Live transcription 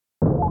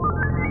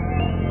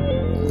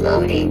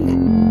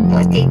Loading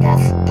What the F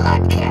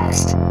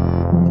Podcast,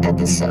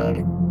 episode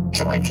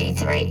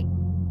 23.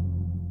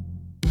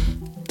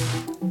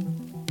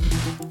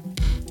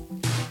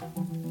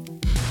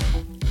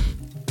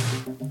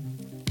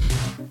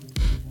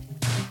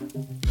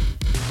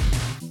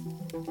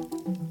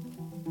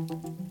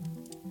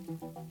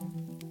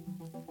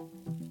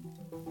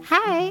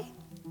 Hi,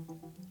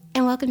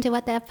 and welcome to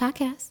What the F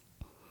Podcast.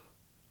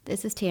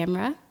 This is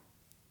Tamara.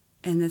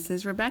 And this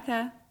is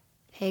Rebecca.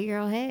 Hey,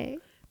 girl, hey.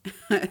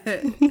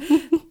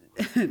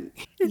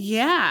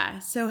 Yeah.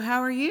 So how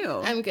are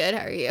you? I'm good.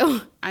 How are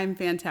you? I'm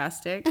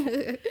fantastic.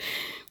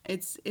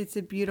 It's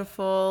a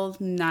beautiful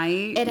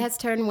night. It has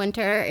turned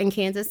winter in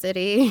Kansas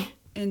City.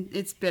 And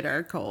it's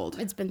bitter cold.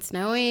 It's been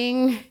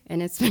snowing,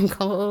 and it's been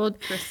cold.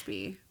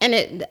 Crispy.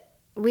 And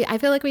I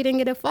feel like we didn't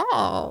get a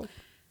fall.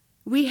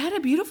 We had a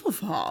beautiful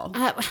fall.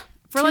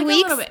 For 2 like weeks?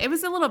 a little bit. It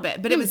was a little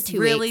bit, but it was 2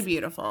 really weeks.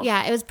 beautiful.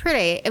 Yeah, it was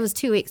pretty. It was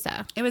 2 weeks,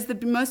 though. It was the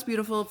most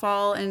beautiful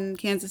fall in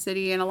Kansas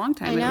City in a long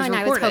time. I know, and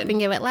I was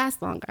hoping it would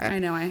last longer. I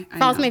know.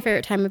 Fall's know. my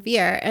favorite time of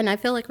year, and I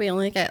feel like we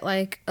only get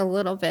like a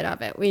little bit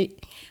of it.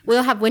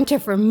 We'll have winter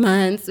for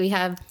months. We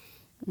don't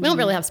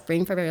really have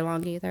spring for very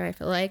long either. I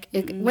feel like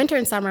winter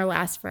and summer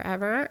last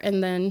forever,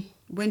 and then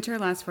Winter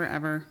lasts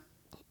forever.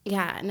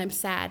 yeah, and I'm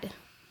sad.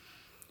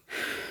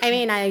 I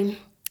mean, I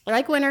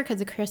like winter because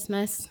of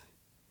Christmas,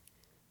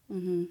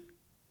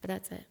 but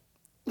that's it.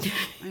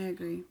 I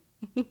agree.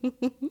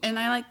 And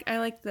I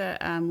like the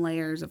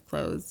layers of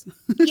clothes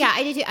Yeah,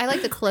 I do too. I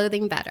like the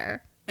clothing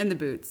better. and the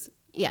boots.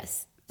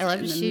 Yes, I love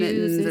And the shoes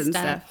mittens and and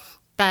stuff,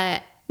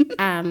 but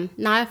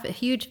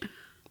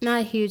not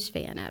a huge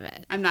fan of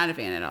it. I'm not a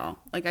fan at all.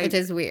 Which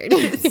is weird.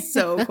 It's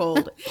so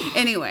cold.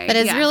 Anyway, But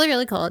it's yeah. really,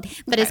 really cold.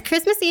 But it's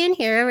Christmassy in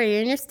here. We're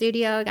in your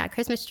studio. Got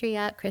Christmas tree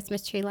up,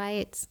 Christmas tree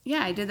lights.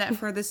 Yeah, I did that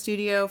for the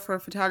studio for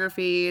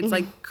photography. It's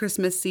like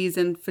Christmas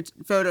season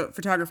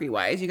photography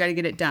wise. You got to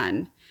get it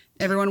done.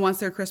 Everyone wants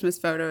their Christmas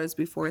photos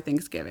before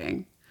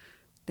Thanksgiving.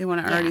 They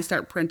want to already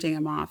start printing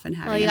them off and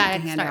having Well, you them got to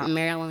to hand start out.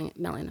 mailing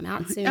them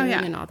out soon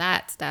yeah. and all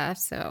that stuff.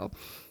 So,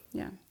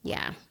 Yeah,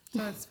 yeah.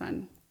 so it's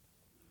fun.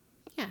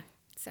 Yeah.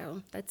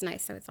 So that's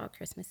nice. So it's all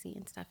Christmassy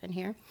and stuff in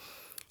here.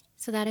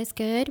 So that is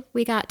good.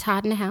 We got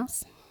Todd in the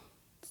house.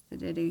 It's the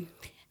ditty.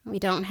 We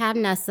don't have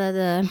Nessa,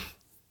 the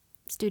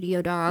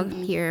studio dog,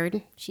 here.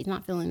 She's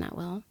not feeling that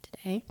well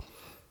today.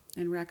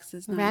 And Rex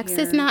is not Rex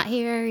here. is not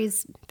here.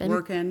 He's been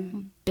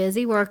Working.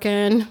 busy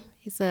working.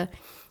 He's a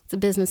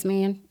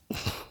businessman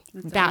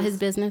about his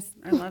business.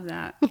 I love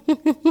that.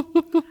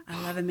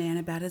 I love a man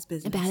about his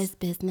business. About his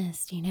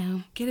business, you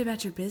know. Get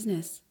about your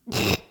business.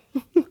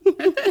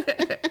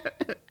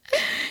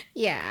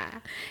 Yeah.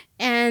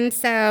 And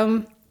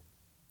so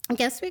I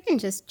guess we can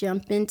just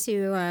jump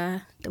into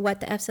the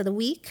What the F's of the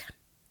week.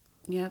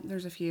 Yep,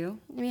 there's a few.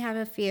 We have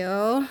a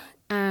few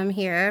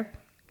here.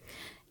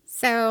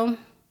 So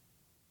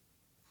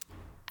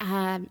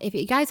if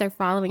you guys are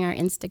following our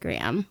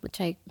Instagram, which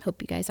I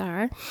hope you guys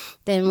are,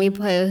 then we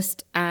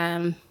post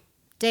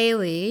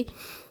daily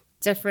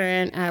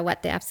different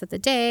What the F's of the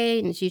day,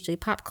 and it's usually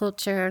pop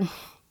culture.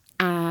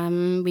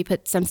 We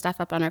put some stuff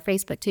up on our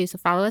Facebook too, so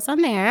follow us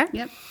on there.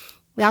 Yep.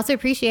 We also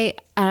appreciate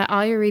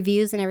all your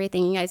reviews and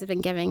everything you guys have been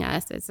giving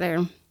us. They're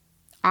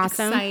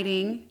awesome.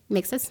 Exciting.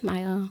 Makes us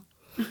smile.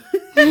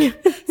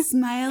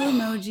 Smile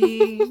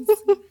emojis.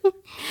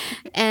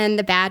 And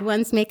the bad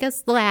ones make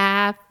us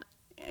laugh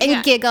and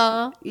Yeah.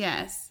 giggle.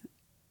 Yes.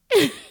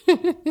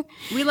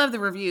 We love the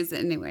reviews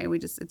anyway.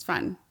 It's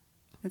fun.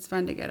 It's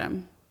fun to get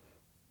them.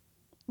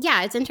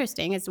 Yeah, it's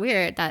interesting. It's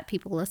weird that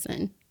people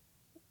listen.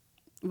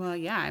 Well,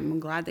 yeah, I'm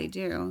glad they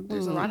do.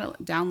 There's a lot of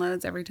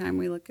downloads every time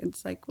we look.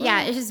 It's like, well,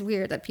 Yeah, it's just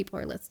weird that people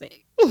are listening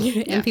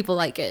and people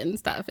like it and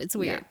stuff. It's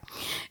weird.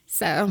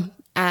 So,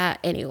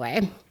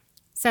 anyway.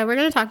 So, we're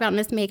going to talk about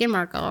Miss Meghan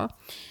Markle.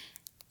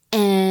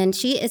 And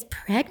she is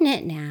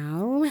pregnant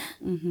now,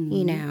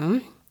 you know.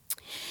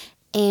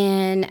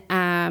 And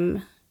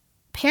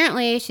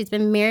apparently she's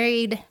been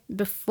married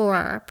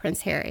before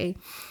Prince Harry.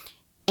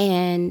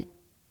 And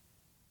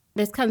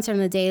this comes from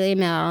the Daily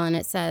Mail, and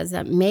it says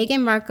that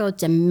Meghan Markle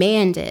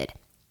demanded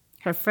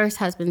her first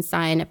husband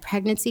sign a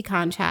pregnancy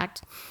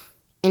contract,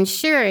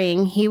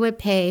 ensuring he would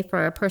pay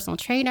for a personal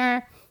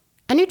trainer,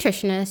 a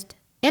nutritionist,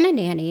 and a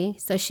nanny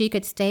so she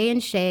could stay in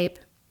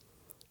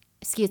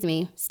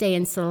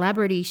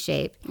celebrity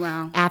shape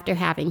Wow. after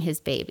having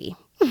his baby.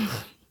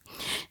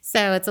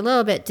 So it's a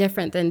little bit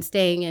different than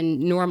staying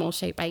in normal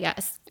shape, I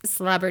guess,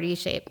 celebrity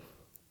shape.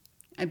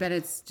 I bet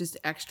it's just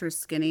extra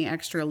skinny,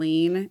 extra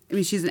lean. I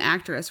mean, she's an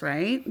actress,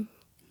 right?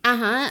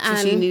 Uh-huh.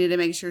 So she needed to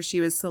make sure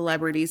she was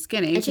celebrity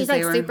skinny. And she's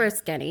like super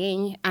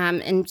skinny.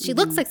 And she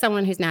looks like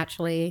someone who's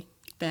naturally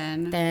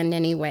thin, thin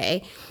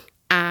anyway.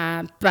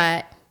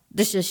 But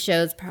this just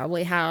shows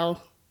probably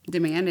how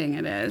demanding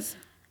it is.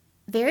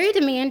 very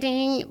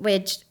demanding,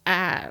 which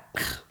I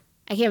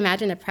can't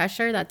imagine the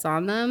pressure that's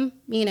on them,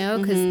 you know,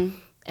 because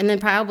and then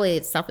probably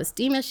it's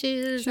self-esteem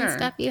issues and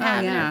stuff you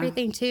have and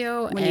everything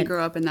too. When you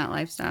grow up in that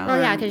lifestyle. Well,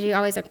 yeah, because you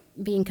always are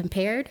being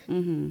compared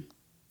and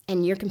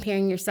you're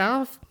comparing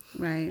yourself.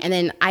 Right. And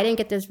then I didn't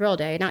get this role.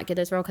 Did I not get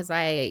this role because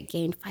I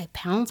gained 5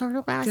 pounds over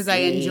the last Because I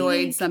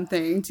enjoyed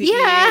something to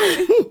Yeah.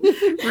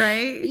 eat.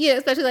 Right? Yeah,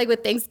 especially like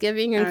with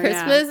Thanksgiving and Oh,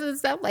 Christmas and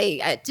stuff.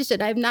 Like,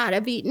 should I not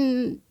have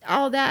eaten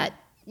all that,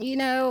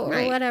 or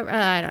Right. whatever?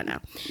 I don't know.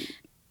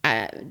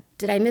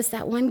 Did I miss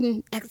that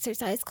one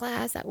exercise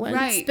class, that one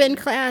Right. spin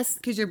class?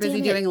 Because you're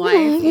busy Damn it. doing life,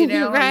 and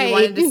you Right.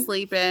 wanted to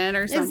sleep in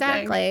or something.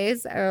 Exactly.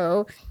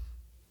 So,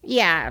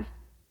 yeah.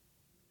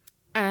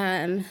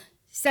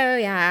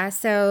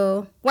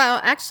 Well,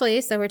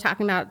 actually, so we're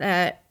talking about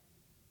that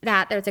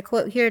there's a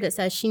quote here that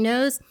says she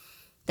knows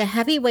the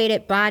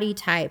heavy-weighted body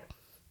type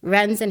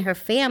runs in her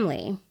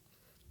family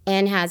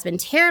and has been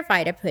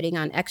terrified of putting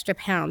on extra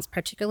pounds,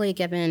 particularly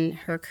given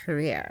her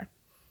career.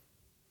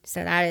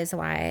 So that is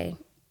why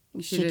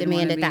she didn't wanna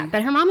demanded be- that.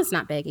 But her mom is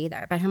not big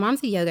either. But her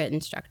mom's a yoga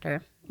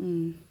instructor.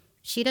 Mm.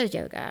 She does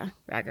yoga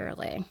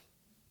regularly.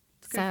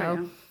 Good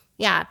for you.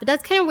 Yeah, but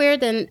that's kind of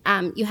weird. Then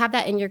you have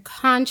that in your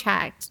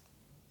contract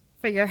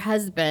for your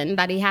husband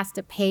that he has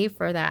to pay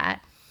for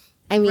that.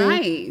 I mean,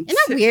 Right. isn't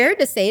that weird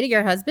to say to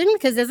your husband?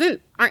 Because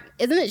isn't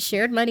it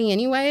shared money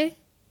anyway?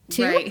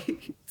 Too.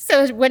 Right.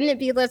 So wouldn't it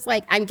be less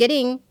like I'm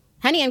getting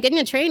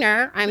a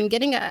trainer. I'm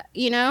getting a.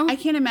 I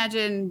can't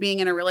imagine being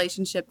in a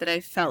relationship that I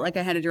felt like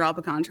I had to draw up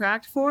a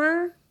contract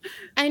for.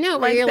 I know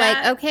where like you're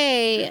that. like,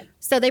 okay,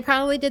 so they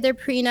probably did their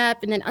prenup,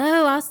 and then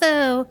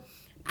also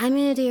I'm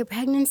gonna do a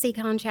pregnancy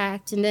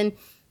contract, and then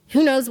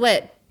who knows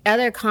what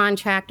other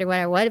contract or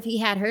whatever. What if he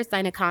had her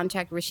sign a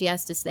contract where she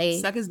has to stay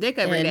Suck his dick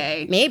every and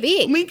day.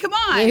 Maybe. I mean, come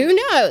on. Who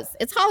knows?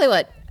 It's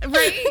Hollywood.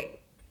 Right?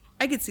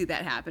 I could see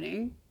that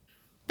happening.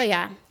 But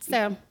yeah,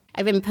 so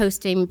I've been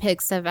posting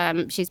pics of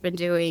she's been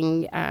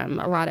doing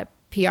a lot of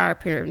PR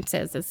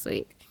appearances this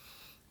week,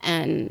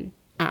 and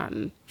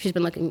she's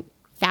been looking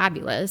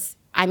fabulous.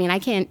 I mean, I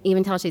can't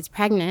even tell she's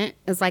pregnant.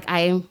 It's like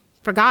I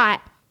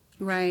forgot.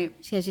 Right.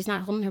 She says she's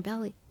not holding her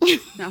belly.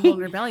 Not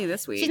holding her belly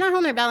this week. She's not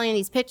holding her belly in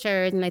these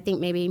pictures, and I think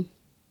maybe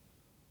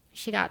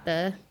she got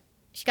the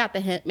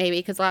hint, maybe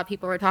because a lot of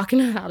people were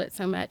talking about it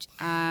so much.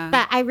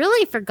 But I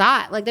really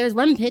forgot. Like there was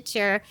one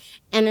picture,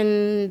 and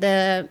then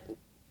the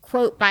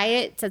quote by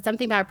it said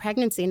something about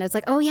pregnancy, and I was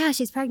like, oh yeah,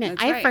 she's pregnant.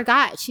 That's I right.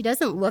 forgot. She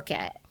doesn't look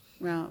it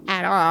Well,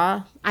 at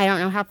all. I don't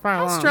know how far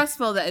how along.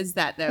 stressful is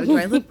that, though? Do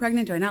I look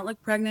pregnant? Do I not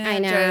look pregnant? I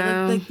know. Do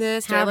I look like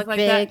this? Do I How look like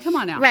big? that? Come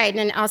on now. Right, and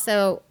then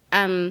also.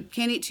 Can't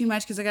eat too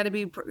much because I got to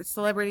be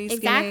celebrity skinny.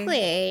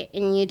 Exactly.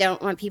 And you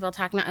don't want people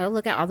talking about, oh,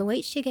 look at all the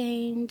weight she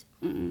gained.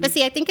 But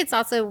see, I think it's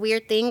also a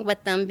weird thing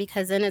with them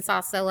because then it's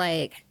also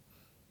like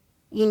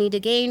you need to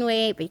gain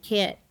weight, but you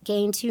can't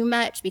gain too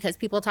much because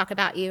people talk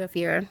about you if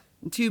you're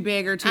Too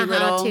big or too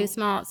little. too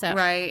small. So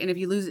Right. And if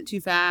you lose it too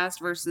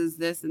fast versus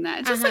this and that.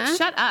 It's just like,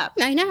 shut up.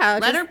 I know.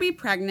 Let her be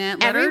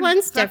pregnant. Let her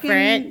Everyone's fucking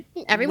different.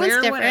 Everyone's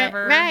wear different.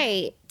 whatever.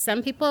 Right.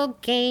 Some people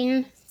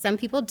gain, some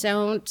people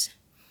don't.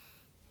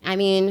 I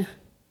mean,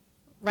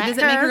 Does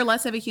it make her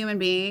less of a human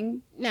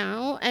being?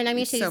 No. And I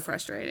mean, she's So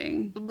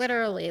frustrating.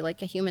 literally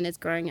like a human is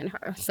growing in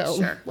her. So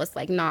Sure. let's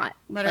like not.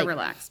 Let her like,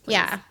 relax, please.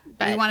 Yeah.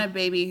 But We want a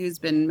baby who's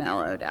been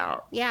mellowed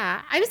out.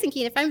 yeah, I was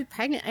thinking if I'm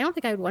pregnant, I don't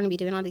think I would want to be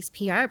doing all these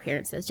PR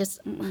appearances. Just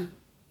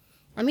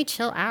let me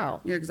chill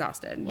out. You're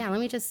exhausted. Yeah, let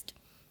me just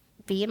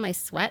be in my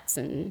sweats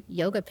and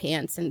yoga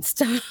pants and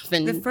stuff.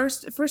 And The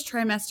first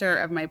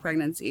trimester of my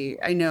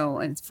pregnancy, I know,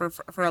 and it's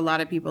for a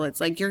lot of people, it's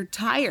like you're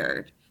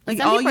tired. Like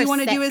Some all people you are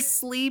want to do sick. is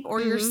sleep or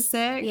you're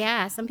sick.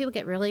 yeah, some people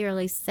get really,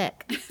 really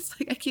sick. It's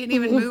like I can't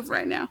even move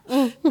right now.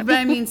 But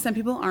I mean, some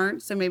people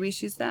aren't, so maybe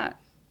she's that.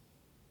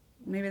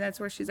 Maybe that's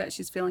where she's at.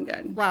 She's feeling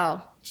good.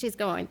 Well, she's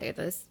going through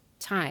this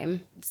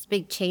time, this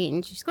big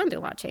change. She's going through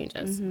a lot of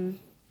changes,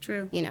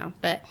 True.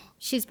 but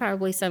she's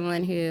probably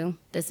someone who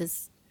this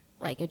is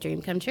like a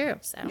dream come true.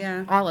 So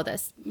Yeah. all of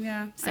this.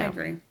 Yeah, I So,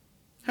 agree.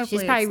 She's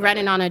Hopefully probably it's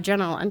running on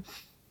adrenaline.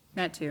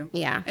 that too.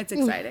 Yeah. It's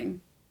exciting.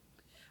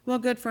 Well,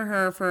 good for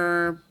her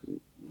for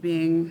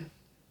being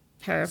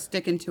Her.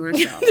 sticking to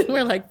herself.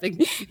 We're like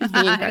big.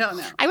 I don't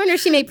know. I wonder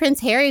if she made Prince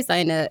Harry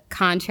sign a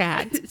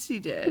contract. She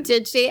did.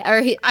 Did she?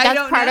 Or I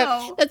don't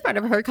know. That's part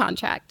of her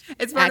contract.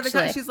 It's part of the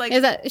actually. she's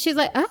like- she's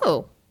like,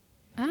 oh.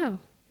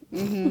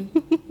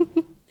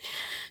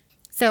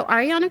 So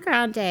Ariana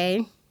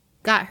Grande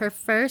got her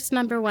first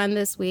 #1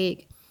 this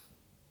week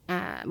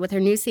with her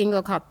new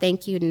single called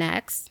 "Thank You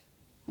Next,"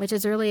 which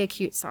is really a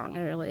cute song.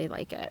 I really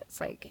like it. It's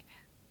like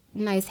a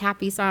nice,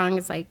 happy song.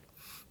 It's like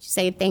she's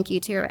saying thank you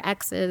to her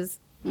exes.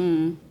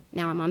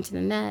 Now I'm on to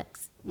the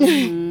next.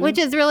 Which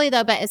is really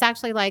though, but it's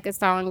actually like a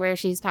song where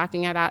she's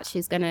talking about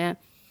she's gonna,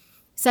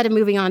 instead of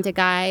moving on to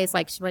guys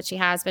like what she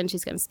has been,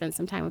 she's gonna spend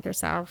some time with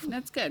herself.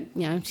 That's good.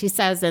 You know, she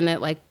says in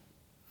it like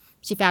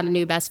she found a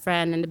new best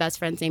friend and the best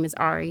friend's name is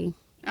Ari.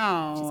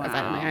 Oh, Says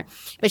that in wow. there.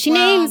 But she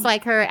names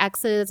like her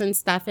exes and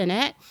stuff in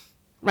it,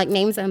 like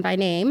names them by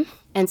name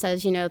and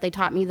says, you know, they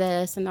taught me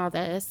this and all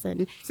this.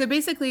 And So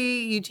basically,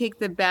 you take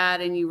the bad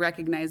and you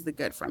recognize the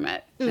good from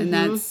it. And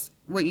that's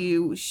what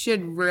you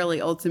should really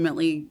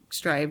ultimately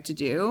strive to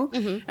do.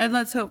 And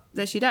let's hope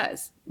that she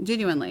does,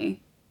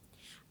 genuinely.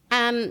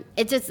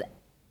 it just,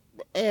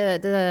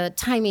 the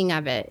timing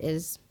of it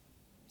is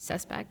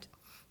suspect.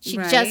 She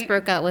Right. just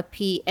broke up with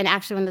Pete. And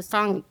actually, when the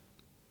song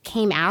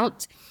came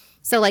out,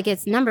 so like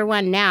it's number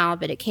one now,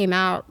 but it came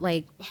out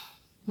like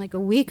a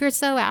week or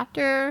so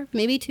after,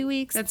 maybe 2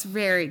 weeks. That's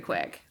very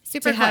quick.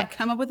 Super to have quick.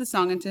 come up with a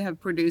song and to have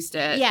produced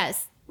it.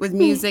 Yes. With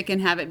music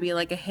and have it be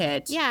like a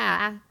hit.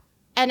 Yeah.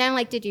 And I'm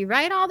like, did you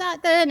write all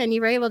that then? And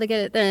you were able to get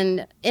it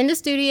then in the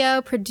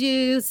studio,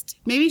 produced.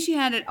 Maybe she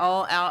had it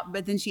all out,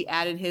 but then she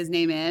added his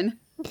name in.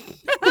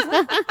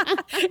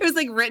 It was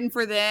like written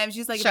for them.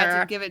 She's like about Sure.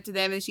 to give it to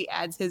them, and she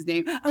adds his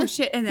name. Oh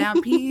shit! And now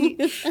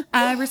Pete,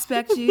 I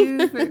respect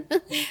you.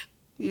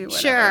 Yeah,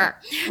 Sure.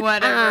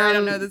 Whatever. I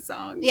don't know the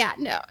song. Yeah,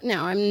 no,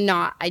 I'm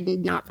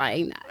not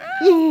buying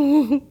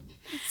that.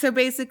 So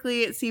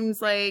basically, it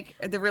seems like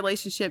the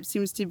relationship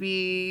seems to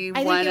be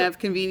think one it- of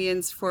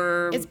convenience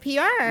for. It's PR.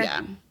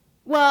 Yeah.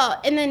 Well,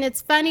 and then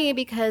it's funny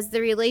because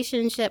the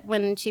relationship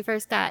when she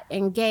first got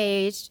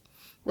engaged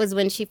was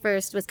when she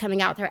first was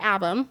coming out with her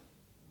album.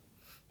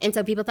 And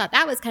so people thought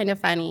that was kind of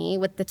funny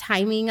with the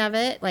timing of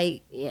it.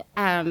 Like,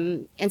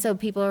 and so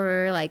people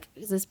were like,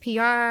 is this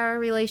PR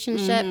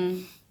relationship?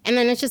 Mm-hmm. And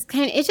then it's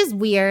just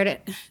weird.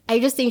 I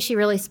just think she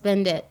really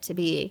spinned it to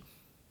be.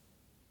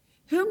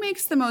 Who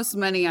makes the most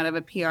money out of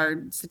a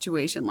PR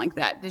situation like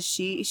that? Does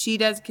she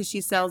does because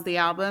she sells the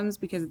albums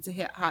because it's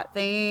a hot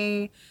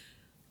thing.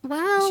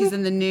 Well, She's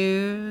in the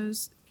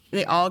news.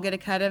 They all get a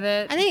cut of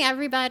it. I think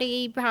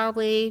everybody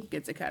probably,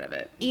 Gets a cut of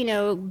it.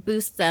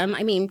 boosts them.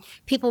 I mean,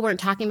 people weren't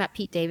talking about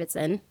Pete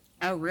Davidson.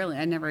 Oh, really?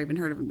 I never even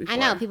heard of him before. I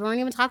know people weren't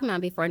even talking about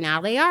it before.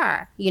 Now they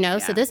are, So Yeah.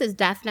 this has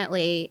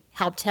definitely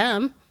helped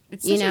him.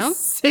 It's such a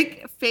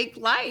sick fake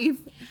life.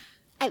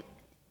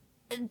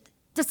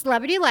 The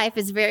celebrity life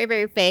is very,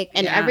 very fake,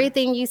 and Yeah.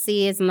 everything you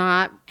see is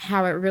not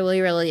how it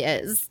really, really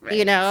is.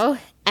 Right.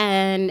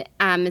 And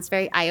it's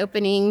very eye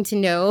opening to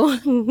know.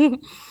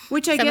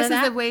 Which I Some guess of is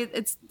that. the way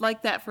it's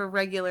like that for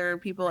regular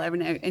people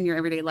in your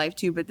everyday life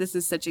too. But this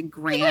is such a What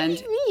grand.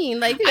 do you mean?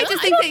 Like, I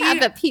just think don't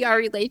that have a PR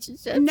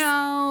relationship.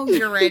 No,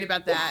 you're right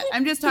about that.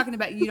 I'm just talking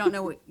about you don't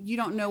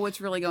know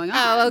what's really going on.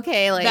 Oh,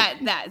 okay. Like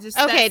that just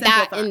okay, that simple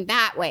that thought. in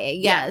that way.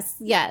 Yes,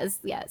 yes.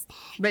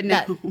 But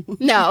no.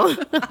 No.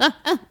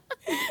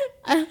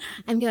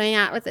 I'm going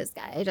out with this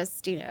guy.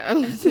 Just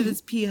For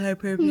this PR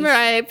purpose.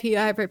 right,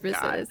 PR purposes.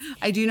 God.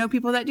 I do know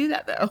people that do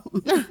that though.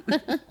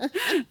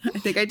 I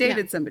think I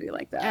dated somebody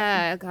like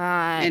that. Oh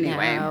God.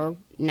 Anyway.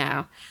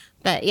 No.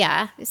 But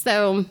yeah.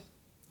 So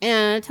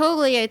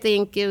totally I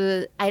think it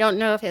was, I don't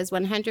know if it was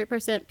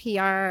 100%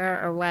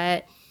 PR or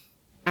what.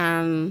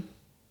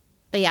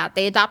 But yeah,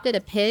 they adopted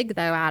a pig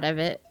though out of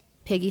it.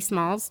 Piggy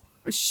Smalls.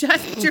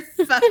 Shut your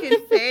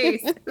fucking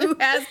face. Who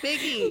has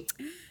Piggy?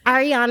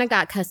 Ariana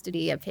got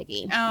custody of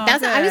Piggy. Oh,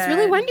 I was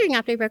really good. wondering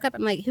after we broke up.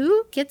 I'm like,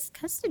 who gets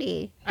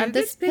custody of Who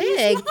this gets Piggy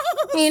pig?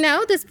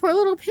 Smalls? This poor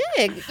little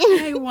pig.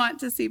 I want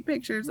to see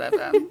pictures of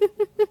him.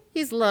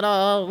 He's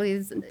little.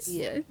 He's Oh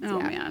yeah.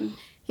 man.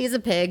 He's a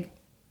pig.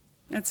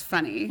 That's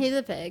funny. He's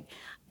a pig.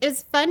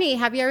 It's funny.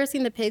 Have you ever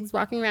seen the pigs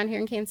walking around here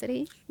in Kansas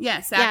City?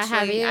 Yes, Yeah, have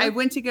actually. you? I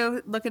went to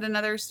go look at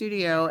another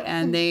studio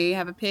and they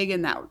have a pig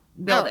in that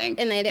building.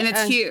 and they do-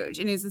 it's huge.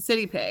 And he's a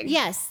city pig.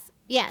 Yes.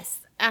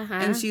 Uh-huh.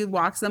 And she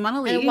walks them on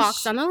a leash. And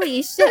walks on a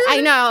leash.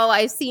 I know.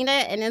 I've seen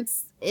it, and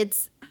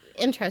it's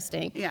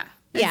interesting. Yeah.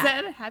 Yeah. Is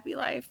that a happy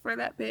life for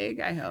that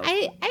pig? I hope.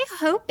 I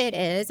hope it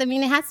is. I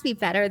mean, it has to be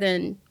better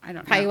than I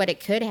don't probably know. what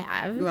it could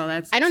have. Well,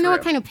 that's I don't know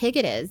what true. kind of pig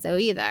it is, though,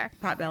 either.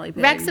 Potbelly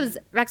pig.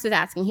 Rex was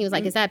asking. He was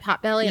like, "Is that a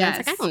potbelly?" And I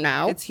was like, "I don't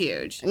know." It's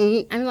huge.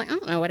 And I'm like, "I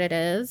don't know what it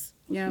is."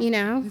 Yeah.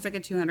 He's like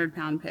a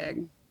 200-pound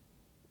pig.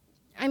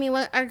 I mean,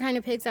 what are kind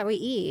of pigs that we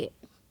eat?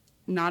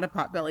 Not a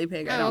potbelly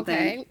pig, I don't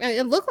think.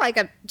 It looked like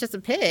just a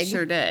pig.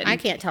 Sure did. I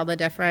can't tell the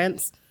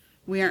difference.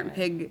 We aren't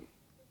pig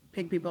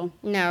people.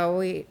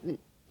 No,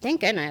 thank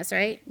goodness,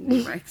 right?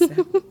 Right. So.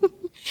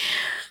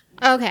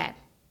 Okay.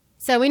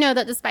 So we know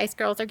that the Spice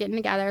Girls are getting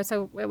together,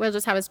 so we'll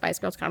just have a Spice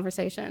Girls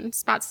conversation.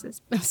 Spotsy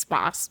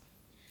Spots.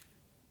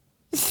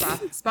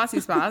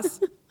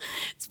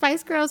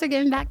 Spice Girls are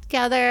getting back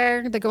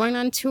together. They're going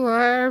on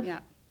tour. Yeah.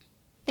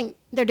 I think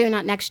they're doing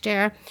that next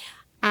year.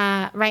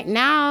 Right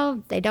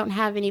now, they don't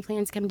have any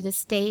plans to come to the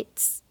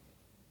States,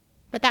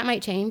 but that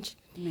might change.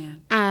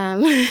 Man.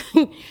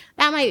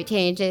 That might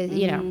change.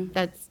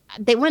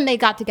 When they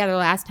got together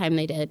last time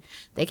they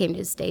came to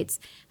the States.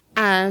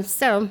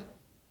 So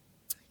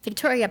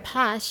Victoria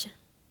Posh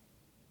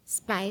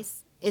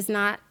Spice is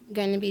not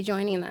going to be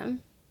joining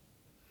them.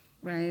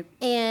 Right.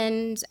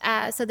 And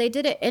so they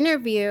did an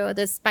interview,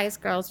 the Spice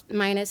Girls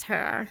minus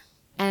her.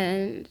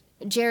 And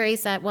Jerry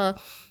said, well,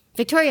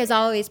 Victoria's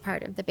always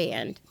part of the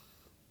band.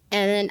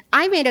 And then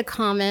I made a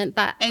comment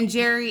that And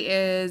Jerry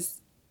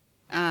is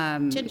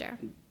Ginger.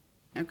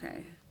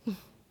 Okay.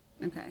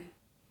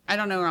 I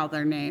don't know all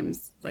their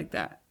names like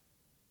that.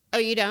 Oh,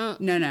 you don't?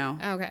 No.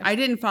 Okay. I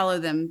didn't follow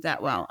them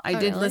that well. I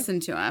did really? listen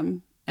to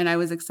them and I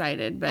was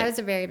excited, but I was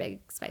a very big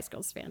Spice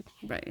Girls fan.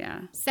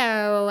 yeah.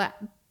 So,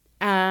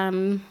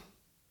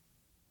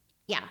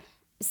 yeah.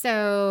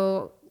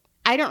 So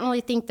I don't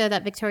really think, though,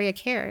 that Victoria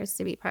cares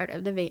to be part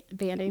of the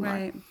band anymore.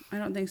 Right. I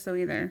don't think so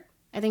either.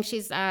 I think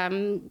she's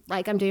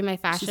like, I'm doing my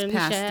fashion She's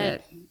past shit.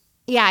 it.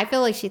 Yeah, I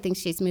feel like she thinks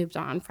she's moved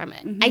on from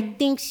it. I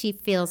think she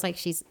feels like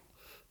she's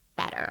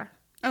better.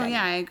 Oh,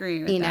 yeah, I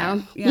agree with You that.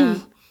 know? Yeah.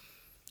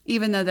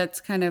 Even though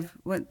that's kind of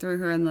what threw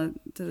her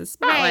to the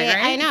spotlight, right?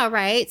 I know,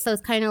 right? So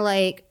it's kind of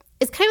like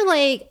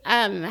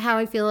how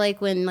I feel like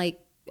when like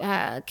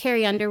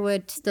Carrie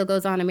Underwood still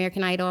goes on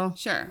American Idol.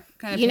 Sure.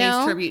 Kind of You pays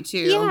know? tribute to.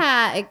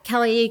 Yeah,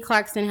 Kelly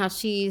Clarkson, how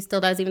she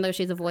still does, even though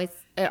she's a voice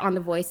on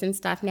The Voice and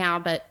stuff now,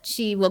 but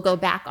she will go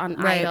back on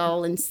Right.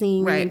 Idol and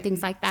sing Right. and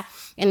things like that.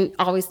 And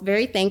always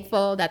very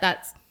thankful that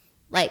that's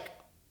like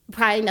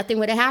probably nothing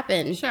would have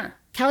happened. Sure.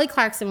 Kelly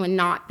Clarkson would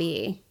not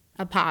be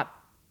a pop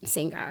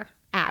singer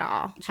at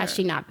all had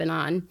she not been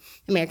on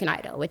American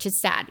Idol, which is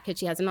sad because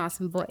she has an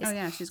awesome voice. Oh,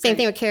 yeah, she's Same great.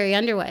 thing with Carrie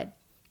Underwood,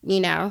 you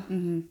know?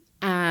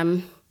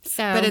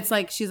 So, But it's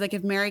like, she's like,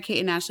 if Mary-Kate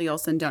and Ashley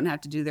Olsen don't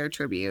have to do their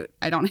tribute,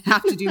 I don't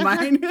have to do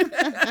mine.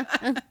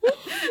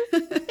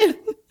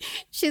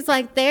 she's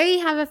like, there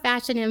you have a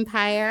fashion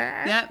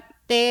empire. Yep.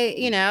 They,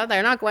 you know,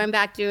 they're not going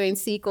back doing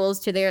sequels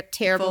to their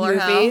terrible Fuller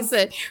movies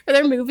House. or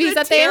their movies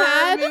that they terror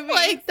had, movies.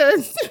 like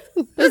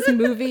those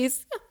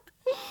movies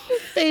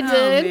they Oh,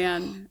 did.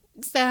 man.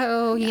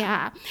 So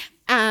yeah,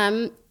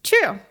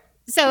 true.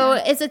 So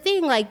it's a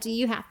thing. Like, do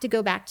you have to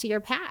go back to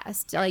your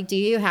past? Like, do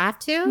you have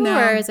to, No,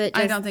 or is it?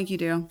 Just, I don't think you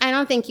do. I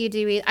don't think you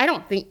do. I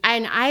don't think,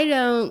 and I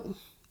don't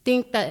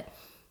think that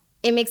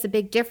it makes a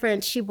big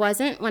difference. She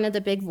wasn't one of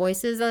the big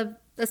voices of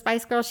the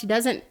Spice Girls. She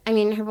doesn't. I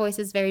mean, her voice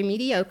is very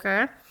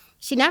mediocre.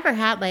 She never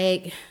had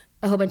like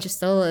a whole bunch of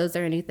solos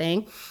or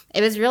anything.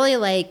 It was really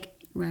like,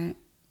 Right.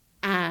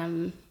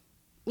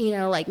 you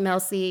know, like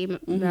Mel C,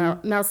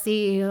 Mel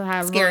C, who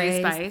had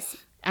Scary voice. Spice.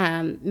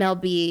 Mel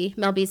B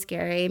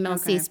Scary, Mel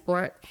C Okay.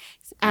 Sport.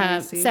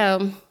 see.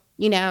 So,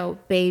 you know,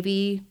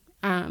 Baby,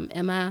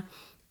 Emma,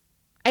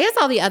 I guess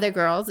all the other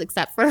girls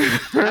except for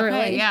her. Okay,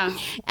 really. yeah.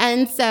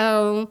 And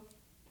so,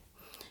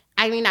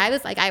 I mean, I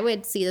was like, I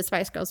would see the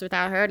Spice Girls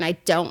without her, and I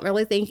don't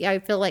really think, I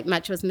feel like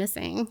much was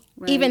missing.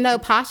 Even though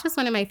Posh was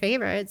one of my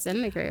favorites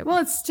in the group. Well,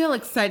 it's still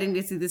exciting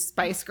to see the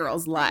Spice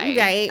Girls live.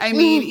 Right. I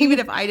mean, even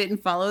if I didn't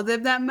follow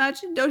them that much,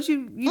 don't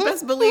you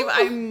best believe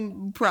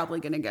I'm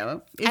probably going to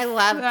go. I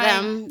love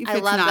them. If I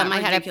it's love not them.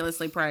 I had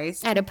ridiculously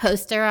priced. I had a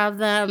poster of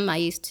them. I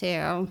used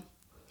to.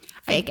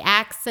 Fake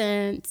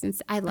accents. And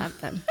I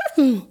love them.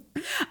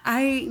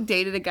 I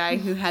dated a guy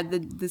who had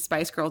the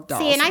Spice Girl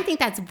dolls. See, and I think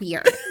that's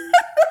weird.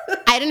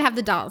 I didn't have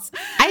the dolls.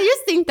 I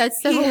just think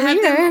that's so he had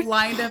them weird.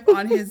 lined up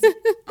on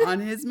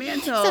his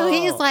mantle. So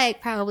he's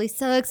like probably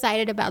so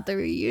excited about the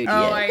reunion.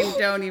 oh, I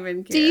don't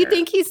even care. Do you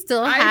think he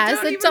still I has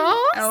don't the even-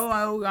 dolls?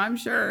 Oh, I'm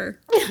sure.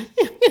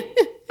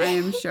 I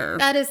am sure.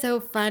 That is so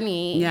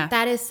funny. Yeah.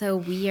 That is so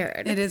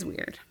weird. It is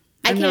weird.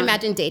 I I'm can't not-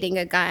 imagine dating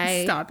a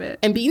guy Stop it.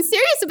 and being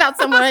serious about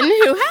someone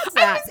who has I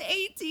that. was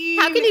 18.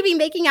 How can you be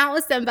making out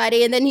with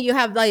somebody and then you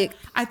have like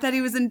I thought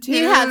he was in tune.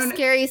 you have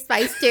Scary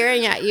Spice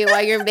staring at you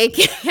while you're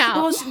making out?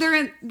 Well,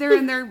 they're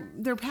in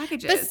their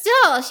packages. But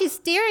still, she's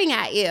staring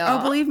at you.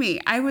 Oh, believe me,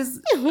 I was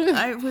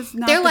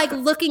not. They're the like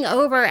looking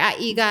over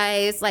at you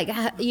guys, like,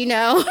 you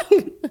know.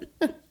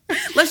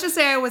 Let's just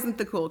say I wasn't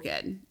the cool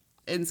kid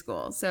in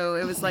school, so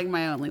it was like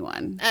my only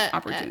one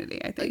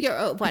opportunity. I think.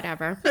 You're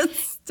whatever.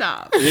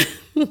 Stop.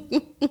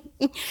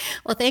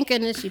 Well, thank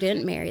goodness you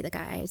didn't marry the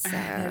guy. So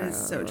That is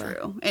so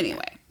true. Anyway,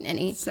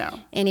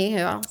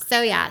 anywho,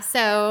 so yeah,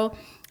 so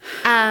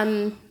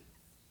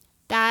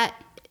that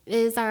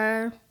is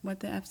our what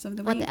the F's of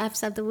the what week? the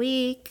F's of the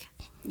week.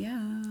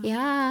 Yeah,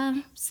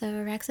 Yeah.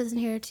 So Rex isn't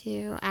here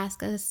to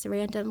ask us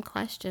random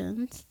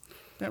questions.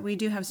 but we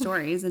do have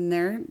stories, and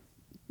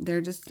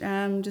they're just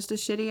as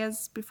shitty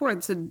as before.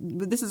 So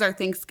this is our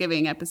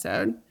Thanksgiving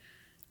episode.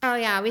 Oh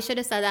yeah, we should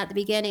have said that at the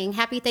beginning.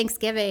 Happy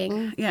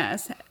Thanksgiving.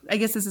 Yes, I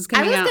guess this is I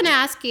coming was out. going to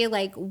ask you,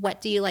 like, what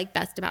do you like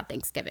best about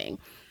Thanksgiving?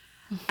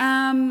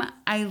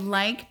 I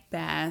like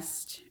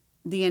best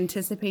the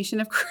anticipation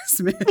of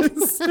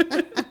Christmas.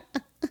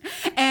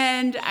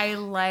 And I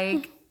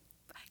like,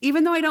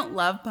 even though I don't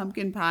love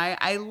pumpkin pie,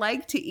 I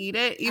like to eat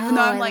it. Even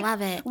though Oh, I'm I like,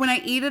 love it. when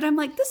I eat it, I'm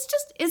like, this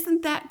just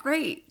isn't that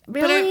great.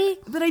 Really?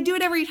 But I do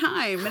it every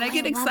time, and I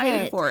get love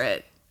excited it. for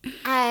it.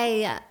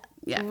 I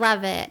Yeah.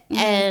 love it.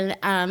 And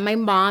my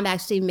mom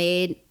actually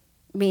made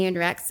me and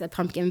Rex a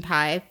pumpkin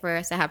pie for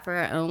us to have for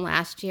our own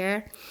last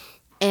year.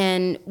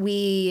 And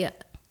we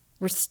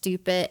were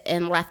stupid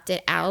and left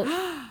it out.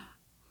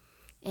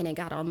 And it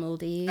got all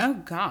moldy. Oh,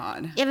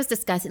 God. It was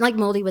disgusting. Like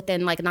moldy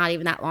within like not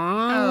even that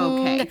long.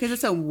 Oh, okay. Because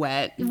it's so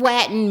wet.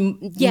 Wet and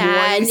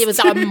yeah, and Moist. it was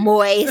all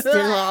moist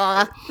and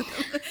I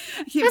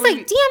was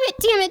like,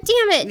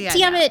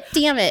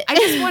 damn it.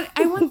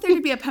 I want there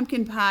to be a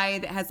pumpkin pie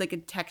that has like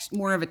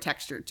more of a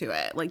texture to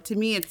it. Like, to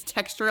me, it's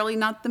texturally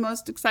not the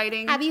most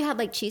exciting. Have you had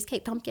like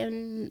cheesecake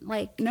pumpkin?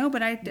 Like, No,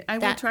 but I will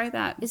That- try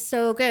that. it's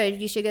so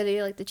good. You should go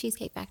to like the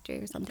Cheesecake Factory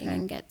or something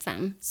and get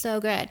some. So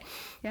good.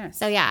 Yes.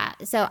 So yeah.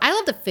 So I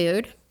love the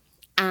food.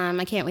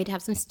 I can't wait to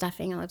have some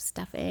stuffing. I love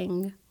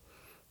stuffing.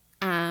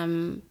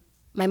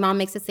 My mom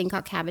makes this thing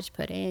called cabbage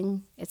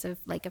pudding. It's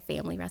like a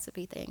family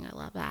recipe thing. I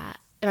love that.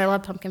 And I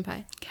love pumpkin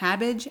pie.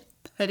 Cabbage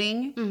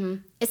pudding. Mm-hmm.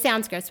 It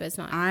sounds gross, but it's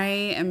not. I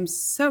am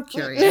so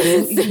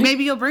curious.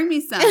 Maybe you'll bring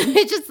me some.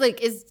 It just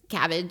like is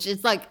cabbage.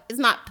 It's like it's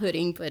not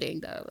pudding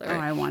though. Oh,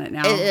 I want it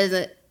now. It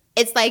isn't.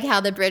 It's like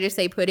how the British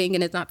say pudding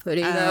and it's not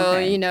pudding though.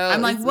 Okay. You know.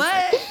 I'm like,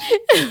 what?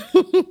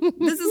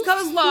 This is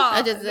coleslaw.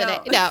 I just did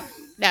it.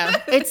 No.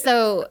 It's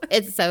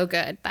so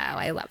good though.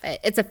 I love it.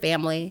 It's a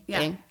family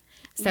thing.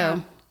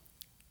 So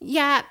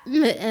yeah.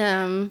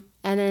 And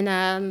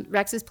then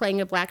Rex is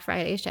playing a Black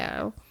Friday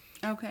show.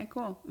 Okay,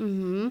 cool.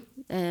 Mm-hmm.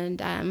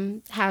 And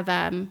we have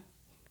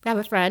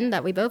a friend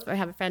that we both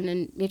have a friend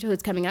in mutual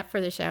who's coming up for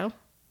the show.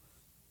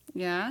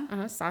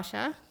 Yeah.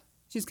 Sasha.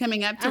 She's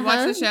coming up to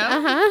watch the show.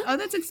 Oh,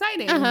 that's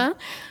exciting.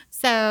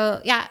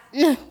 So yeah,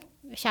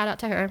 shout out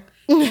to her.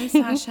 Hey,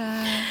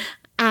 Sasha.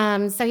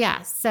 And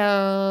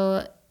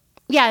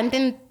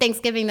then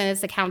Thanksgiving, then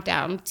it's a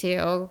countdown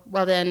to,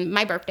 well, then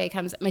my birthday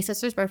comes, my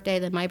sister's birthday,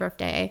 then my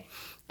birthday,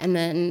 and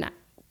then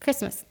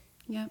Christmas.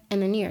 Yep.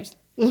 And then New Year's.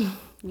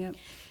 Yep.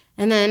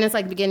 And then it's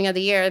like the beginning of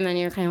the year, and then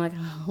you're kind of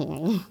like,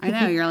 oh. I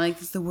know. You're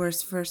like, it's the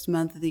worst first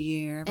month of the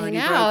year. I've already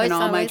I know. broken It's all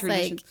my always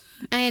traditions.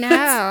 I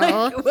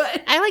know. Like,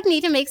 what? I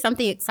need to make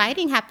something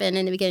exciting happen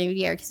in the beginning of the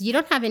year because you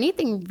don't have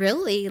anything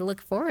really to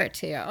look forward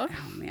to. Oh,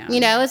 man. You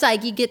know, it's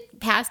like you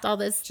get past all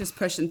this. Just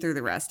pushing through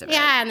the rest of it.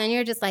 Yeah, and then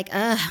you're just like,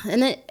 ugh.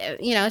 And then,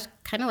 it's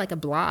kind of like a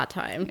blah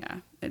time. Yeah,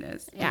 it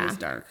is. Yeah. It is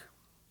dark.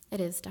 It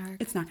is dark.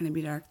 It's not going to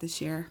be dark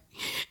this year.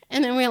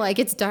 And then we're like,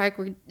 it's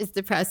dark, it's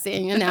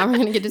depressing, and now we're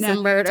going to get to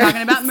some murder.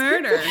 Talking about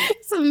murder.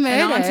 Some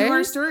murder. And on to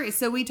our stories.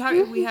 So we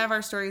have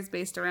our stories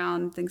based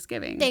around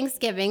Thanksgiving.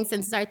 Thanksgiving,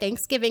 since it's our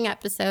Thanksgiving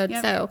episode.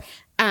 Yep.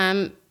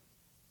 So,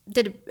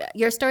 did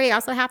your story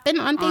also happen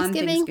on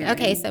Thanksgiving?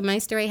 Okay, so my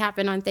story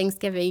happened on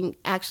Thanksgiving,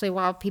 actually,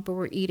 while people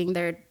were eating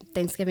their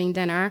Thanksgiving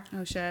dinner.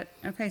 Oh, shit.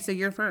 Okay, so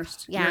you're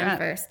first. Yeah, You're I'm up.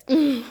 first.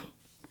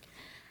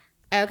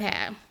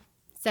 Okay.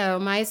 So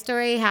my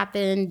story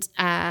happened,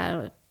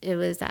 it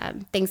was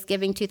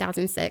Thanksgiving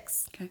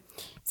 2006. Okay.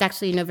 It's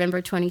actually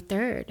November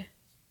 23rd,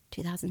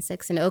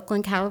 2006 in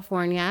Oakland,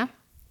 California.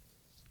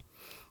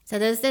 So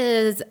this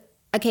is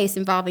a case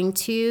involving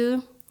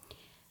there's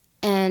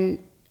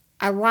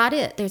a lot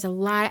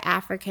of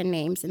African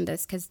names in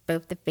this because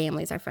both the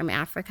families are from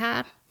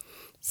Africa.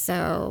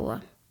 So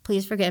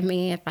please forgive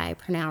me if I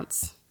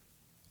pronounce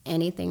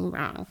anything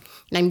wrong.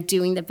 And I'm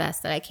doing the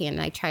best that I can.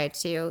 And I try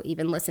to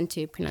even listen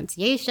to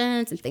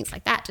pronunciations and things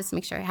like that just to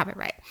make sure I have it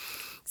right.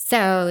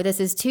 So this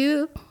is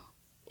two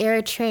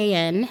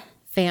Eritrean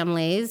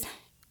families.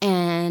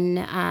 And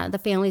the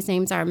families'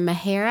 names are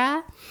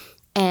Mahera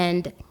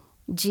and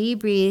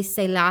Jibril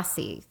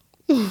Selassie.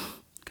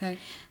 Okay.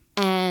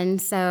 And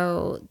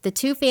so the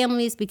two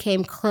families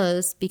became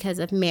close because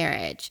of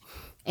marriage.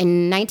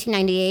 In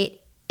 1998,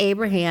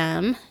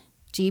 Abraham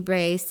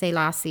Jibril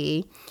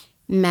Selassie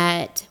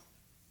met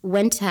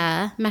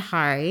Wenta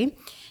Mahari.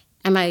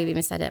 I might have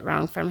even said it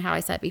wrong from how I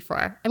said it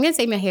before. I'm going to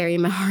say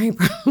Mahari,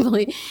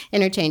 probably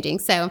interchanging.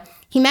 So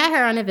he met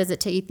her on a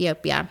visit to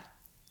Ethiopia.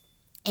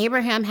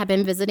 Abraham had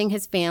been visiting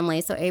his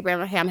family, so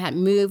Abraham had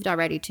moved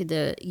already to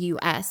the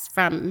U.S.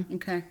 from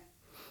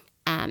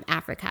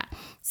Africa.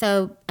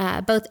 So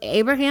both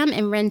Abraham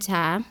and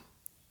Renta,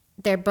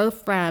 they're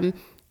both from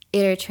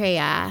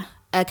Eritrea,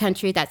 a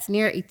country that's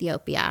near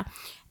Ethiopia.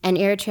 And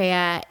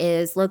Eritrea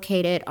is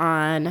located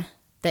on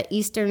the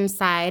eastern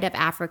side of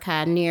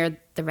Africa near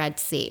the Red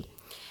Sea.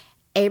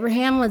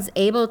 Abraham was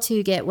able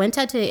to get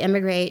Wenta to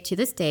immigrate to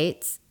the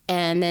States,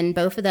 and then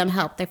both of them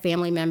helped their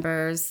family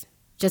members,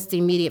 just the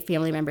immediate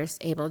family members,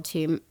 able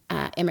to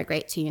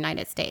immigrate to the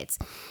United States.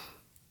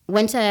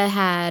 Wenta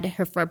had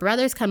her 4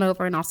 brothers come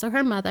over and also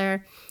her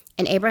mother,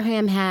 and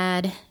Abraham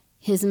had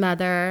his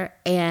mother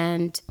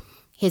and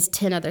his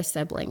 10 other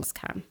siblings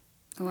come.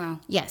 Oh, wow.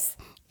 Yes.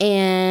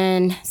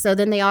 And so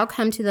then they all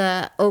come to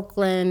the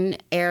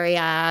Oakland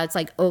area. It's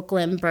like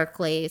Oakland,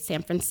 Berkeley,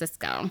 San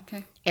Francisco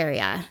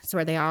area. It's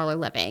where they all are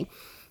living.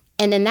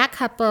 And then that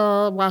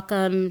couple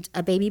welcomed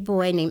a baby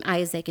boy named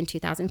Isaac in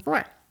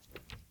 2004.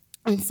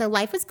 And so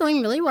life was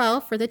going really well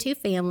for the two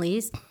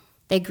families.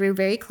 They grew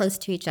very close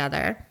to each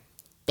other.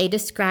 They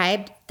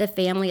described the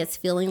family as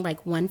feeling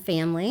like one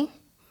family.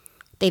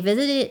 They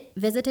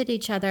visited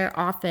each other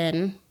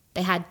often.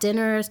 They had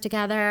dinners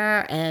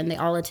together, and they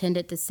all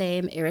attended the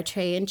same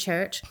Eritrean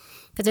church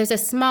because there's a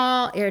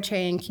small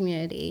Eritrean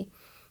community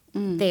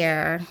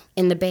there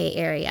in the Bay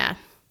Area.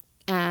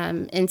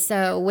 And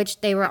so,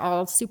 which they were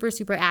all super,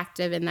 super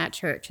active in that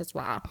church as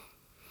well.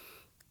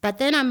 But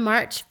then on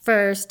March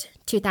 1st,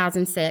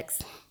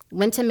 2006,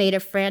 Wenta made a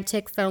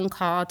frantic phone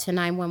call to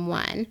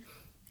 911,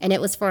 and it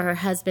was for her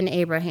husband,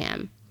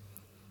 Abraham.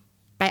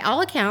 By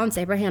all accounts,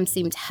 Abraham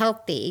seemed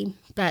healthy,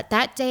 but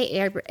that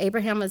day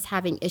Abraham was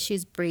having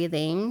issues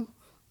breathing,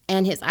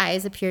 and his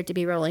eyes appeared to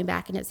be rolling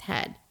back in his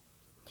head.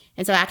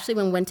 And so actually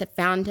when Wenta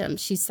found him,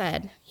 she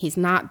said, he's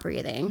not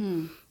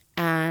breathing.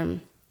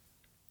 And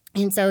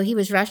so he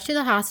was rushed to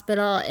the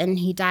hospital, and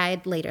he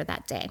died later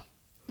that day.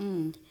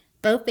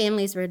 Both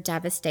families were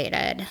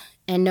devastated,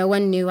 and no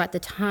one knew at the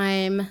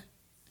time,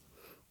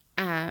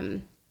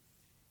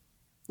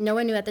 No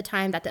one knew at the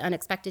time that the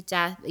unexpected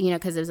death,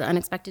 because it was an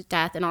unexpected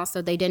death. And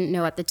also they didn't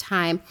know at the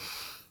time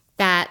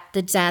that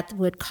the death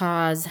would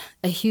cause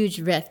a huge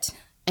rift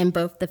in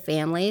both the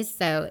families.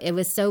 So it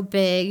was so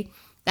big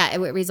that it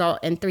would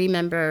result in 3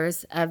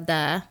 members of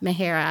the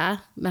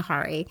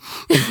Mahari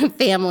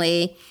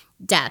family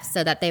death,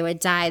 so that they would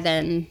die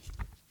then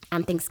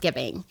on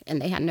Thanksgiving,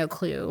 and they had no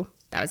clue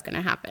that was going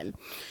to happen.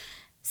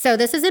 So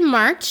this is in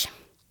March.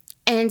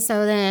 And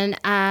so then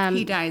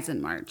he dies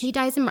in March.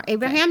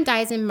 Abraham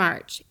dies in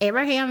March.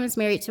 Abraham is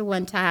married to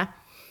Wynta,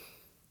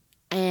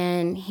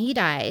 and he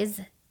dies.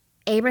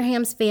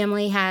 Abraham's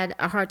family had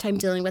a hard time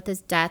dealing with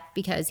his death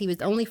because he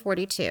was only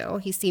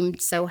 42. He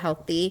seemed so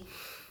healthy.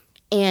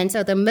 And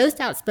so the most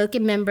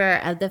outspoken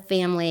member of the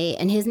family,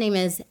 and his name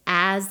is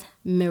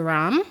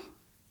Azmiram,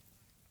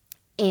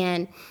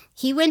 and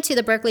he went to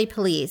the Berkeley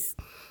police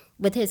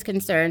with his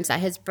concerns that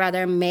his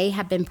brother may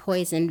have been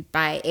poisoned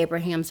by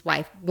Abraham's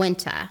wife,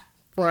 Wynta,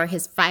 for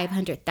his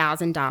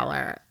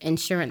 $500,000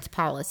 insurance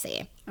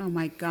policy. Oh,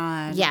 my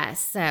God.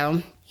 Yes.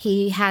 So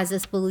he has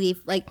this belief,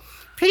 like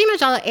pretty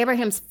much all of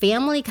Abraham's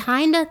family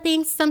kind of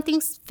thinks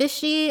something's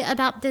fishy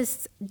about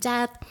this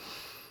death.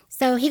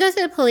 So he goes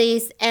to the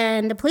police,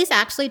 and the police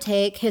actually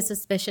take his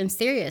suspicion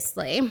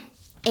seriously.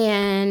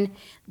 And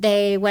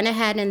they went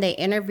ahead and they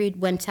interviewed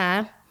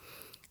Wynta.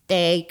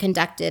 They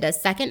conducted a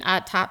second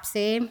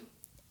autopsy,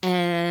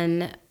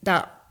 and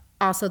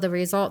also the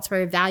results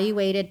were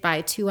evaluated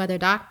by 2 other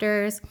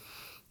doctors.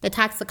 The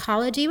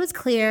toxicology was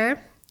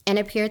clear and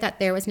appeared that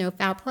there was no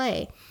foul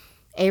play.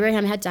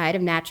 Abraham had died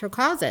of natural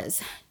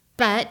causes,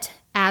 but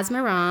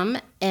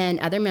Azmiram and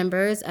other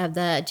members of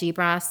the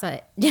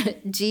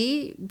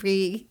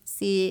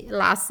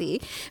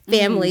Gebrselassie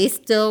family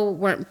still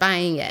weren't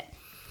buying it.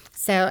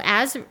 So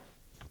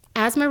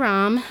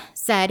Azmiram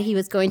said he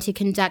was going to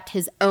conduct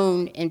his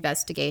own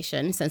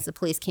investigation since the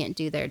police can't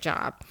do their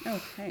job.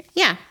 Okay.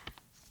 Yeah.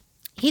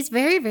 He's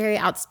very, very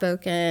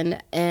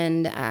outspoken,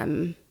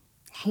 and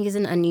he's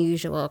an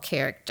unusual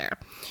character.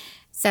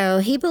 So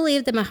he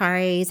believed the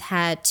Maharis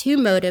had 2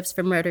 motives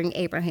for murdering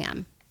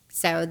Abraham.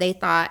 So he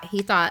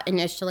thought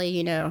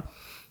initially,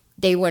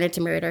 they wanted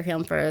to murder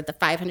him for the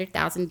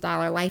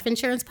 $500,000 life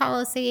insurance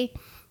policy.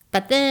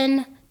 But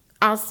then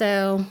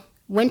also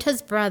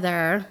Wynta's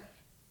brother,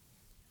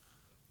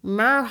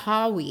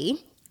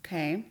 Merhawi.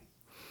 Okay.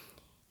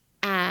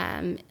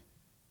 Azmiram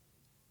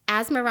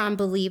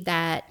believed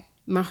that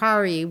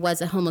Mahari was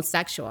a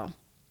homosexual,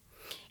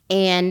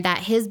 and that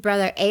his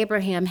brother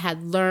Abraham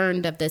had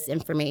learned of this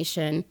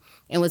information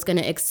and was going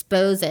to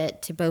expose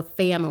it to both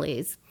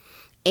families.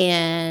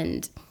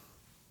 And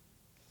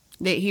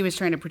he was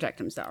trying to protect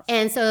himself.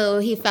 And so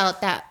he felt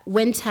that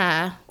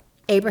Wynta,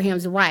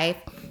 Abraham's wife,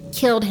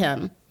 killed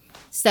him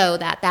so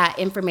that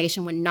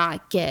information would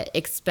not get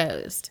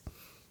exposed.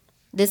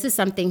 This is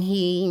something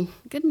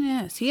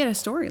Goodness, he had a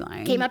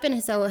storyline. Came up in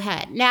his own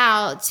head.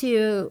 Now,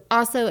 to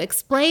also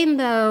explain,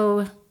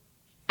 though,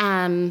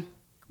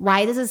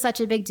 why this is such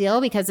a big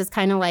deal, because it's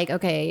kind of like,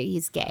 okay,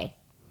 he's gay.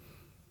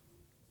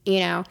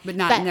 But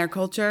not in their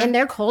culture? In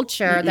their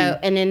culture, though,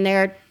 and in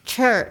their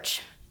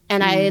church.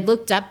 And I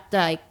looked up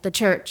the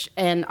church,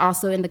 and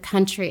also in the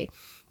country.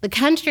 The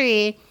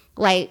country,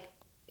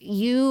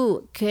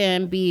 you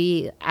can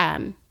be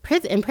in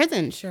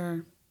prison.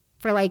 Sure.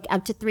 For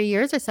up to 3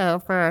 years or so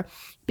for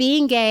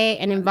being gay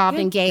and involved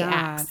in gay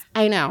acts.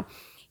 I know.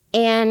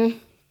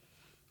 And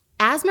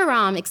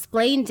Azmiram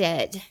explained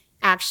it,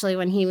 actually,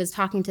 when he was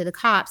talking to the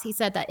cops. He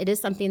said that it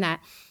is something that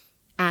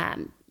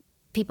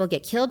people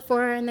get killed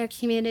for in their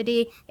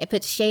community. It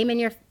puts shame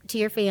to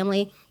your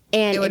family.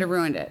 And it would have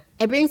ruined it.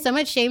 It brings so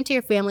much shame to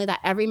your family that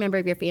every member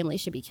of your family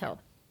should be killed.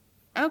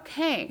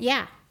 Okay.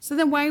 Yeah. So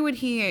then why would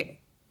he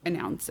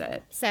announce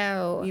it?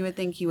 So you would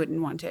think he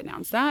wouldn't want to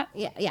announce that?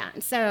 Yeah.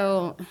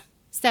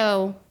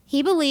 So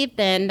he believed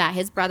then that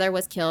his brother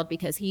was killed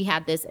because he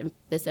had this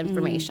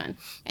information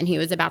and he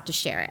was about to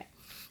share it.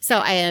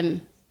 So I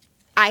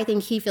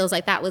think he feels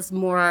like that was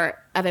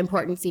more of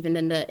importance even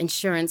than the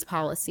insurance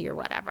policy or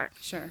whatever.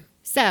 Sure.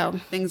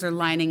 So things are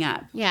lining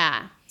up.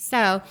 Yeah.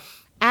 So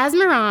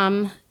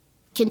Azmiram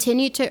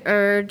continued to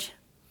urge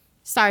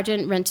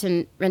Sergeant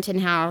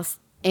Rittenhouse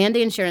and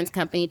the insurance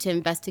company to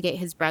investigate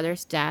his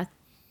brother's death.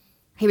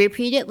 He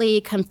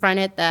repeatedly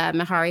confronted the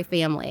Mahari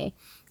family.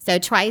 So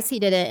twice he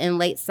did it in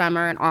late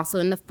summer and also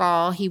in the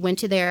fall. He went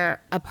to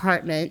their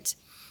apartment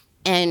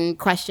and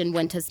questioned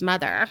Wynta's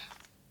mother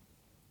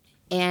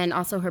and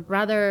also her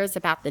brothers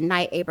about the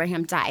night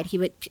Abraham died. He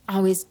would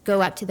always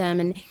go up to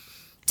them and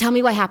tell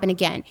me what happened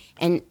again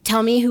and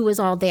tell me who was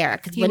all there.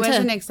 He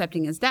wasn't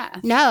accepting his death.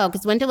 No,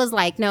 because Wynta was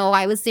like, no,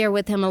 I was there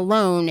with him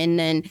alone. And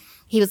then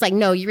he was like,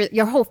 no,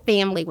 your whole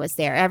family was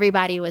there.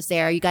 Everybody was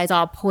there. You guys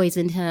all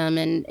poisoned him.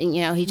 And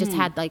he just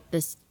had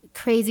this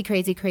crazy,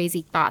 crazy,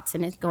 crazy thoughts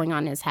going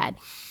on in his head.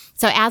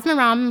 So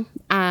Azmiram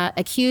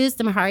accused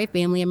the Mahari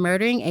family of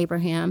murdering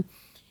Abraham.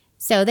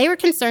 So they were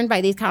concerned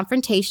by these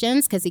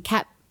confrontations because he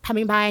kept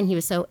coming by and he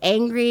was so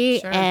angry.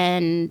 Sure.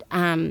 And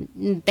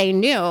they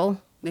knew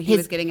that he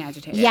was getting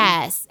agitated.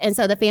 Yes. And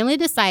so the family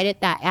decided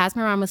that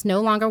Azmiram was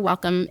no longer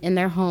welcome in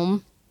their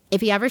home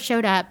If he ever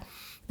showed up,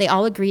 they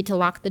all agreed to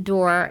lock the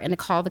door and to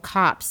call the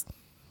cops.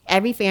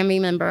 Every family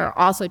member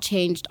also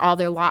changed all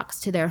their locks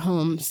to their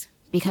homes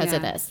because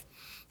of this.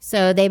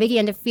 So they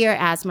began to fear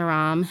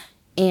Asmaram,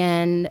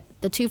 and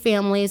the two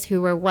families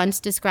who were once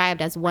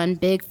described as one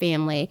big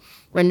family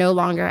were no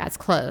longer as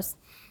close.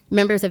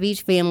 Members of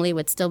each family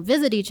would still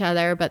visit each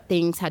other, but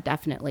things had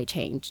definitely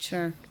changed.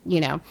 Sure. You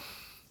know.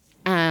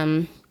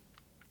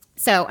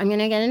 So I'm going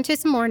to get into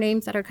some more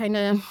names that are kind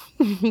of...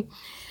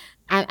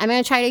 I'm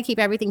going to try to keep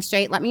everything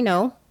straight. Let me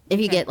know if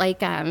you get like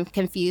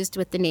confused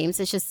with the names.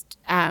 It's just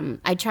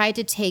I tried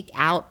to take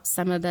out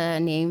some of the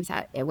names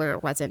where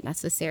it wasn't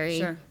necessary.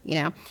 Sure. You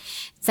know.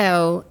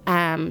 So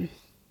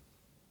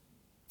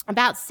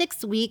about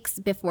 6 weeks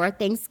before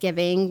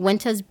Thanksgiving,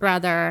 Winta's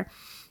brother,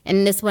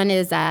 and this one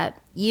is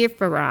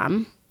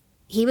Yirfaram,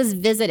 he was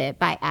visited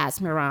by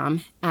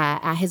Asmaram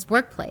at his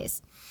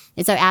workplace.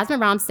 And so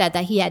Asmaram said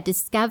that he had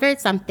discovered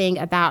something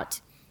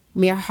about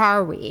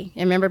Mihari.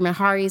 And remember,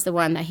 Mihari is the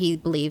one that he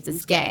believes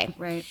is gay.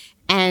 Right.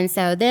 And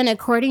so then,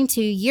 according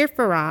to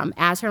Yirfaram,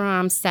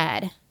 Asmaram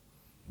said,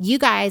 "You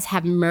guys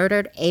have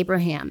murdered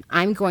Abraham.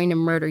 I'm going to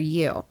murder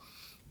you."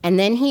 And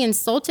then he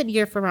insulted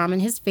Yirfaram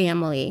and his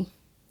family.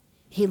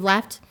 He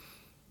left.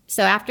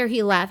 So after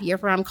he left,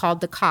 Yirfaram called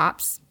the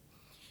cops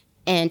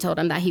and told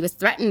him that he was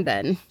threatened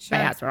then by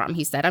Asmaram.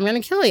 He said, "I'm going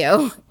to kill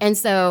you." And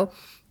so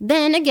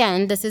then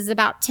again, this is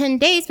about 10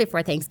 days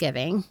before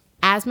Thanksgiving,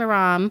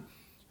 Asmaram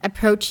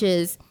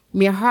approaches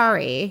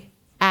Mihari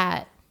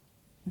at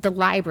the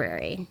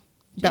library,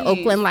 the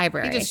Oakland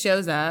Library. He just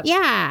shows up.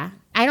 Yeah.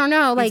 I don't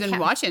know. He's been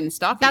watching,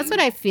 stalking. That's what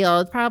I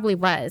feel. It probably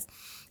was.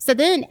 So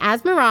then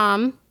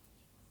Asmaram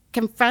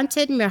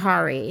confronted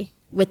Mihari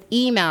with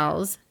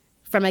emails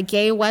from a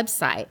gay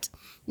website.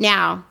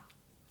 Now,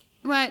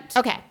 What?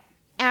 okay,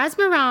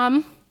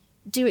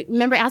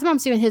 remember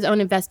Asmaram's doing his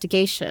own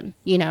investigation,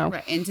 you know.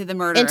 Right, into the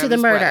murder. Into of the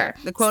his murder. brother.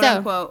 The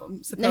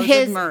quote-unquote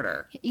supposed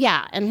murder.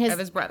 Yeah. And of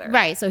his brother.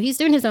 Right. So he's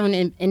doing his own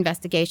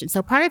investigation.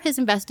 So part of his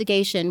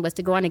investigation was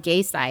to go on a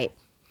gay site.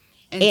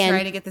 And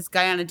try to get this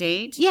guy on a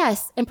date?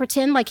 Yes. And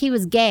pretend like he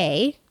was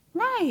gay.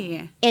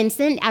 Right. And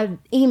send out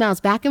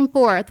emails back and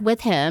forth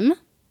with him.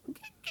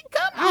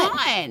 Come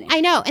on. I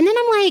know. And then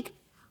I'm like,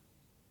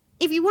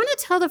 if you want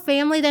to tell the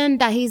family then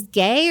that he's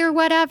gay or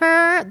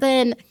whatever,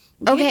 then...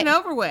 Okay. Get it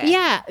over with.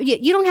 Yeah.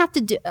 You don't have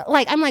to do...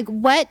 Like, I'm like,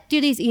 what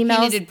do these emails...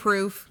 He needed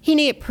proof. He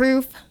needed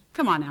proof.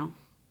 Come on now.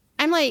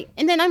 I'm like...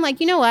 And then I'm like,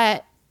 you know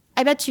what?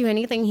 I bet you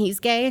anything he's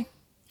gay.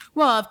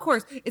 Well, of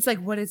course. It's like,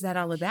 what is that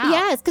all about?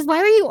 Yes, because why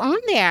are you on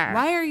there?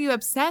 Why are you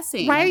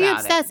obsessing Why are you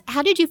about obsessed?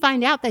 How did you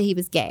find out that he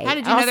was gay? How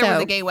did you know there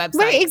was a gay website?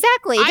 Right,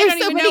 exactly. I There's don't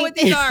so even many know what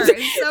these are.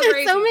 It's so There's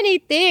crazy. so many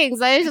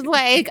things. I was just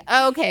like,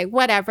 okay,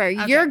 whatever.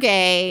 You're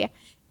gay.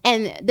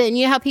 And then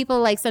you know how people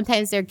like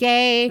sometimes they're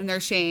gay. And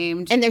they're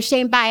shamed. And they're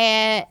shamed by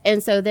it.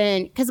 And so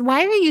then, because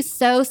why are you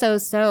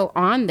so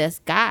on this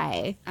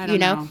guy? I don't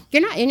know.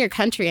 You're not in your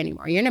country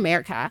anymore. You're in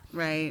America.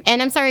 Right.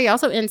 And I'm sorry, you're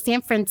also in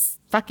San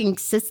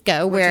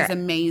Francisco, Which where is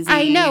amazing.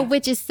 I know,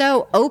 which is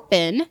so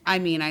open. I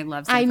mean, I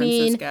love San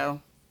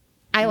Francisco.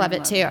 I love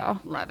it too.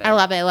 Love it. I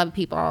love it. I love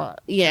people.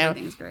 You know,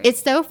 Everything's great.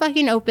 it's so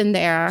fucking open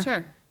there.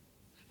 Sure.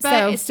 But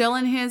So- it's still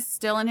in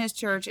his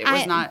church. It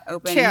was not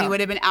open. True. He would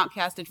have been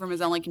outcasted from his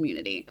own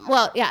community.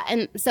 Well, yeah,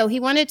 and so he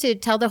wanted to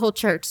tell the whole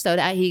church so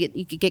that he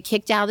could get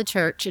kicked out of the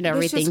church and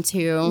everything just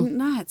too.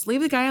 Nuts.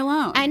 Leave the guy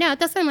alone. I know,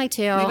 that's what I'm like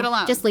too. Leave it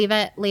alone. Just leave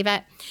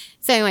it.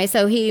 So anyway,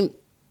 so he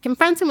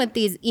confronts him with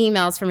these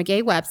emails from a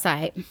gay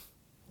website,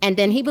 and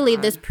then he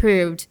believed this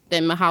proved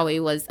that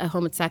Mahawi was a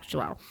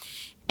homosexual.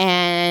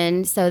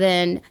 And so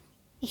then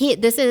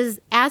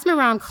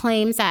Asmaram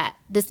claims at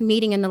this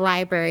meeting in the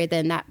library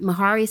then that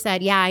Mahari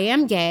said, "Yeah, I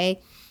am gay."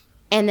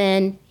 And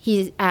then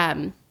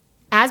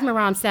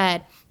Asmaram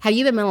said, "Have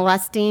you been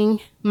molesting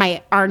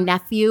our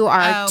nephew,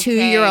 our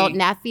 2-year-old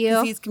nephew?"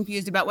 'Cause he's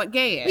confused about what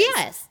gay is.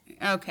 Yes.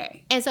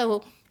 Okay. And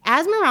so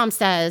Asmaram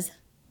says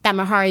that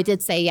Mahari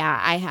did say, "Yeah,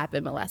 I have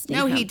been molesting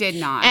No, him." he did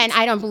not. And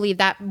I don't believe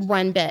that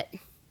one bit,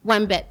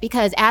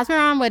 because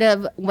Asmaram would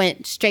have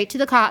went straight to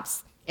the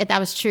cops if that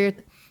was true.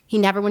 He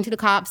never went to the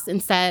cops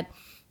and said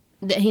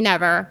that he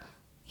never.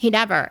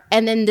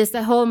 And then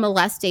the whole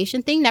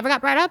molestation thing never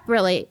got brought up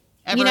really.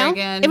 Ever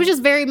again? It was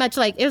just very much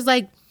like, It was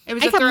I a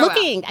kept throwout.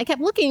 looking. I kept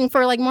looking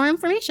for like more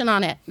information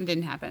on it. It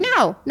didn't happen.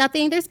 No,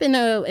 nothing. There's been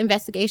no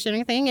investigation or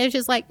anything. It's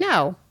just like,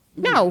 no,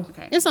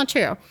 Okay. it's not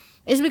true.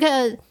 It's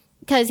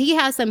because he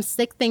has some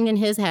sick thing in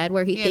his head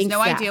where he He thinks has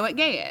no that, idea what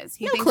gay is.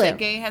 He No thinks clue. that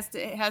gay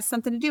has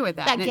something to do with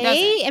that. that and it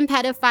gay doesn't. and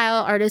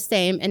pedophile are the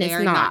same, and They it's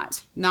are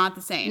not. not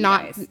the same.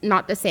 guys.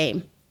 Not the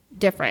same.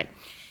 Different.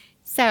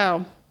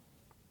 So,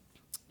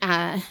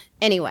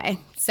 anyway,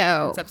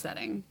 so It's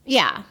upsetting.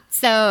 yeah.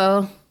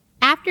 So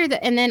after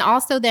and then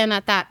also then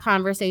at that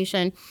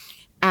conversation,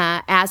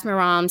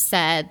 Asmaram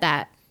said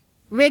that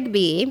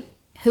Rigby,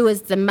 who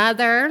is the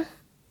mother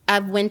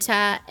of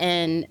Winta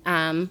and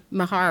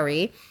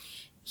Mahari,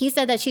 he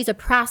said that she's a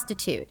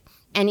prostitute.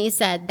 And he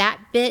said, "That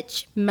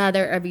bitch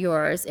mother of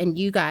yours and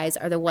you guys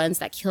are the ones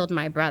that killed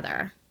my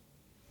brother."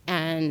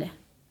 And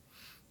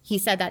he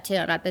said that to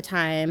him at the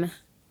time.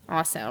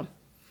 also.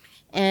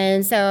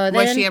 And so then...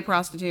 Was she a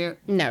prostitute?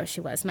 No,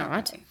 she was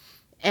not. Okay.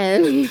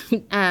 And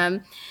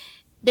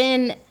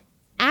then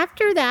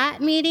after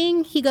that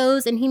meeting, he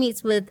goes and he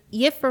meets with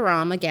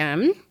Yipharam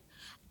again.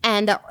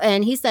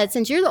 And he said,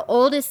 since you're the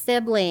oldest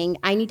sibling,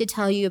 I need to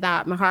tell you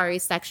about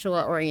Mahari's sexual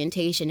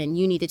orientation, and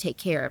you need to take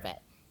care of it.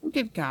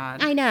 Good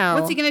God. I know.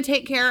 What's he going to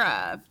take care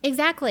of?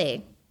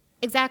 Exactly.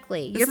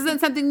 This isn't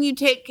something you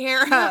take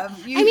care of.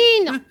 I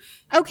mean,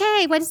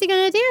 okay, what is he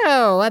going to do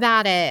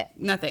about it?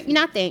 Nothing.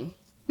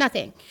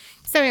 Nothing.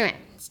 So anyway.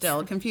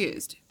 Still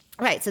confused.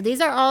 Right. So this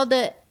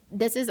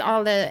is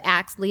all the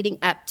acts leading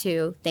up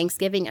to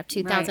Thanksgiving of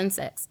 2006.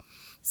 Right.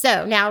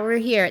 So now we're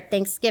here at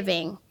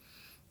Thanksgiving.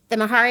 The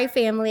Mahari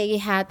family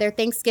had their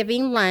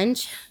Thanksgiving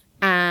lunch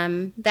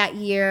that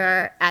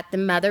year at the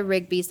Mother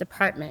Rigby's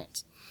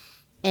apartment.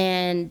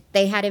 And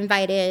they had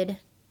invited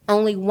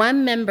only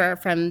one member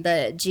from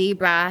the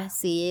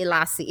Gibrasi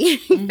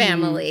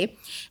family,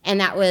 and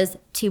that was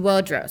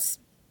Tewodros.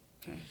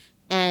 Okay.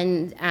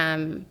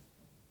 And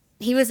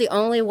he was the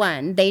only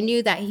one. They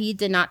knew that he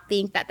did not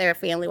think that their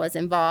family was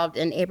involved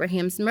in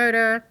Abraham's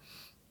murder.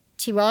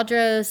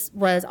 Tewodros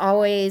was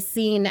always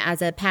seen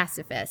as a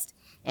pacifist.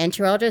 And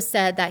Tewodros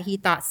said that he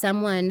thought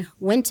someone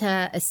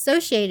Winta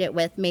associated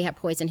with may have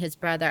poisoned his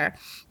brother,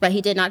 but he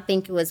did not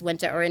think it was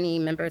Winta or any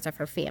members of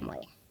her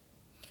family.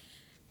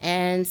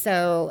 And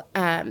so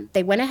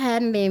they went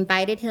ahead and they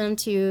invited him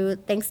to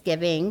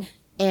Thanksgiving.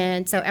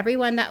 And so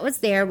everyone that was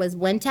there was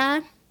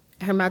Winta,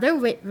 her mother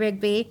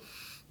Rigby,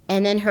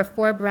 and then her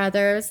 4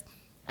 brothers,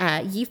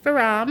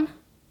 Yipharam,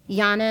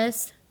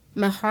 Giannis,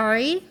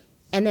 Mahari,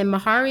 and then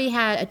Mahari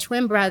had a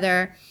twin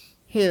brother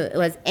who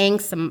was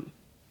Angasam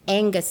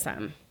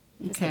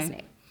is his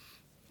name.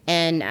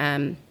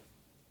 And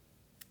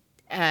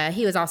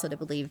he was also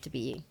believed to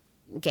be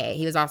gay.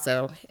 He was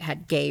also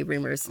had gay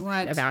rumors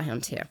about him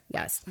too.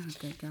 Yes. Oh,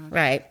 good God.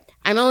 Right.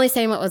 I'm only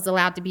saying what was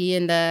allowed to be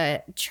in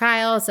the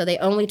trial, so they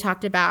only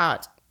talked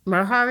about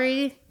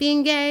Mahari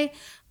being gay,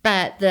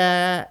 but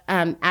the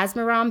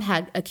Asmaram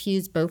had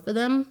accused both of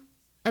them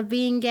of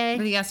being gay.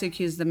 But he also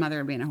accused the mother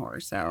of being a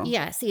whore, so...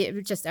 Yes,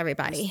 just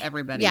everybody. Just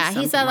everybody. Yeah,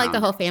 he said like the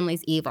whole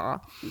family's evil.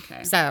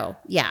 Okay. So,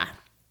 yeah.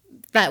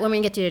 But when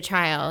we get to the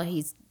trial,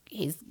 he's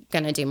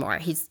going to do more.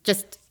 He's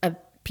just a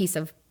piece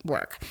of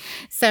work.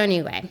 So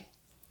anyway,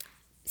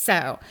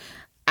 so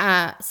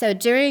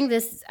during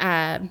this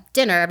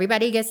dinner,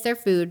 everybody gets their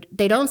food.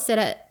 They don't sit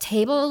at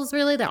tables,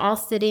 really. They're all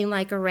sitting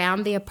like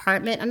around the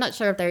apartment. I'm not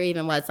sure if there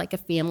even was like a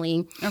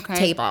family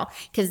table,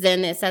 because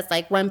then it says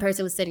like one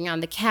person was sitting on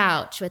the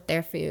couch with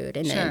their food,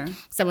 and then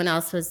someone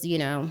else was,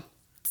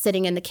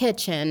 sitting in the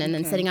kitchen, and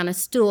then sitting on a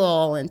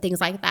stool and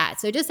things like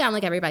that. So it just sounded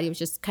like everybody was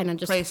just kind of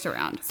just placed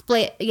around.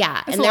 Split,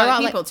 yeah. That's and a lot of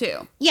all people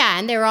too. Yeah,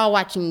 and they were all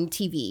watching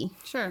TV.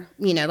 Sure.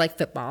 Like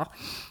football,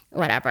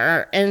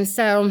 whatever. And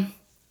so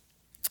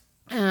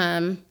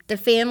the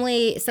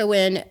family, so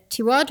when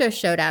Tewodros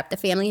showed up, the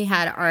family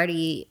had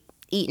already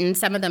eaten.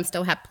 Some of them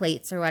still have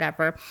plates or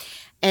whatever.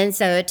 And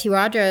so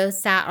Tewodros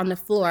sat on the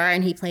floor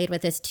and he played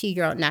with his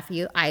 2-year-old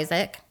nephew,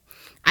 Isaac.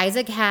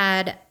 Isaac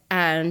had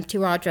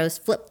Tewodros'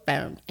 flip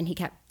phone, and he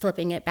kept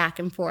flipping it back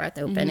and forth,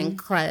 open and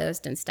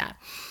closed and stuff.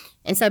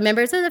 And so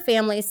members of the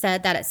family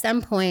said that at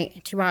some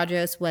point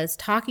Tewodros was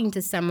talking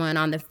to someone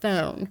on the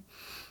phone,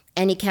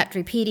 and he kept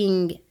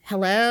repeating,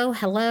 hello,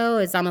 hello.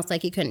 It's almost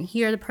like he couldn't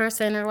hear the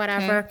person or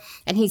whatever. Okay.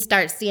 And he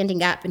starts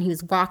standing up, and he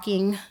was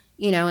walking,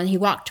 and he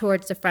walked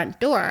towards the front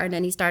door, and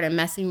then he started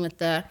messing with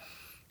the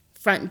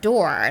front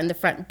door and the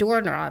front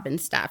doorknob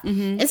and stuff.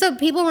 And so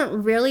people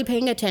weren't really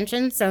paying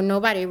attention, so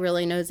nobody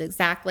really knows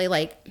exactly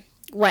like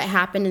what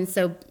happened. And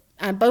so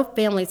both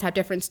families have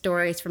different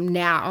stories from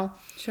now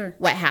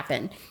what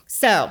happened.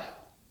 So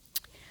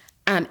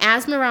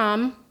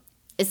Asmaram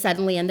is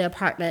suddenly in the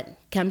apartment,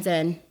 comes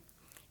in,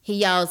 he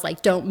yells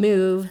like, don't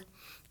move,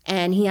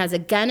 and he has a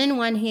gun in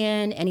one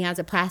hand and he has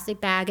a plastic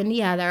bag in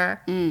the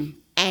other, and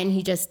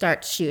he just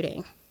starts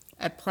shooting.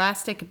 A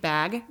plastic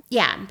bag?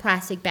 Yeah,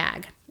 plastic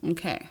bag.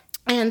 Okay.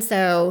 And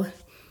so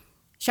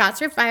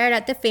shots were fired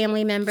at the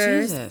family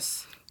members.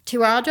 Jesus.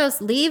 Tewodros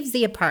leaves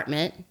the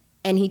apartment,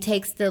 and he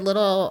takes the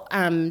little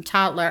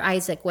toddler,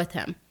 Isaac, with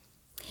him.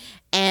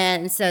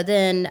 And so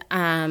then...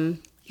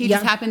 he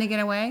just happened to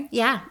get away?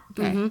 Yeah.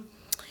 Okay. Mm-hmm.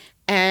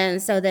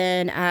 And so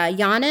then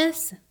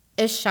Giannis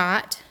is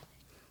shot,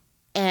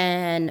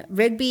 and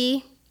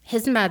Rigby,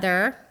 his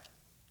mother,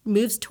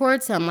 moves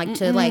towards him like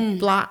to like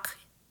block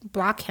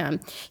him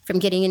from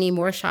getting any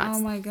more shots.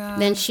 Oh, my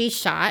God. Then she's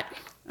shot.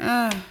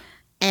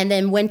 And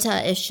then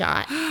Winta is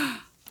shot.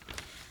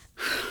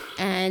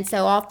 And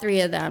so all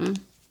 3 of them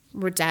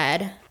were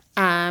dead.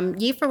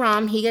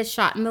 Yipharam, he gets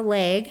shot in the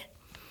leg.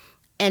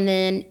 And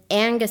then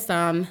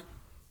Angasam,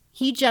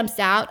 he jumps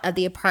out of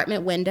the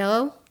apartment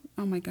window.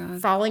 Oh, my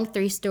God. Falling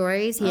 3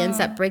 stories. He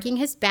ends up breaking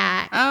his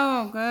back.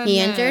 Oh, good. He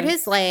injured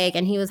his leg,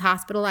 and he was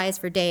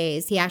hospitalized for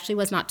days. He actually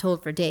was not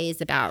told for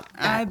days about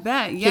that. I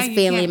bet. Yeah, his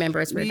family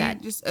members were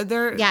dead. You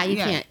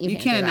can't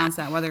announce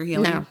that whether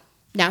healing.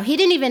 No, he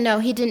didn't even know.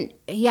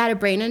 He had a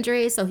brain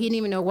injury, so he didn't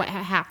even know what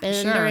had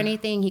happened or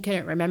anything. He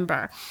couldn't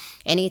remember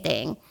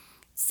anything.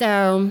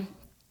 So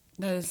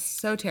That is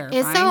so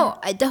terrifying.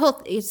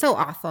 it's so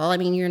awful. I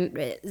mean,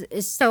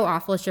 it's so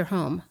awful. It's your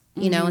home,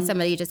 you know, and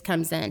somebody just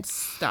comes in.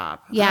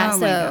 Stop. Yeah. Oh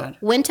my So God.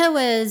 Winta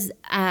was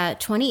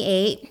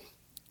 28.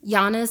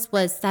 Giannis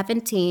was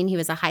 17. He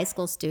was a high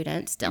school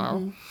student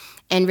still.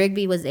 And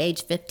Rigby was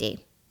age 50.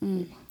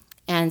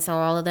 And so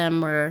all of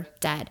them were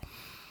dead.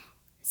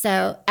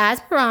 So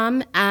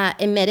Asmaram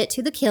admitted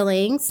to the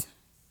killings,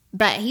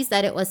 but he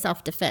said it was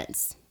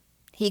self-defense.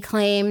 He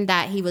claimed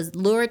that he was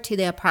lured to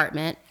the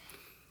apartment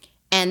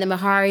and the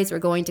Maharis were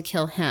going to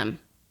kill him.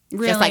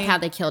 Really? Just like how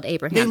they killed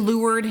Abraham. They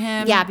lured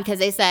him. Yeah, because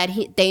they said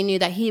they knew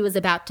that he was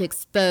about to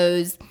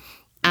expose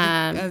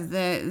Of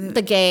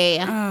the gay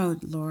oh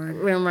Lord.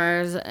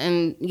 rumors.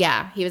 And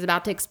yeah, he was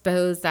about to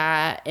expose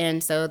that.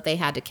 And so they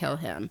had to kill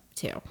him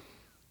too.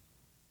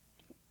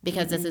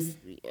 Because this is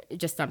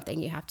just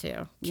something you have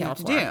to kill have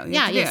to for. do. You have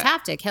Yeah, to you do just it.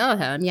 have to kill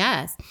him,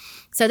 yes.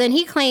 So then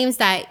he claims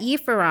that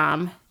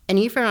Ephraim, and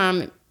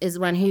Ephraim is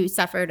one who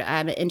suffered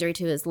an injury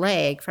to his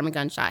leg from a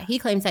gunshot. He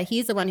claims that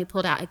he's the one who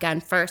pulled out a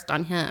gun first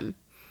on him.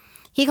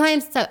 He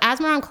claims, so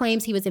Asmaram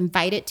claims he was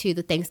invited to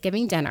the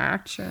Thanksgiving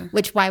dinner. Sure.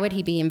 Which, why would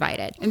he be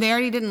invited? And they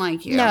already didn't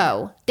like you.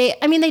 No. They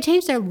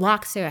changed their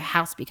locks to a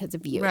house because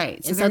of you. Right.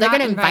 And so they're not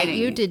going to invite inviting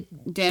you to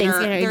dinner.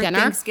 Their dinner.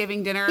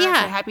 Thanksgiving dinner.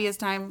 Yeah. The happiest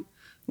time.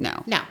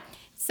 No. No.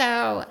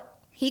 So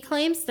he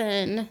claims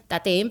then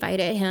that they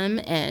invited him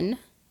in,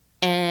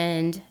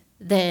 and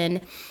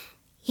then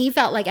he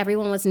felt like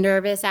everyone was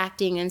nervous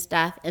acting and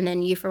stuff, and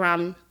then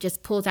Ephraim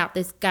just pulls out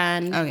this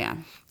gun. Oh yeah.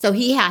 So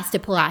he has to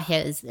pull out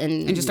his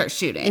and just start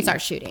shooting. And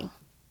start shooting,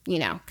 you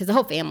know, because the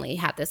whole family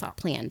had this all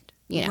planned,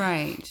 you know.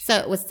 Right. So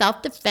it was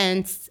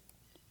self-defense,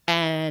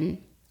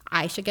 and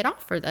I should get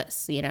off for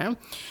this, you know.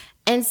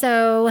 And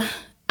so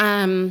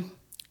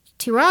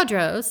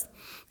Tiradros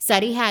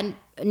said he had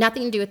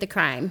nothing to do with the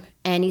crime,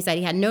 and he said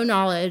he had no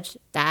knowledge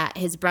that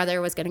his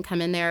brother was going to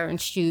come in there and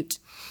shoot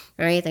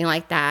or anything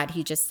like that.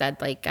 He just said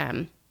like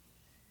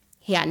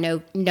he had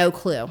no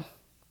clue,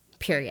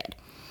 period.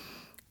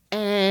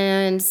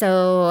 And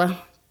so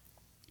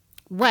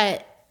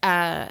what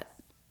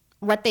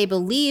they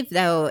believe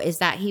though is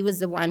that he was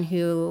the one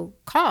who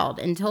called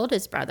and told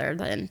his brother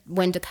then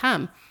when to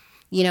come,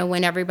 you know,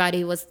 when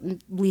everybody was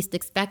least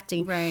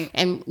expecting, Right.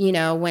 And you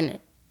know when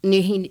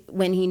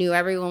he knew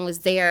everyone was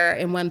there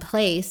in one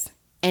place.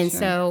 And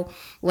so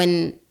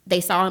when they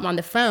saw him on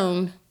the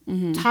phone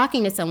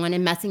talking to someone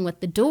and messing with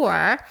the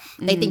door,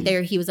 they think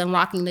he was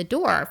unlocking the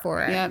door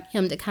for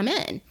him to come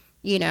in,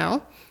 you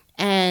know.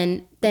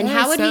 And then That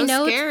how is would so he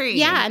know? scary.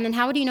 Yeah, and then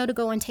how would he know to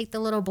go and take the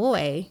little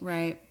boy?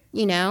 Right.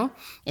 You know?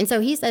 And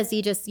so he says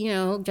he just, you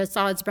know, just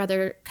saw his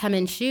brother come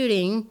in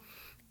shooting,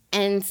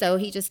 and so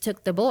he just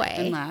took the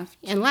boy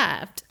And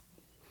left.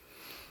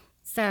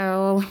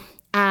 So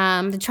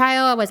the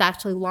trial was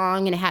actually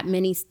long, and it had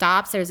many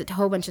stops. There's a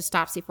whole bunch of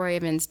stops before it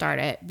even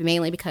started,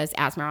 mainly because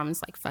Asmaram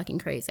is like fucking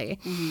crazy.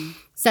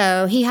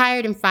 So he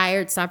hired and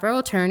fired several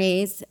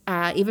attorneys.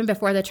 Even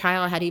before the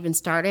trial had even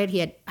started, he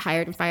had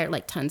hired and fired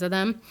like tons of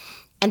them.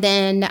 And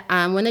then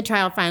when the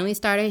trial finally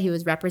started, he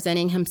was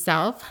representing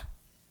himself,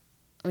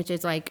 which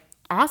is like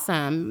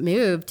awesome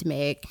move to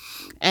make.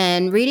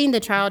 And reading the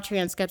trial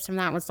transcripts from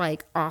that was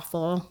like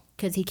awful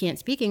because he can't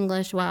speak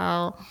English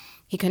well.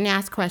 He couldn't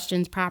ask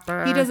questions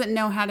proper. He doesn't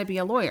know how to be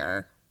a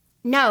lawyer.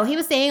 No, he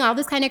was saying all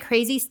this kind of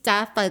crazy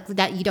stuff like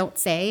that you don't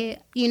say,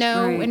 you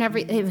know, Right.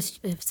 and it was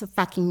a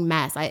fucking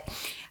mess.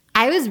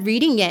 I was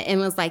reading it and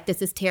was like,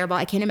 this is terrible.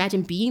 I can't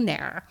imagine being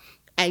there.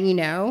 And you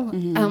know,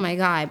 oh my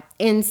God.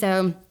 And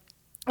so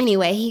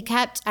anyway, he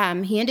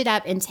ended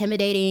up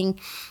intimidating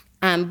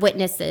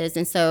witnesses.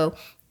 And so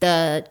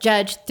the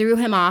judge threw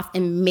him off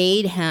and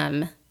made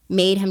him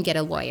get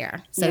a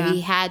lawyer. So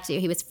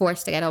he was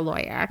forced to get a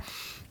lawyer.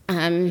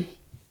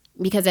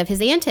 Because of his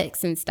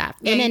antics and stuff.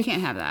 Yeah, And you then,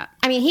 can't have that.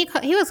 I mean, he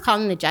was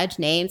calling the judge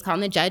names, calling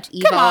the judge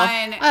evil. Come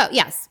on. Oh,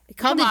 yes. He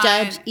called Come the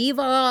judge on.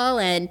 evil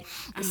and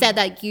said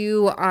that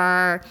you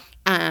are,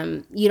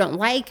 you don't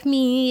like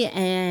me,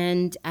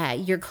 and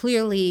you're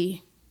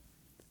clearly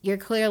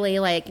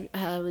like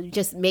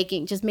just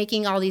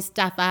making all these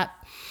stuff up.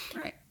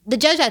 Right. The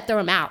judge had to throw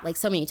him out like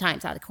so many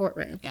times out of the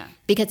courtroom. Yeah.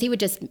 Because he would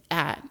just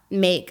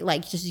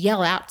just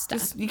yell out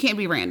stuff. You can't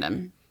be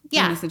random.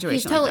 Yeah, In a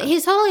situation like that.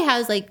 he totally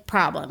has like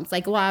problems,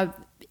 like a lot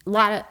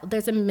of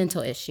there's a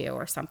mental issue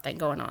or something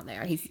going on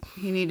there. He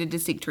needed to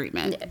seek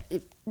treatment.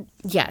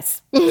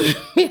 yes,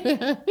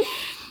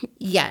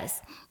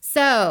 yes.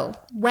 So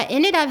what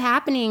ended up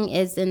happening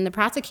is, in the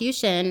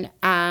prosecution,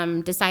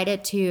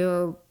 decided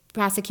to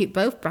prosecute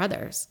both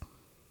brothers.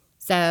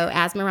 So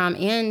Asmaram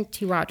and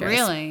Tiradros.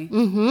 Really?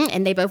 Mm-hmm.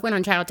 And they both went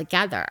on trial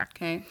together.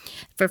 Okay.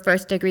 For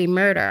first-degree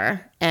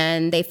murder,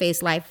 and they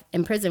faced life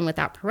in prison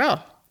without parole.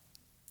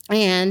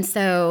 And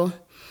so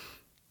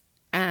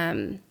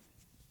both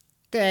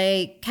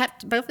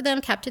of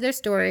them kept to their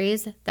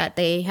stories that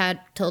they had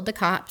told the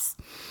cops.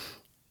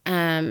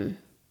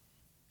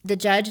 The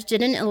judge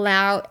didn't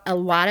allow a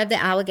lot of the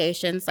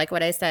allegations, like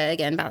what I said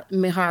again about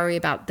Mihari,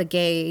 about the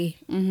gay.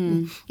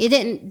 Mm-hmm. They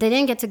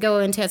didn't get to go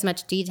into as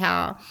much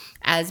detail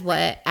as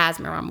what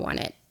Asmaram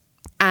wanted.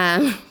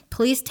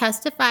 Police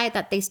testified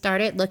that they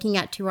started looking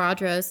at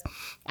Tewodros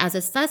as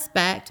a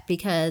suspect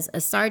because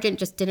a sergeant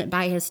just didn't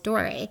buy his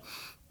story.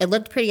 It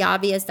looked pretty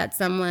obvious that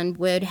someone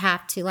would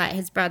have to let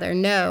his brother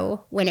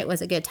know when it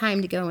was a good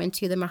time to go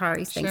into the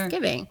Mehari's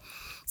Thanksgiving.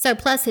 So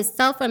plus his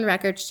cell phone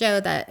records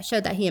showed that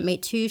he had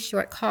made 2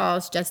 short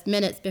calls just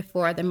minutes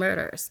before the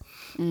murders.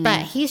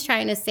 But he's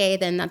trying to say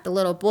then that the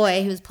little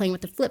boy who was playing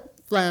with the flip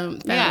phone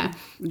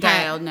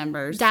dialed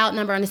number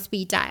on a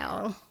speed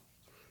dial.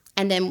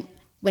 And then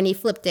when he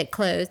flipped it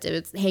closed, it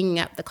was hanging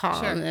up the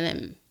call. Sure. And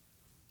then,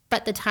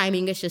 but the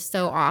timing is just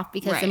so off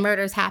because the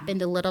murders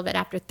happened a little bit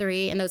after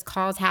 3, and those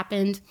calls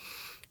happened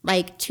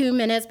like 2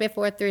 minutes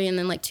before 3 and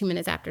then like 2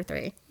 minutes after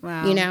 3.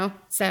 Wow. You know?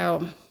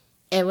 So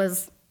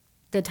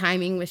the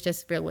timing was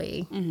just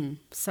really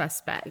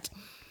suspect.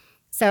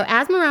 So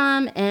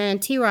Asmaram and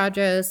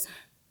Tewodros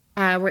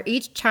were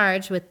each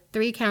charged with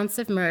 3 counts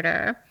of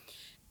murder,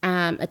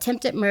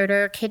 attempted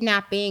murder,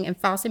 kidnapping, and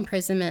false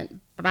imprisonment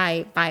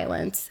by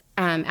violence.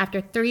 After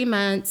 3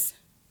 months,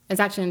 it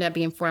actually ended up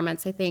being 4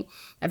 months, I think,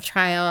 of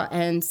trial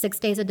and 6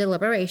 days of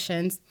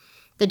deliberations,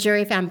 the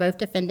jury found both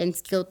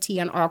defendants guilty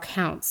on all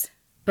counts.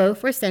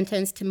 Both were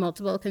sentenced to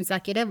multiple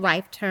consecutive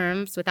life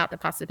terms without the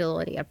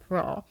possibility of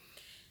parole.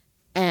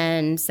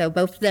 And so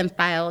both of them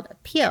filed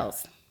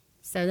appeals.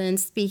 So then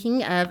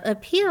speaking of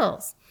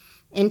appeals,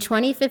 in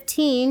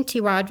 2015,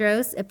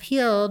 Tewodros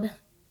appealed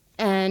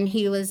and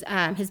his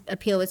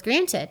appeal was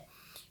granted.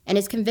 And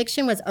his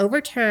conviction was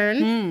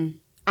overturned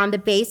on the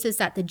basis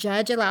that the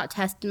judge allowed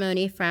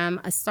testimony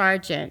from a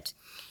sergeant.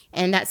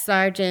 And that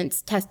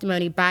sergeant's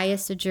testimony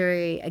biased the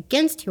jury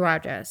against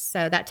Tewodros.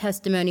 So that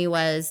testimony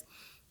was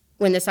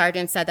when the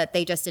sergeant said that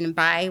they just didn't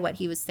buy what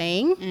he was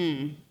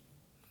saying.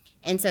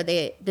 And so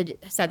they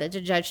said that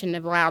the judge shouldn't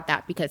have allowed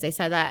that because they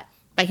said that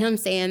by him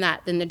saying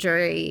that, then the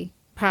jury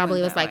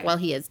probably was like, well,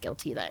 he is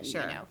guilty then.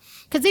 Sure. You know,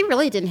 because they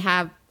really didn't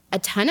have a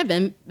ton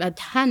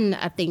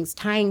of things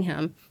tying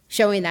him,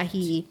 showing that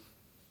he,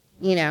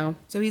 you know.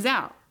 So he's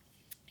out.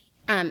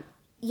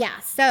 Yeah.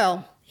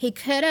 So he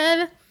could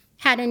have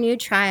had a new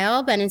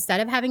trial, but instead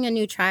of having a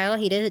new trial,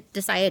 he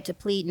decided to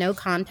plead no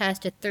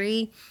contest to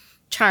 3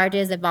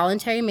 charges of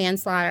voluntary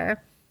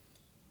manslaughter.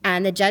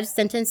 And the judge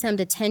sentenced him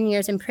to 10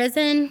 years in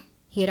prison.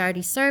 He had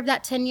already served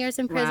that 10 years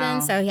in prison, Wow.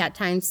 so he had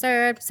time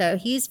served. So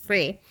he's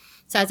free.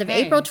 So as of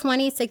April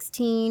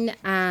 2016,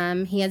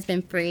 he has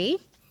been free.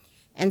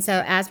 And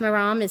so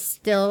Asmaram is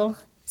still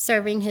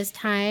serving his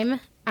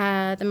time.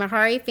 The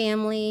Mehari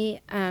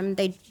family,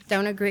 they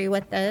don't agree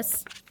with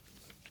this.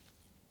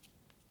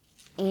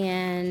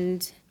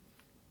 And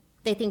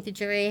they think the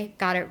jury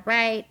got it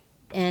right.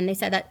 And they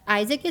said that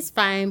Isaac is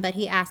fine, but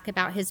he asked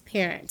about his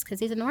parents because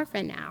he's an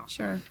orphan now.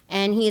 Sure.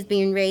 And he is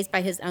being raised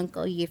by his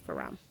uncle,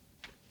 Ephraim.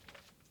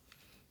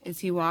 Is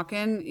he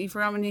walking,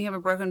 Ephraim, and he have a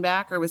broken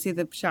back, or was he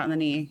the shot in the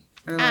knee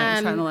or shot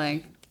in the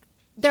leg?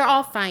 They're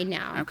all fine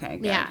now. Okay,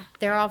 good. Yeah,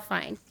 they're all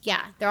fine.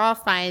 Yeah, they're all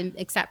fine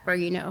except for,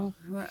 The ones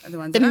the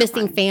that are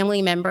missing fine.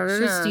 family members,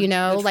 Sure,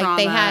 like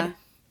the trauma.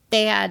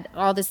 they had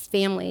all this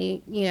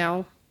family,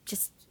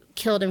 just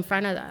killed in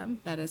front of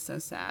them. That is so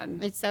sad.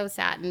 It's so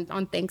sad, and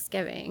on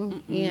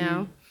Thanksgiving,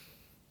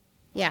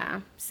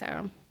 Yeah,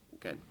 so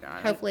Good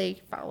God.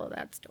 hopefully follow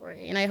that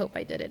story. And I hope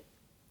I did it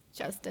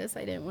justice.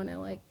 I didn't want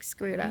to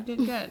screw it up. You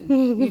did good.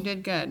 You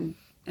did good.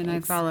 And I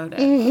followed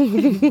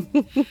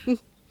it.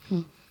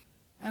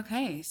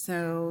 Okay,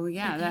 so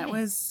that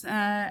was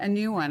a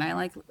new one. I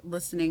like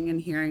listening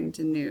and hearing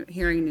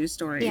new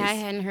stories. Yeah, I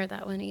hadn't heard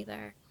that one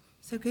either.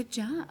 So good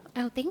job.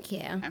 Oh, thank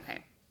you.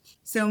 Okay.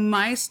 So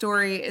my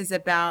story is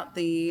about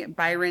the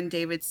Byron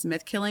David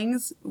Smith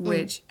killings,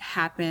 which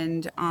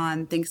happened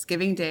on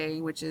Thanksgiving Day,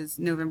 which is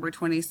November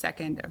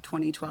 22nd of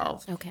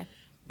 2012. Okay.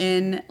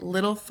 In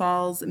Little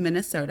Falls,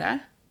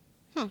 Minnesota.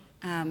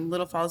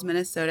 Little Falls,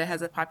 Minnesota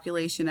has a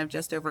population of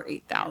just over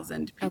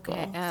 8,000 people.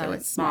 Okay. So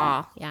it's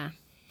small. Yeah.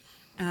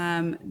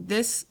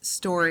 This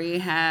story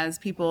has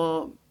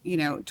people,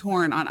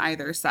 torn on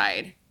either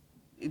side.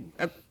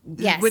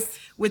 Yes.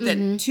 With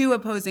the 2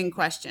 opposing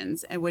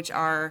questions, which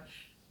are,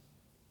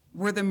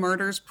 were the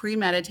murders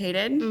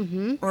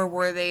premeditated, or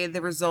were they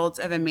the results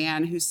of a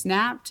man who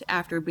snapped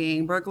after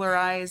being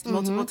burglarized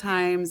multiple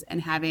times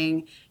and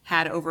having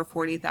had over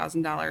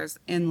 $40,000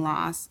 in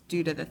loss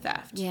due to the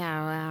theft?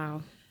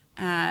 Yeah,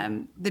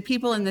 wow. The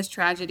people in this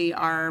tragedy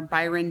are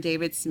Byron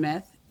David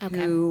Smith,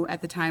 who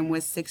at the time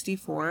was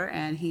 64,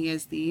 and he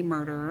is the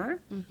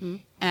murderer.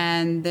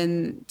 And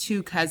then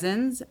 2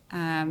 cousins,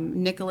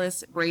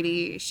 Nicholas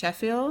Brady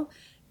Sheffield,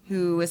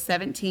 who was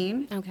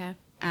 17. Okay.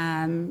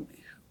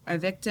 A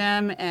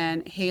victim,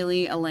 and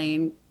Haley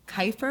Elaine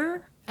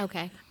Kiefer,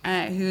 Okay.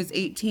 who's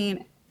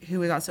 18,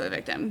 who is also a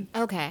victim.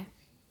 Okay.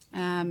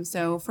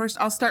 So first,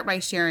 I'll start by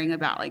sharing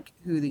about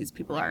who these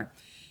people are.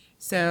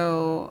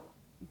 So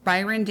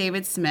Byron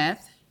David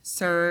Smith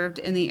served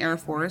in the Air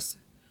Force,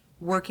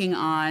 working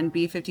on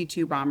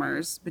B-52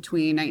 bombers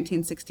between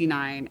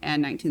 1969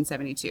 and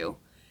 1972.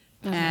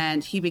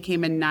 and he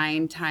became a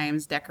 9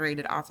 times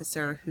decorated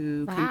officer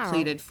who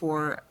completed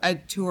for a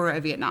tour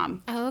of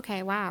Vietnam. Oh,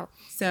 okay. Wow.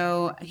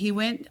 So he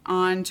went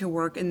on to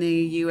work in the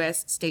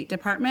U.S. State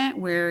Department,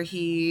 where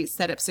he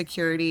set up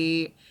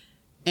security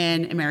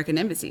in American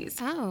embassies.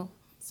 Oh.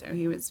 So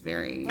he was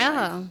very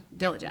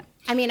diligent.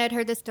 I mean, I'd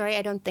heard the story.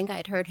 I don't think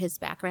I'd heard his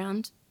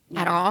background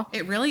at all.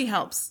 It really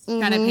helps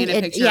kind of paint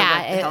a picture of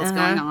what the hell's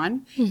going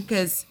on.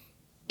 Because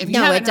if you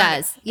No, it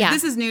does. If Yeah.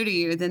 this is new to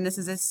you, then this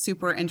is a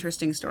super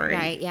interesting story.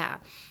 Right. Yeah.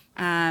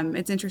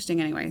 It's interesting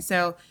anyway.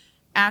 So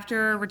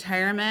after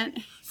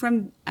retirement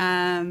from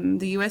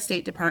the U.S.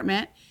 State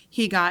Department,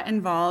 he got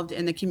involved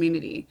in the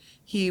community.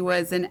 He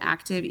was an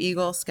active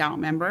Eagle Scout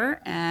member,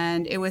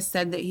 and it was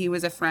said that he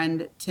was a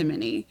friend to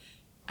many.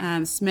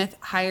 Smith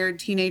hired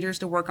teenagers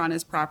to work on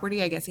his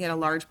property. I guess he had a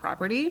large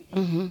property.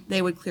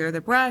 They would clear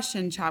the brush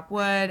and chop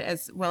wood,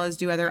 as well as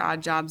do other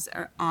odd jobs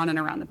on and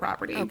around the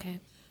property. Okay.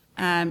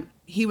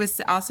 He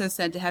was also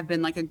said to have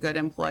been like a good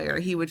employer.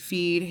 He would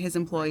feed his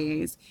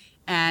employees,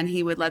 and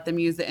he would let them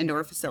use the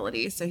indoor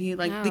facilities. So he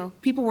the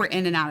people were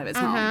in and out of his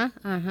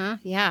home.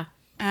 Yeah.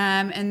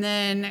 And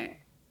then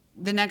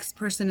the next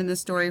person in the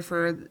story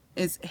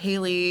is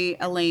Haley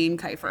Elaine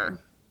Kiefer.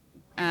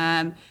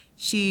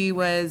 She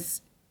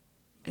was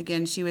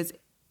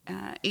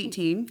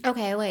 18.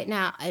 Okay. Wait.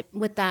 Now,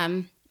 with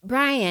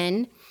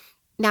Brian.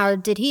 Now,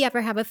 did he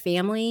ever have a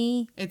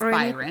family? It's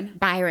Byron.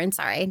 Byron,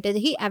 sorry. Did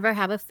he ever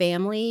have a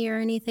family or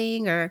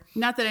anything? Or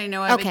not that I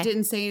know of. Okay. It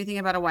didn't say anything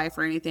about a wife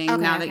or anything.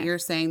 Okay, now okay. that you're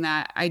saying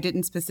that, I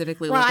didn't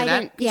specifically Well, look I it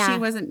up. didn't-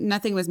 yeah.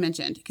 Nothing was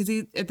mentioned because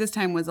he at this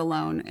time was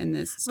alone in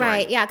this story.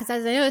 Right. Yeah. Because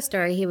as I know the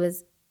story, he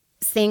was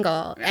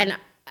single, and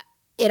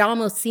it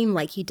almost seemed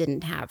like he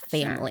didn't have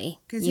family.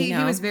 Because he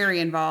was very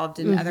involved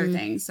in other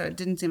things, so it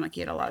didn't seem like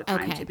he had a lot of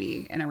time to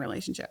be in a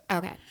relationship.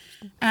 Okay.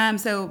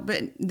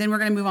 But then we're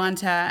going to move on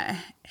to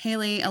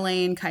Haley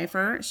Elaine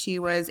Kiefer. She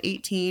was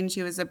 18.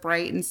 She was a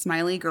bright and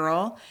smiley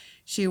girl.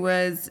 She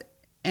was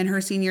in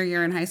her senior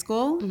year in high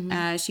school.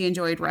 She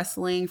enjoyed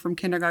wrestling from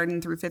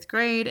kindergarten through 5th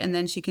grade, and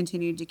then she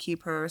continued to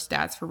keep her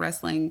stats for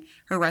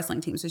her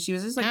wrestling team. So she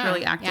was just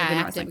really active in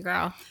wrestling. Active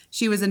girl.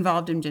 She was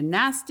involved in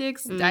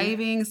gymnastics,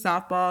 diving,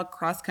 softball,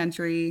 cross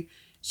country.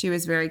 She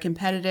was very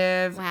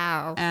competitive.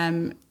 Wow.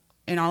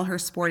 In all her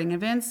sporting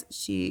events,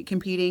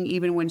 competing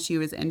even when she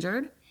was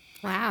injured.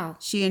 Wow.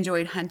 She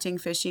enjoyed hunting,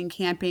 fishing,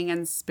 camping,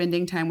 and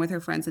spending time with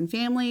her friends and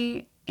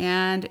family.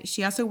 And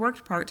she also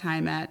worked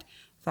part-time at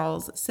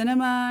Falls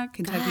Cinema,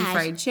 Kentucky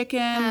Fried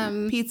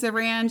Chicken, Pizza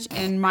Ranch,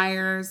 and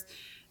Myers.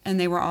 And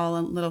they were all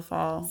in Little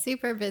Fall.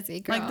 Super busy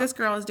girl. Like, this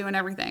girl is doing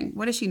everything.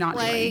 What is she not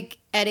doing? Like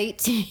at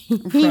 18.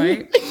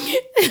 Right?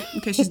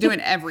 Because she's doing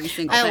every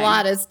single thing. A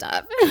lot of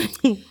stuff.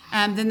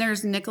 Then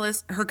there's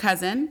Nicholas. Her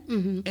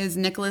cousin is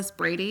Nicholas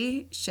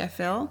Brady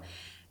Sheffield.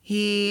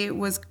 He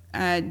was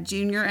a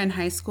junior in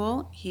high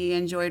school. He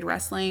enjoyed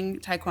wrestling,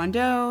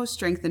 taekwondo,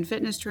 strength and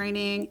fitness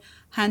training,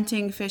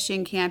 hunting,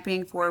 fishing,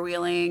 camping,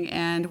 four-wheeling,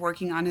 and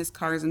working on his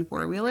cars and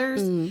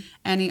four-wheelers.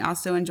 And he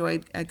also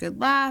enjoyed a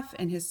good laugh,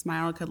 and his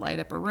smile could light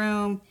up a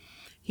room.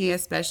 He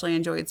especially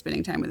enjoyed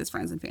spending time with his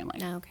friends and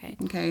family. Okay.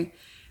 Okay.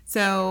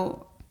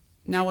 So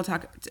now we'll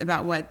talk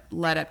about what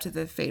led up to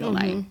the fatal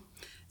night.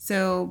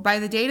 So by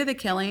the date of the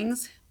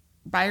killings,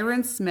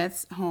 Byron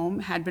Smith's home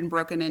had been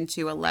broken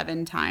into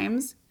 11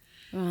 times.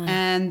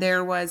 And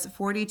there was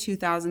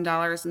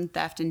 $42,000 in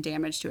theft and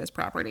damage to his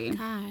property.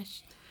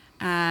 Gosh.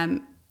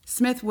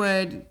 Smith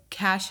would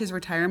cash his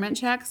retirement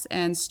checks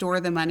and store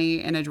the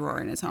money in a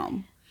drawer in his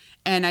home.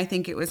 And I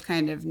think it was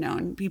kind of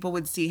known. People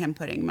would see him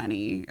putting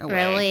money away.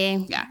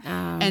 Really? Yeah.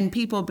 And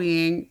people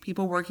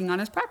working on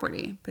his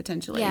property,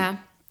 potentially. Yeah.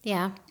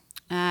 Yeah.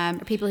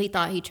 Or people he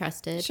thought he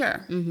trusted.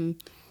 Sure.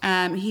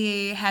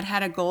 He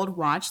had a gold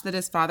watch that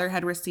his father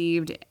had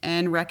received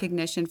in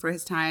recognition for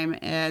his time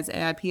as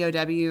a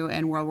POW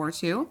in World War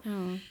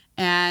II.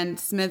 And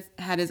Smith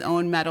had his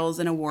own medals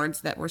and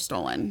awards that were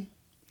stolen.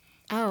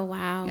 Oh,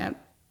 wow.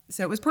 Yep.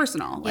 So it was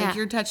personal. Like,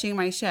 you're touching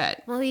my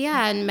shit. Well,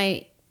 yeah. And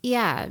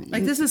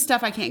Like, this is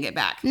stuff I can't get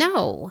back.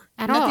 No,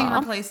 at all. Nothing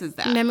replaces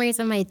that. Memories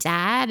of my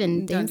dad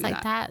and Don't things do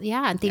like that. that.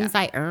 Yeah. And things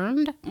I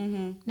earned.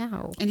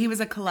 No. And he was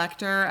a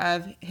collector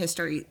of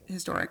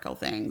historical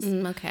things.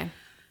 Okay.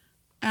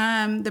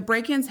 The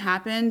break-ins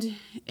happened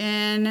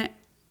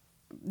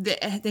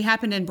they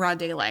happened in broad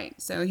daylight.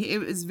 So it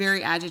was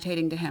very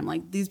agitating to him.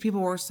 Like, these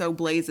people were so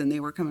brazen. They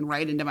were coming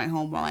right into my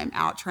home while I'm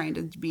out trying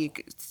to be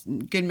a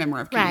good member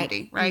of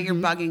community, right?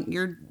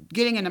 You're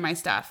getting into my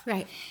stuff.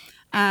 Right.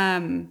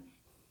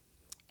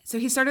 So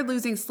he started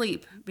losing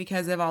sleep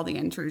because of all the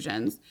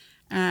intrusions.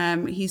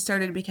 He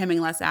started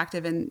becoming less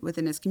active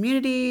within his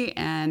community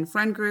and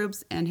friend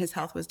groups, and his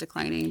health was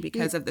declining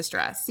because of the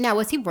stress. Now,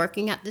 was he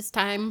working at this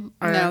time?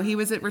 Or No, he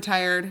was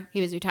retired. he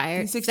was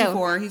retired. He's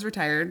 64. He's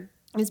retired.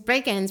 So his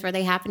break-ins, were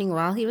they happening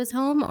while he was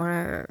home,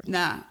 or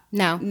No,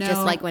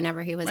 just like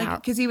whenever he was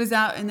out? Because he was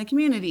out in the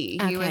community.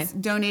 He Okay. was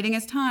donating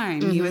his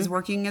time. He was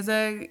working as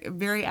a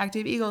very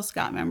active Eagle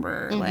Scout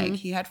member. Like,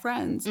 he had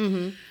friends.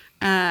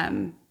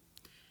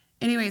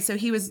 Anyway, so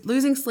he was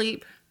losing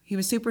sleep. He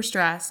was super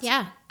stressed.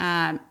 Yeah.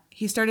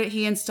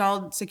 he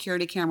installed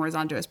security cameras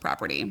onto his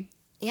property.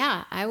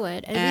 Yeah, I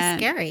would. It'd be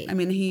scary. I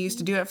mean, he used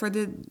to do it for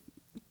the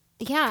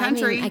country.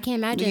 country. I can't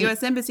imagine. The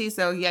U.S. Embassy.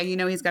 So yeah,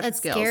 he's got the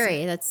skills.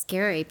 That's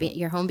scary.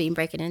 Your home being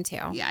broken into.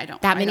 Yeah, I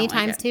don't. That many don't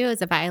like times it. too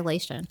is a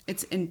violation.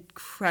 It's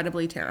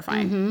incredibly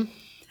terrifying.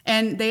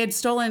 And they had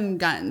stolen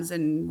guns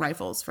and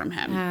rifles from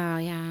him. Oh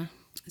yeah.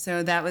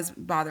 So that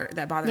bothered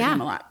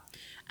him a lot.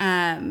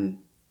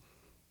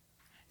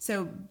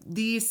 So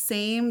these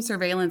same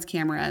surveillance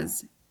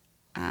cameras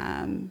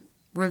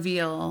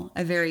reveal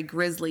a very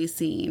grisly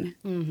scene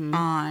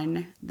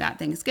on that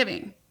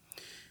Thanksgiving.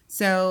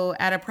 So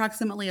at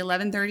approximately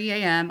 11:30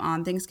 a.m.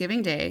 on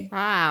Thanksgiving Day.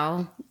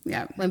 Wow.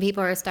 Yeah. When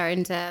people are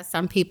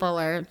some people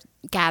are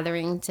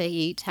gathering to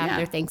eat, have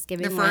their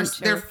Thanksgiving lunch.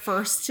 Their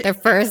first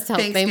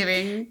helping.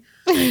 Thanksgiving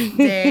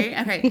Day.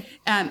 Okay.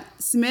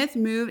 Smith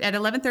moved at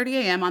 11:30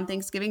 a.m. on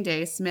Thanksgiving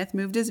Day. Smith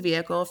moved his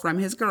vehicle from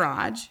his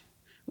garage,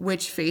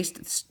 which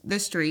faced the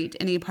street,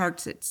 and he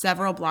parked it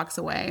several blocks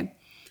away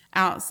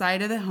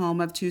outside of the home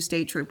of 2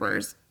 state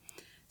troopers.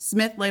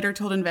 Smith later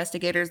told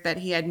investigators that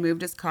he had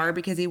moved his car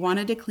because he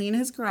wanted to clean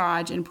his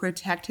garage and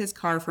protect his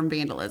car from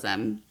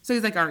vandalism. So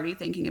he's like already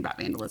thinking about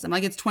vandalism.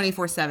 Like it's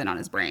 24/7 on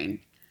his brain.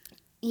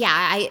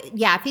 Yeah,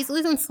 if he's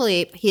losing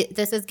sleep,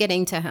 this is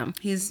getting to him.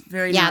 He's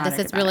very this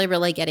is really,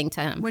 really getting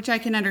to him. Which I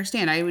can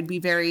understand. I would be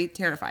very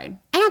terrified.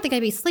 I don't think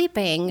I'd be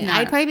sleeping. No.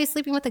 I'd probably be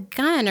sleeping with a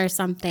gun or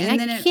something.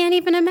 And I can't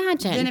even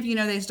imagine. Then if you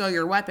know they stole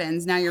your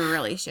weapons, now you're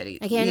really shitty.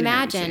 I can't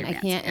imagine. I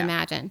can't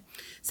imagine.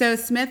 So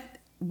Smith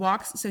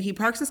he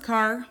parks his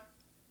car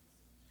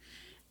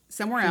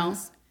somewhere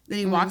else. Then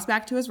he walks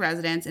back to his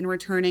residence and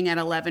returning at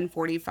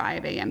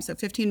 11:45 a.m. So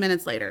 15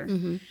 minutes later,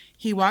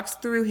 he walks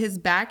through his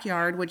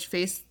backyard, which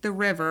faced the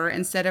river,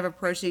 instead of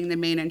approaching the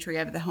main entry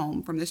of the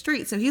home from the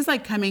street. So he's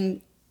like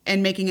coming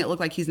and making it look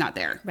like he's not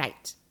there.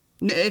 Right.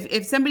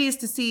 If somebody is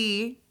to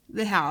see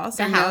the house,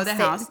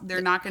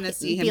 they're not going to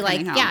see him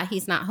coming home. Yeah,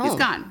 he's not home. He's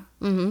gone.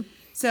 Mm-hmm.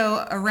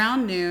 So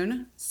around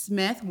noon,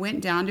 Smith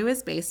went down to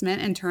his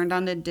basement and turned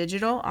on the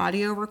digital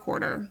audio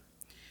recorder.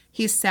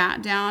 He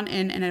sat down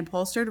in an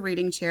upholstered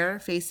reading chair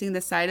facing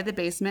the side of the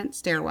basement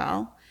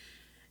stairwell.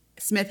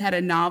 Smith had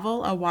a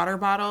novel, a water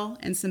bottle,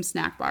 and some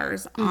snack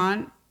bars.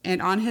 On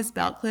his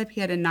belt clip,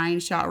 he had a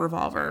 9-shot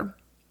revolver.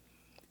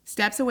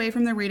 Steps away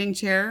from the reading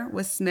chair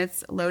was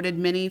Smith's loaded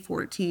Mini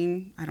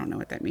 14. I don't know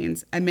what that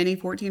means. A Mini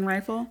 14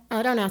 rifle.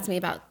 Oh, don't ask me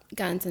about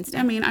guns and stuff.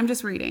 I mean, I'm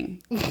just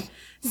reading.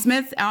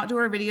 Smith's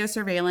outdoor video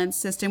surveillance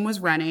system was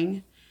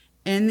running.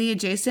 In the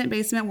adjacent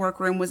basement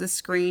workroom was a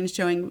screen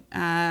showing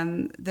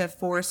the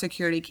 4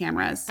 security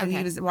cameras. So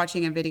he was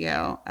watching a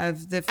video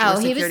of the 4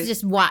 security. He was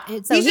just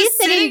watching. So he's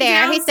sitting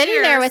there. Downstairs. He's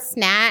sitting there with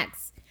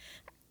snacks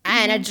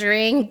and a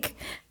drink.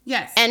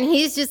 Yes. And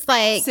he's just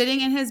like sitting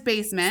in his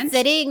basement,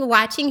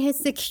 watching his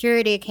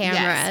security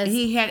cameras.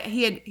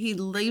 Yes. He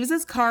leaves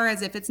his car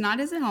as if it's not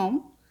his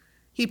home.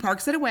 He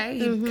parks it away.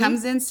 He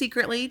comes in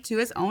secretly to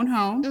his own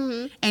home,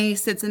 and he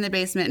sits in the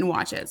basement and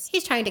watches.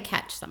 He's trying to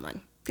catch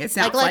someone. It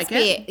sounds like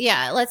it.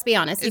 Yeah, let's be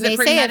honest. Is it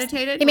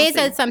premeditated? He may have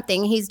said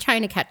something. He's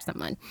trying to catch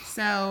someone.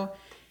 So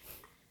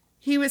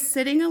he was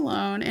sitting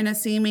alone in a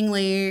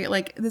seemingly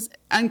like this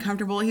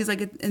uncomfortable. He's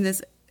like in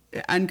this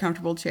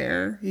uncomfortable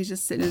chair. He's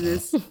just sitting in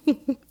this.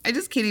 I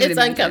just can't even. It's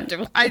imagine.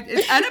 uncomfortable.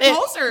 It's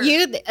unupholstered.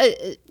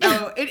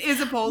 it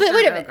is upholstered.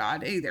 Oh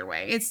God! Either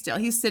way, it's still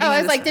he's sitting. Oh, I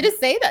was like, did it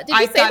say that? Did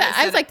you say that?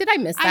 I was like, did I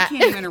miss that? I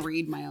can't even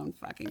read my own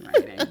fucking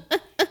writing.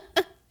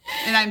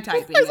 And I'm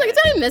typing. I was like,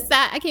 did I miss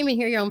that? I can't even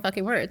hear your own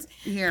fucking words.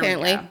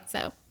 Apparently.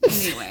 So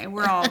anyway,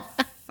 we're all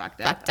fucked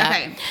up.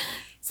 Okay.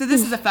 So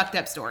this is a fucked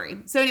up story.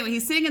 So anyway,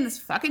 he's sitting in this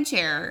fucking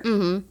chair,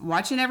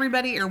 watching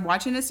everybody or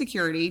watching his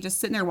security, just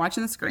sitting there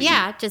watching the screen.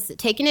 Yeah, just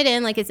taking it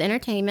in like it's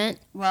entertainment.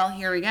 Well,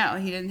 here we go.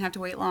 He didn't have to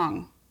wait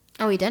long.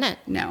 Oh, he didn't?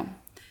 No.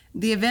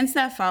 The events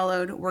that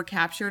followed were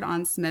captured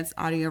on Smith's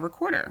audio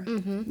recorder.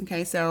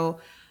 Okay, so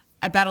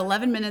about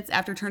 11 minutes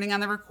after turning on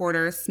the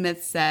recorder,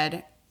 Smith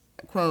said,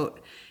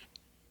 quote,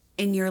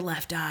 "In your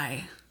left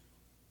eye."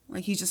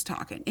 Like he's just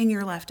talking, in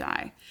your left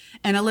eye.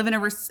 And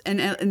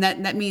and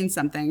that means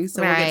something.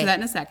 So we'll get to that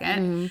in a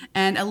second.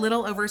 And a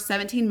little over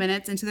 17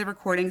 minutes into the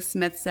recording,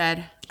 Smith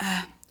said,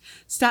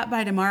 "Stop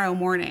by tomorrow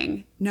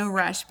morning. No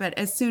rush, but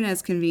as soon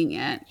as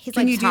convenient."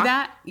 Can you do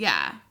that?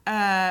 Yeah.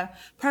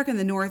 Park in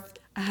the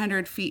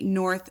 100 feet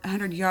north,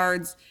 100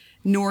 yards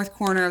north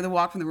corner of the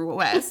walk from the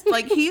west.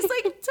 Like he's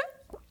like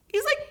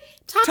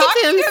talking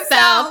to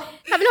himself,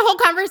 having a whole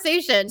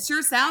conversation.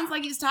 Sure sounds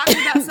like he's talking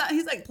about something.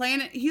 He's like playing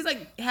it. He's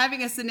like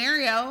having a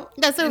scenario.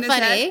 That's so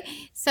funny.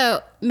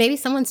 So maybe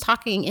someone's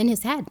talking in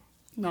his head.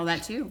 Well,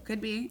 that too could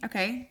be.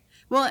 Okay.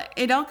 Well,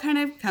 it all kind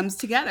of comes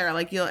together.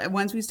 Like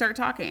once we start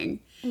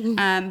talking.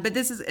 But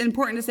this is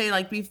important to say.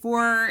 Like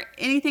before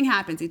anything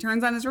happens, he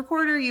turns on his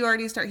recorder. You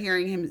already start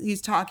hearing him.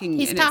 He's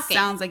talking. It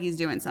sounds like he's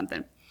doing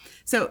something.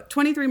 So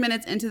 23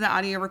 minutes into the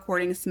audio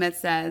recording, Smith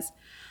says,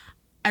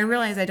 "I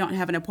realize I don't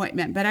have an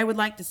appointment, but I would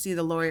like to see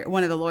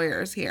one of the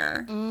lawyers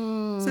here."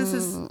 So this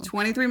is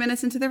 23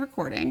 minutes into the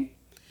recording.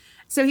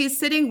 So he's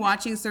sitting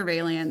watching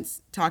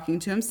surveillance, talking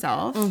to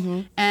himself.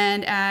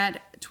 And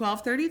at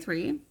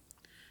 12:33,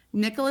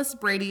 Nicholas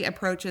Brady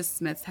approaches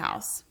Smith's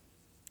house,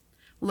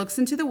 looks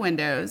into the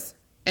windows,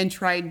 and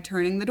tried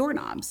turning the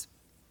doorknobs.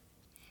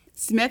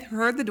 Smith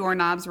heard the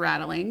doorknobs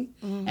rattling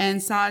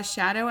and saw a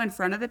shadow in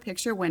front of the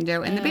picture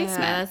window in the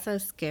basement. That's so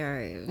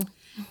scary.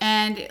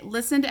 And he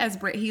listened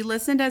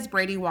as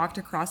Brady walked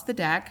across the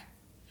deck,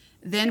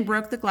 then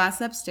broke the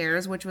glass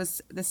upstairs, which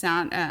was the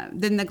sound.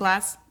 Then the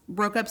glass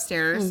broke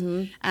upstairs,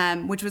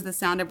 which was the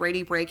sound of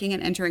Brady breaking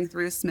and entering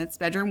through Smith's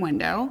bedroom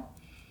window.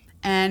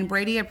 And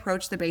Brady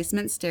approached the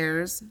basement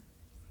stairs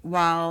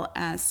while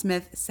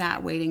Smith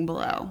sat waiting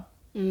below.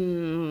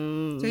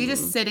 So he's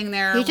just sitting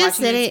there,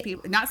 watching these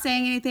people, not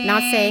saying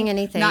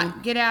anything,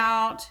 not get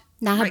out.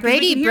 Now, had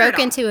Brady broke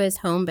into his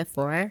home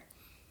before?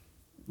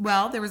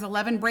 Well, there was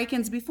 11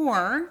 break-ins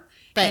before,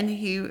 but and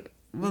he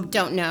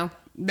don't know.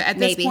 At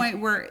this point,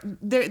 where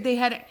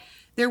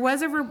there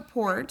was a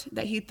report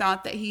that he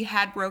thought that he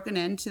had broken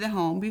into the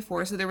home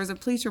before, so there was a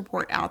police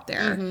report out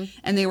there,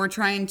 and they were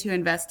trying to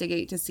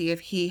investigate to see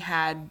if he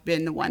had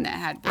been the one that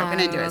had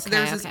broken into it. So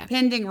there was this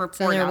pending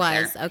report out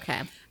there.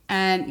 Okay.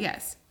 And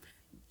yes.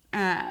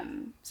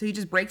 So he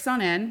just breaks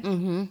on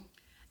in,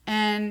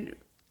 and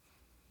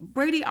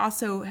Brady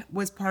also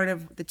was part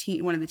of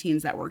one of the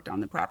teens that worked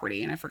on the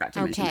property, and I forgot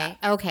to mention that.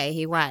 Okay,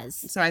 he was.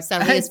 So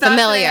he's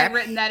familiar. I had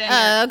written that in.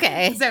 Oh,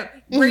 okay. So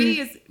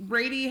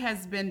Brady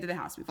has been to the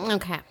house before.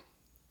 Okay.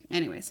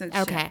 Anyway, so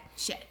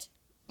shit.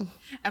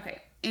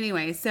 Okay.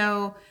 Anyway,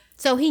 so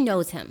he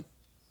knows him.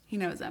 He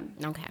knows him.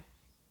 Okay.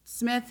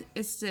 Smith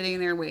is sitting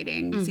there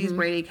waiting. Sees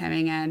Brady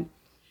coming in.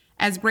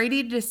 As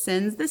Brady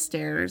descends the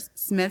stairs,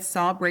 Smith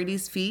saw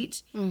Brady's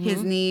feet,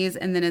 his knees,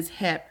 and then his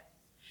hip.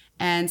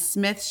 And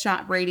Smith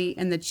shot Brady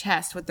in the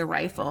chest with the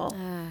rifle.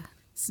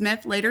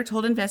 Smith later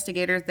told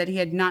investigators that he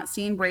had not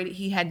seen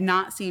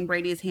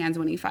Brady's hands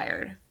when he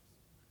fired.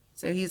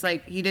 So he's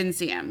like, he didn't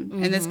see him.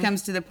 And this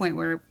comes to the point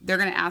where they're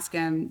going to ask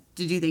him,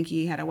 did you think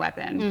he had a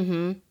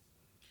weapon?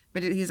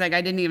 But he's like, I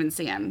didn't even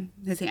see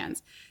his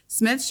hands.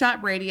 Smith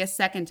shot Brady a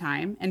second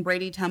time, and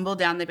Brady tumbled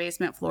down the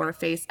basement floor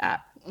face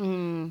up.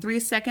 3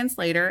 seconds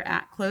later,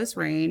 at close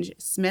range,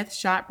 Smith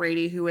shot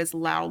Brady, who was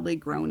loudly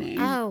groaning.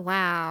 Oh,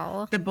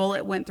 wow. The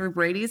bullet went through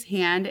Brady's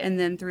hand and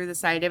then through the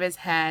side of his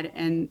head,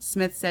 and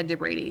Smith said to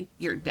Brady,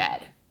 "You're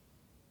dead."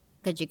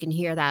 Because you can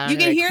hear that on You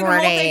can hear the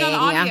whole thing on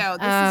audio. Yeah.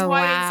 This is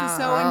why it's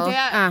so in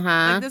depth.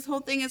 Like, this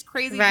whole thing is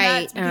crazy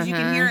nuts because you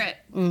can hear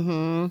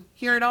it.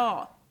 Hear it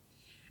all.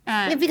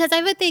 Because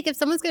I would think if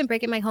someone's going to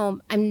break in my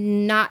home, it's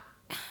not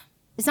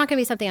going to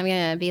be something I'm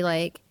going to be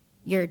like,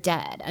 you're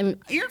dead.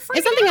 You're freaking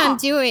It's something out. I'm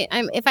doing.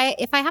 If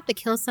I have to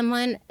kill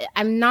someone,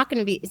 I'm not going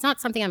to be. It's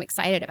not something I'm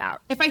excited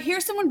about. If I hear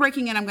someone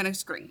breaking in, I'm going to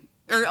scream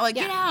or like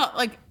get out,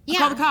 like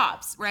call the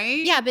cops,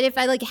 right? Yeah, but if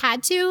I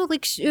had to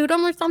shoot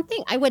them or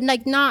something, I would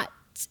not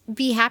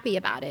be happy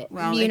about it.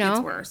 Well, it gets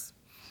worse.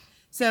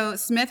 So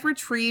Smith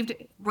retrieved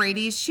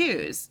Brady's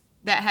shoes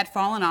that had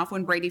fallen off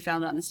when Brady fell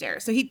down the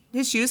stairs. So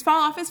his shoes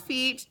fall off his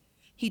feet.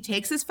 He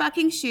takes his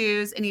fucking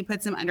shoes and he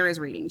puts them under his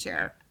reading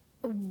chair.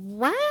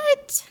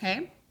 What?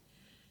 Okay.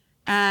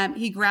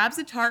 He grabs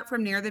a tarp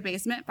from near the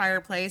basement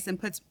fireplace and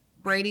puts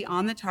Brady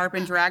on the tarp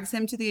and drags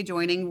him to the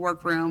adjoining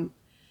workroom.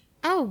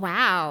 Oh,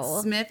 wow.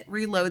 Smith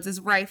reloads his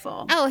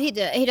rifle. Oh, he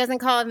doesn't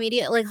call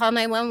immediately, call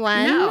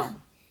 911? No.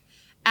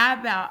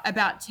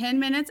 About 10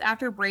 minutes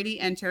after Brady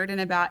entered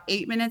and about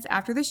 8 minutes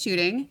after the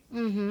shooting,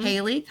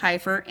 Haley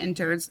Kiefer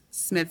enters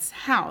Smith's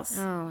house.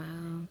 Oh,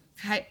 wow.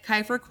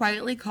 Kiefer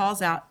quietly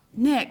calls out,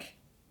 "Nick."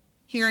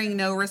 Hearing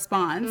no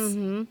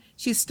response,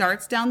 she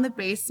starts down the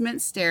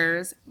basement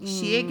stairs.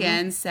 She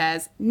again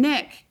says,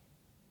 "Nick."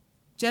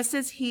 Just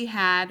as he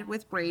had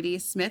with Brady,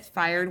 Smith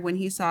fired when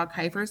he saw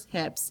Kiefer's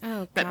hips,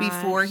 but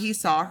before he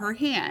saw her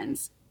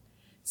hands.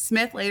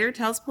 Smith later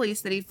tells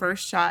police that he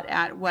first shot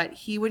at what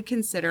he would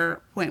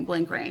consider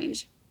point-blank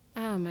range.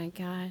 Oh, my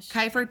gosh.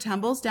 Kiefer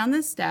tumbles down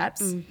the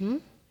steps.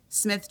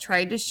 Smith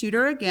tried to shoot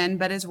her again,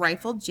 but his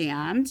rifle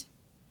jammed.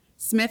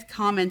 Smith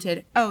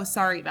commented, "Oh,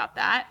 sorry about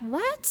that."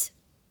 What?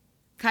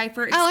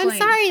 Kiefer exclaimed, "Oh, I'm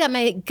sorry that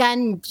my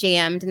gun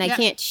jammed and I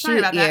can't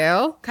shoot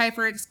you."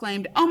 Kiefer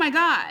exclaimed, "Oh, my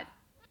God."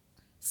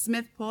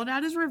 Smith pulled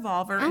out his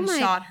revolver and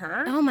shot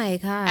her. Oh, my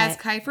God. As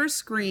Kiefer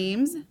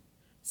screams,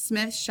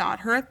 Smith shot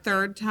her a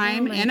third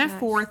time and a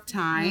fourth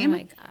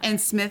time. And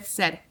Smith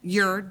said,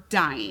 "You're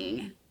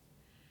dying."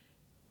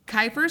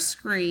 Kiefer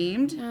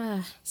screamed.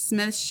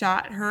 Smith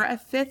shot her a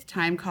fifth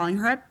time, calling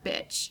her a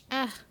bitch.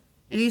 And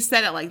he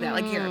said it like that,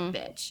 like, "You're a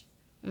bitch."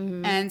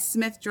 And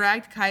Smith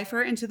dragged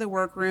Kiefer into the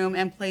workroom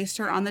and placed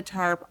her on the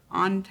tarp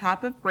on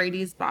top of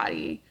Brady's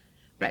body.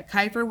 But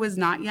Kiefer was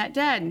not yet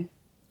dead.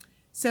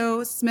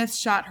 So Smith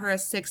shot her a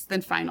sixth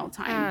and final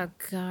time.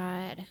 Oh,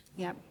 God.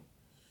 Yep.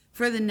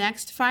 For the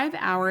next 5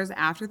 hours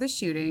after the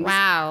shooting.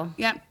 Wow.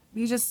 Yep.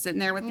 He's just sitting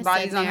there with the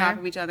bodies on top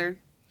of each other.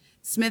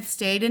 Smith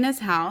stayed in his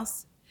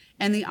house,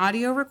 and the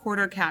audio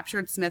recorder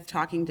captured Smith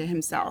talking to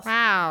himself.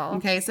 Wow.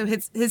 Okay, so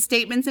his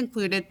statements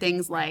included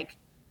things like,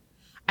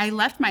 "I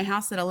left my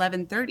house at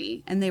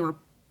 11:30, and they were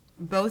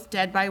both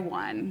dead by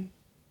 1.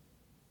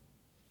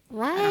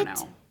 What? I don't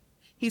know.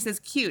 He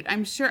says, cute.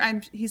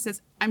 He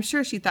says, I'm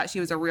sure she thought she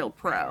was a real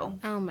pro.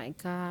 Oh my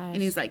gosh.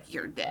 And he's like,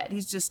 you're dead.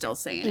 He's just still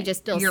saying He's it. just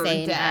still you're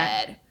saying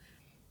dead.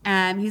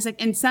 He's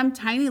like, in some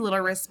tiny little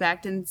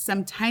respect,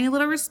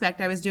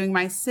 I was doing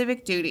my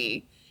civic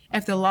duty.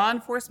 If the law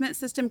enforcement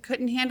system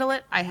couldn't handle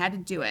it, I had to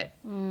do it.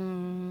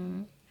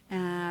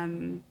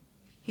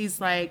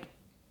 He's like,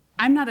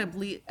 I'm not a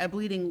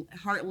bleeding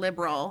heart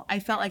liberal. I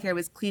felt like I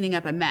was cleaning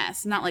up a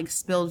mess, not like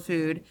spilled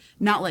food,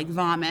 not like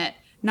vomit,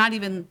 not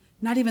even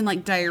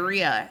like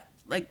diarrhea,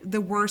 like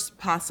the worst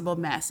possible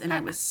mess, and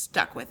I was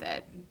stuck with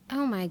it.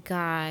 Oh my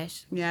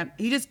gosh. Yeah,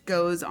 he just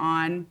goes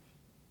on.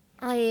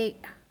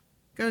 Like,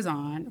 Goes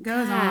on.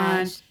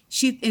 Gosh.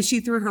 She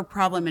threw her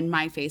problem in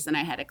my face, and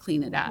I had to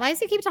clean it up. why does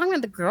he keep talking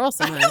about the girl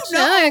so much? don't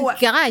know. Oh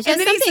gosh, And that's then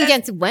he something says-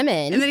 against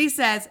women. And then he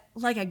says,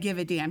 like, I give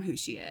a damn who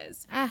she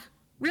is. Ah,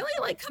 Really?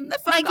 Like, come the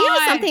fuck like on. you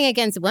have something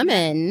against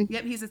women.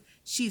 Yep, he says,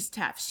 she's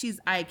tough.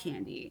 She's eye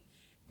candy.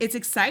 It's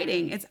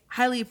exciting. It's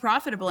highly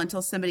profitable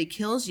until somebody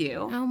kills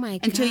you. Oh my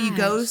gosh. Until you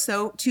go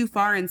so too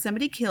far and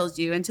somebody kills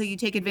you. Until you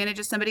take advantage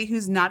of somebody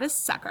who's not a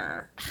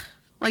sucker.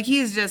 Like,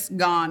 he's just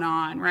gone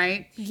on,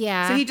 right?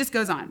 Yeah. So he just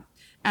goes on.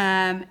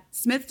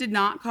 Smith did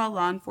not call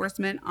law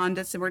enforcement on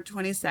December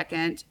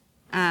 22nd.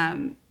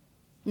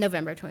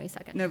 November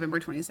 22nd. November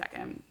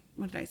 22nd.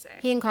 What did I say?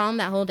 He didn't call him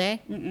that whole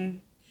day?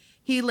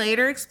 He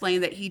later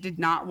explained that he did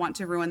not want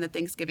to ruin the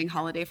Thanksgiving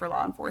holiday for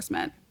law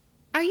enforcement.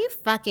 Are you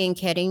fucking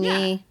kidding Yeah.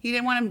 me? He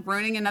didn't want him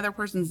ruining another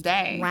person's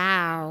day.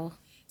 Wow.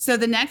 So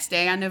the next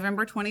day, on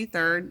November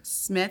 23rd,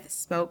 Smith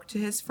spoke to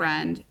his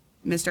friend,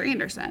 Mr.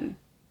 Anderson.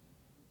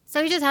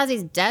 So he just has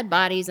these dead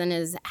bodies in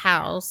his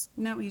house.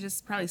 No, he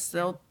just probably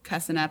still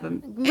cussing up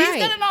him. Right.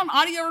 He's got it on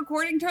audio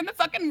recording. Turn the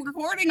fucking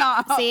recording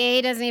off. See,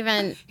 he doesn't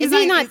even. He's Is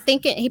he not- not he's-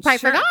 thinking? He probably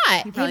Sure.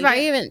 forgot. He probably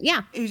did. even.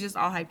 Yeah. He was just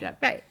all hyped up.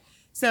 Right.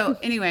 So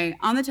anyway,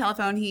 on the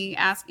telephone, he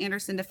asked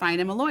Anderson to find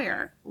him a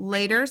lawyer.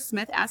 Later,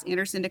 Smith asked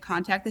Anderson to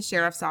contact the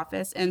sheriff's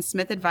office, and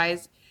Smith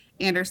advised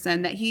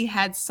Anderson that he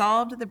had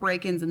solved the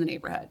break-ins in the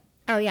neighborhood.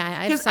 Oh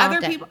yeah, I Because solved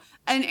other it. people,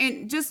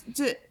 and just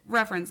to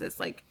reference this,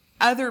 like,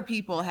 other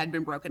people had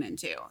been broken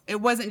into. It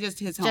wasn't just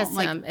his home. Just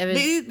like, him. It was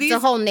these- the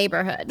whole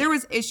neighborhood. there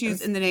was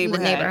issues in the In neighborhood.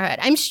 the neighborhood.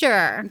 I'm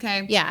sure.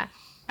 Okay. Yeah.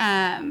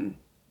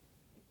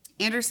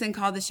 Anderson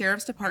called the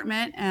sheriff's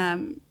department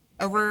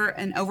over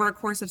a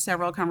course of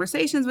several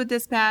conversations with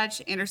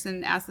dispatch.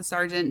 Anderson asked the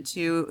sergeant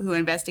who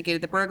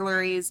investigated the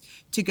burglaries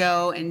to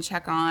go and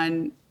check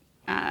on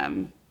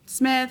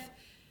Smith.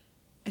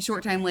 A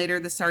short time later,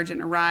 the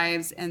sergeant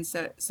arrives, and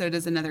so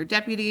does another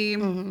deputy.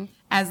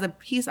 As the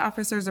peace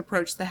officers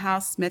approached the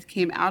house, Smith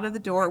came out of the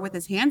door with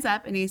his hands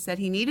up, and he said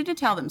he needed to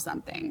tell them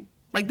something.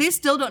 Like, they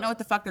still don't know what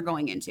the fuck they're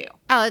going into.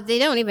 Oh, they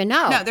don't even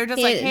know. No, they're just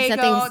He- like, hey,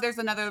 something's- go, there's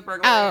another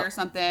burglary or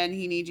something.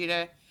 He needs you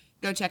to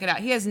go check it out.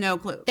 He has no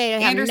clue. They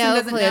have Anderson no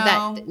doesn't clue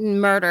know. that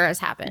murder has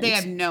happened. They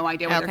have no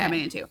idea what Okay. they're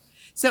coming into.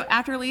 So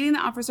after leading the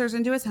officers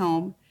into his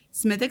home,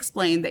 Smith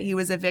explained that he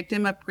was a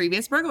victim of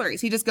previous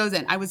burglaries. He just goes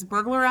in. I was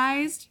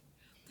burglarized.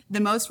 The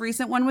most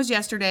recent one was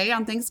yesterday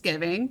on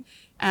Thanksgiving.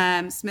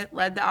 Smith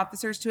led the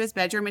officers to his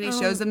bedroom and he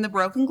shows them the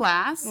broken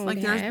glass. Like,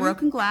 there's Okay.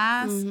 broken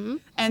glass.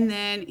 And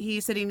then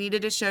he said he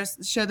needed to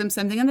show them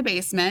something in the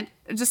basement.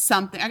 Just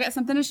something. I got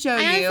something to show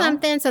I you. have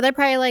something. So they're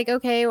probably like,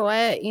 okay,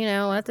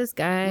 what this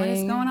guy? What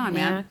is going on,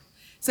 Yeah. man?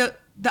 So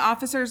the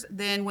officers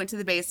then went to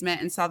the basement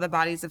and saw the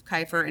bodies of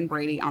Kiefer and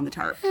Brady on the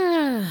tarp.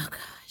 Oh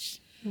gosh.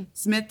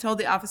 Smith told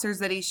the officers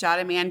that he shot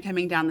a man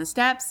coming down the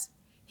steps.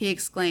 He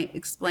explained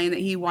that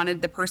he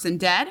wanted the person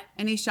dead,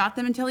 and he shot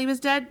them until he was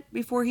dead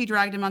before he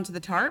dragged him onto the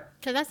tarp.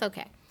 So that's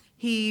okay.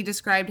 He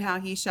described how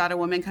he shot a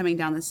woman coming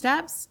down the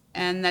steps,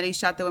 and that he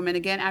shot the woman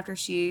again after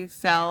she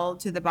fell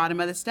to the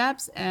bottom of the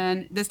steps,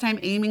 and this time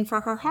aiming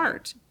for her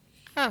heart.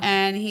 Oh.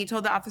 And he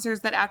told the officers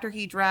that after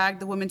he dragged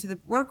the woman to the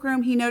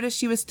workroom, he noticed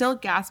she was still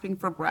gasping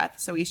for breath,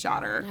 so he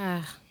shot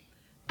her.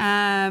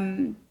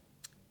 Ugh.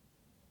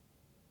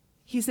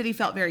 He said he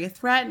felt very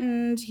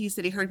threatened. He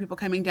said he heard people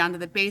coming down to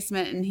the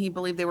basement, and he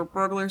believed they were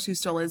burglars who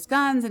stole his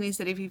guns. And he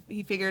said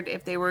he figured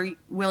if they were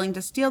willing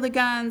to steal the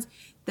guns,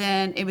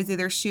 then it was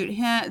either shoot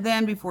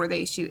them before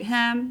they shoot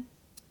him.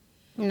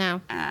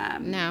 No.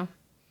 No.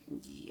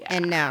 Yeah.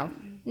 And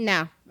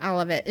no. All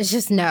of it. It's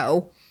just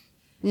no.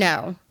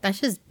 No. That's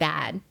just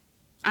bad.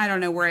 I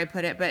don't know where I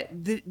put it, but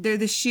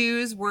the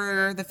shoes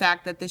were the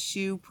fact that the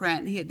shoe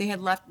print they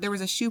had left. There was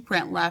a shoe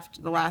print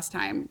left the last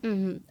time.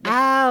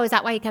 Oh, is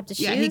that why he kept the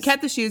shoes? Yeah, he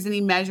kept the shoes and he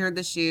measured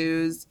the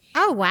shoes.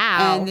 Oh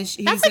wow. And That's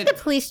he like said- the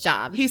police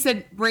job. He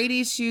said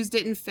Brady's shoes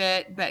didn't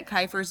fit, but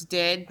Kiefer's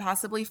did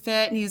possibly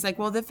fit. And he's like,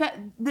 well,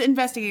 the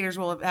investigators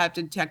will have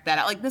to check that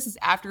out. Like, this is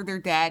after they're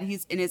dead.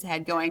 He's in his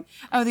head going,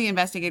 oh, the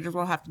investigators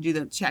will have to do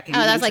the checking. Oh,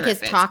 to that's make like sure his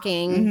it fits.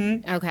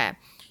 talking. Okay.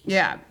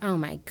 Yeah. Oh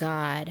my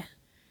God.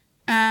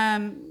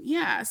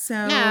 Yeah.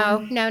 So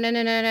No.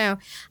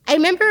 I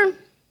remember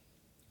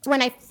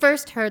when I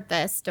first heard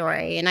this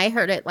story, and I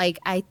heard it like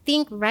I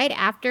think right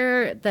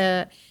after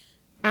the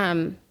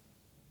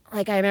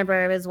like I remember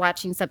I was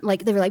watching something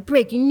like they were like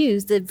breaking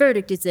news, the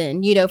verdict is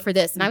in, for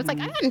this. And I was like,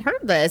 I hadn't heard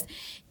this.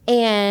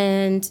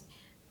 And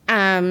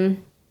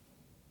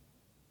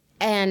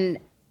and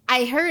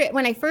I heard it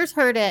when I first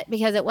heard it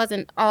because it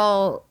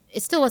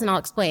still wasn't all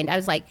explained. I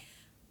was like,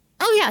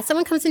 oh yeah,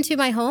 someone comes into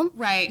my home.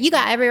 Right. You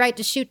got every right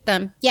to shoot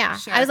them. Yeah.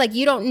 Sure. I was like,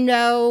 you don't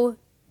know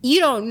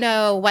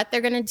what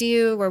they're going to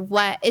do or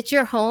what. It's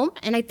your home.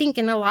 And I think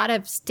in a lot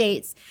of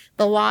states,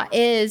 the law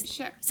is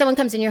someone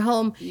comes in your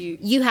home,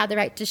 you have the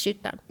right to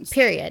shoot them,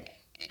 period.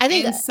 I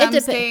think in some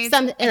states,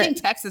 I think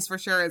Texas for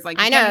sure is like,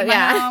 I know,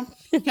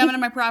 home, coming to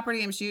my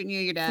property, I'm shooting you,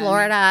 you're dead.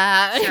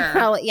 Florida. Sure.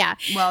 Probably, yeah.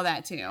 Well,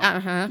 that too.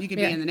 Uh-huh. You could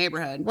be in the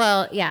neighborhood.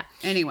 Well, yeah.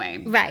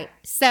 Anyway. Right.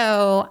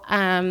 So,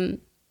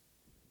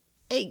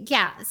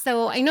 yeah.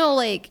 So I know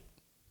like,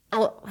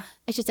 I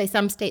should say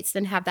some states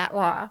didn't have that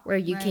law where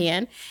you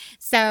can.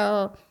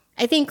 So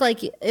I think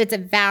like it's a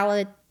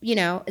valid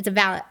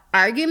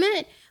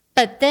argument,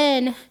 but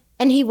then,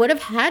 and he would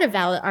have had a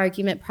valid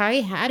argument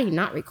probably had he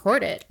not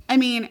recorded. I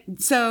mean,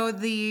 so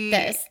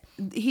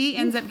he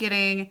ends up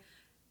getting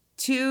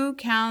 2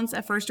 counts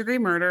of first-degree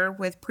murder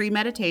with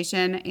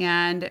premeditation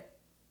and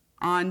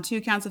on 2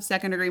 counts of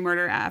second-degree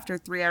murder after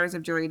 3 hours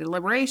of jury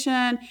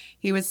deliberation.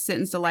 He was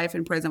sentenced to life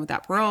in prison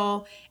without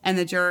parole, and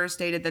the jurors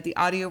stated that the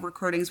audio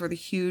recordings were the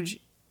huge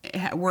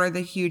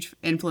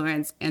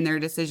influence in their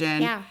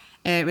decision. Yeah.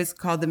 It was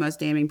called the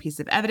most damning piece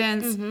of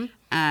evidence.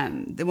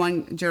 Mm-hmm. The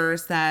one juror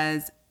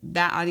says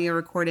that audio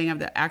recording of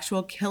the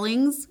actual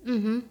killings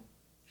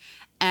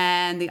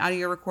and the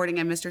audio recording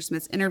of Mr.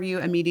 Smith's interview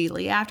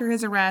immediately after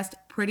his arrest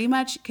pretty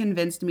much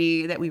convinced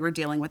me that we were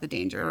dealing with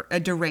a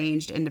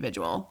deranged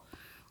individual.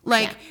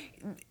 Like,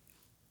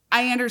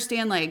 I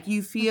understand, like,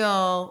 you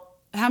feel,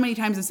 how many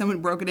times has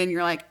someone broken in,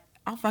 you're like,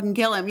 I'll fucking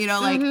kill him, you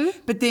know,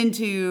 like, but then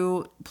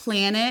to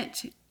plan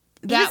it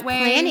that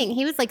way.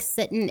 He was like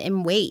sitting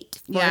in wait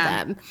for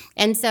them.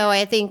 And so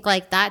I think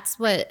like that's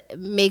what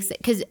makes it,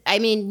 because I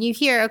mean, you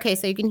hear, okay,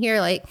 so you can hear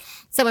like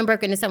someone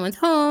broke into someone's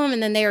home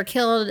and then they were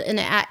killed and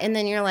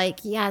then you're like,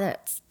 yeah,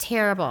 that's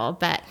terrible.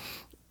 But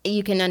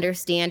you can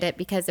understand it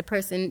because the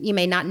person, you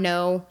may not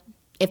know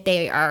if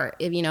they are,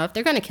 you know, if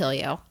they're going to kill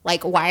you.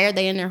 Like, why are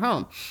they in their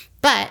home?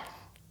 But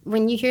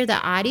when you hear the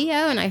audio,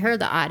 and I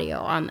heard the audio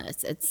on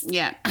this, it's...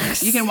 Yeah,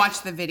 you can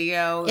watch the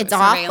video. It's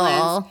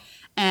awful.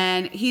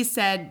 And he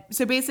said,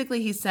 so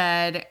basically he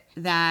said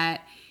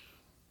that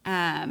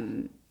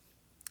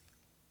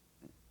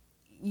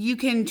you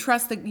can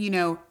trust the, you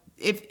know,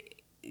 if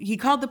he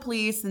called the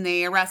police and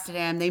they arrested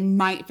him, they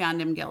might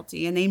found him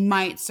guilty and they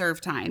might serve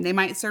time. They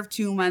might serve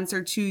 2 months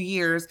or 2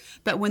 years.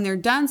 But when they're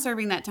done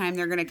serving that time,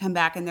 they're going to come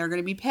back and they're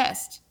going to be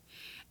pissed.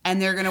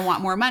 And they're going to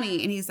want more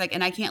money. And he's like,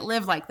 and I can't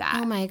live like that.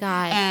 Oh, my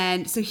God.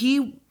 And so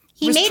he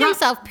made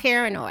himself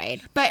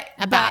paranoid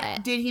about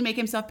it. Did he make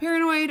himself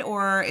paranoid,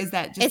 or is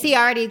that just... Is he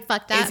already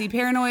fucked up? Is he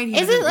paranoid?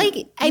 Is it like...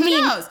 Who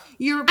knows?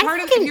 You're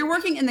if you're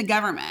working in the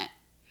government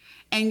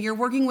and you're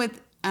working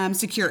with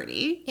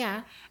security...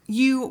 Yeah.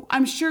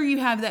 I'm sure you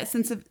have that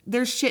sense of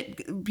there's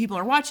shit, people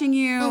are watching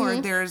you, or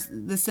there's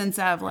the sense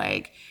of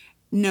like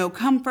no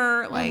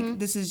comfort. Like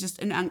this is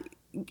just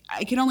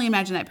I can only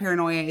imagine that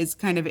paranoia is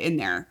kind of in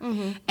there.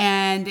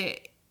 And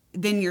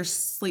then you're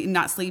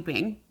not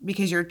sleeping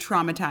because you're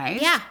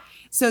traumatized. Yeah.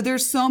 So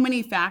there's so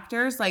many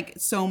factors, like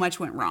so much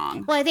went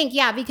wrong. Well, I think,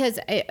 yeah, because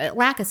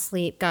lack of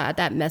sleep, God,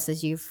 that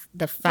messes you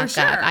the fuck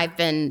up. I've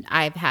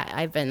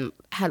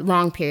had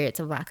long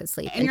periods of lack of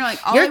sleep. And you're like,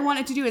 all I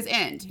wanted to do is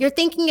end. Your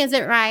thinking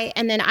isn't right.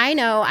 And then I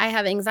know I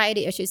have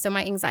anxiety issues. So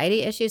my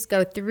anxiety issues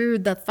go through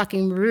the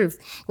fucking roof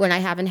when I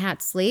haven't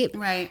had sleep.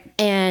 Right.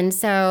 And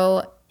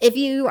so if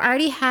you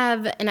already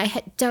have, and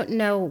I don't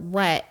know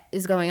what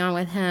is going on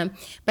with him,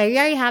 but you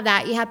already have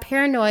that. You have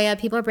paranoia.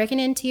 People are breaking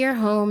into your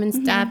home and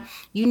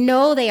stuff. You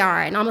know they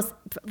are. And almost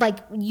like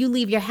you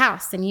leave your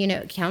house and, you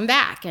know, come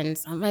back and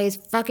somebody's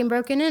fucking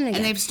broken in again.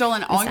 And they've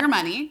stolen all your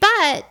money.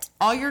 But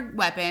all your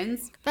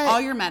weapons, all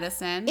your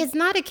medicine. It's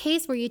not a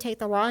case where you take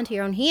the law into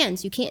your own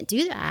hands. You can't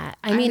do that.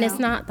 I mean, it's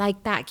not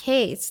like that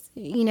case,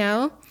 you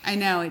know? I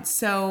know. It's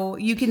so,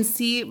 you can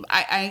see,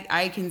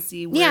 I can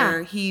see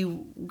where he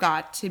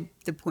got to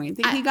the point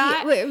that he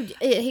got.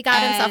 He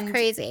got himself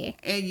crazy.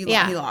 He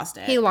lost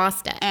it. He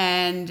lost it.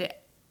 And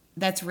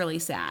that's really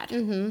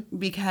sad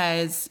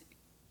because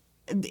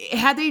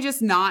had they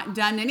just not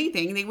done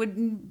anything,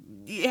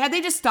 had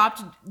they just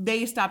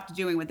stopped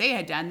doing what they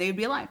had done, they would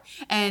be alive.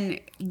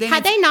 And then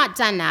had they not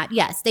done that,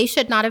 yes, they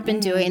should not have been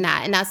doing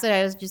that. And that's what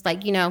I was just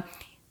like, you know,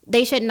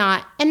 they should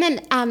not. And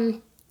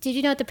then, did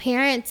you know the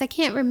parents? I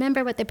can't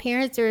remember what the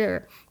parents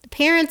were. The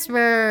parents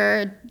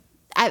were,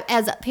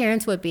 as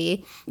parents would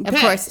be, of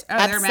course,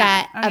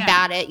 upset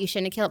about it. You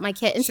shouldn't have killed my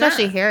kid,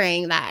 especially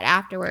hearing that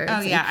afterwards.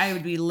 Oh yeah, I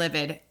would be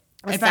livid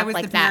if I was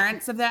the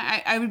parents of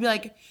that. I would be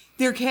like,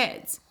 they're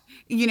kids.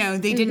 You know,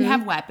 they didn't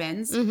have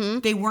weapons.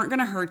 They weren't going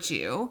to hurt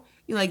you.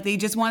 Like, they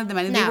just wanted the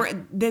money. No.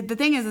 The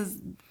thing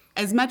is,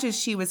 as much as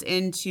she was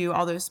into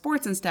all those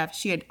sports and stuff,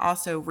 she had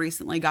also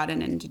recently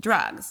gotten into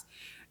drugs.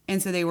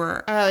 And so they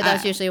were... Oh,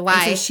 that's usually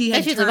why. So she had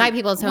that's usually why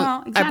people's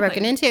homes are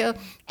broken into.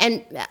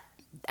 And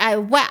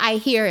what I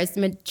hear is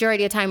the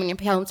majority of the time when your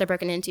homes are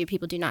broken into,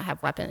 people do not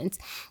have weapons.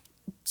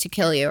 to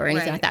kill you or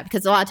anything Right. like that,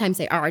 because a lot of times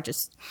they want the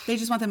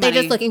money. They're They're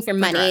just looking for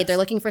money. drugs. They're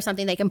looking for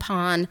something they can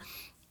pawn.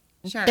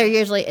 Sure. They're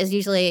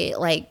usually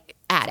like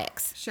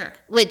addicts. Sure.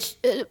 Which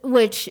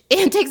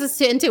it takes us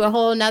into a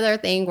whole nother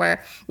thing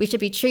where we should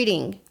be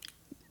treating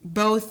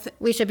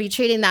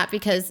that,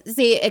 because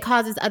see, it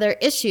causes other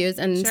issues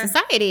in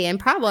society and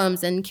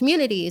problems and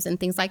communities and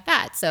things like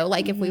that. So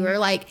like if we were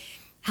like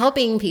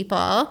helping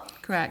people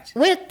Correct.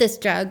 with this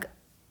drug,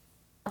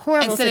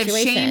 horrible Instead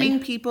situation. of shaming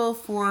people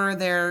for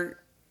their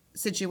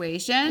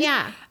situation,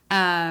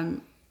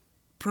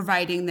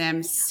 providing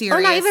them serious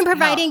or not even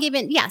providing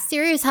help.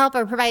 serious help,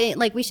 or providing,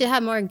 like, we should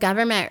have more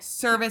government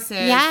Services.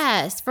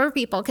 Yes, for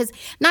people, because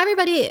not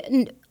everybody,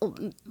 a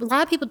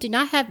lot of people do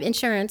not have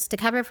insurance to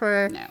cover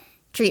for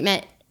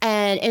treatment,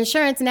 and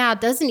insurance now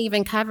doesn't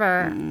even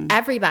cover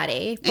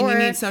everybody. And you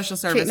need social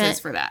services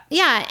for that.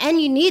 Yeah,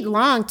 and you need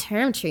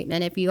long-term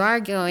treatment if you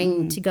are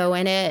going to go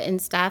in it and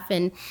stuff,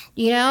 and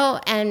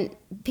and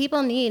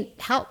people need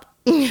help.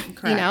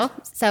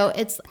 So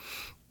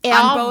it On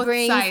all both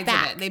brings sides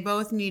back. of it, they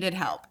both needed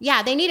help.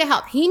 Yeah, they needed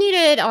help. He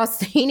needed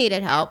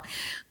help.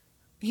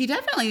 He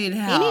definitely needed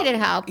help. He needed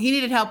help. He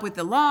needed help with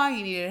the law.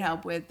 He needed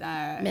help with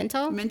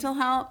mental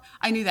help.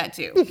 I knew that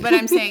too. But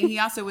I'm saying he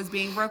also was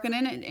being broken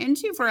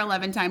into for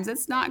 11 times.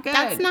 It's not good.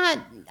 That's not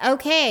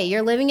okay.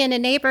 You're living in a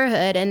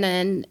neighborhood and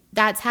then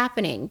that's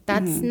happening.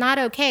 That's not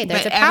okay.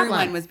 There's but a problem.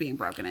 everyone was being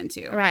broken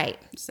into. Right.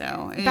 So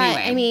anyway. But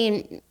I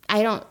mean,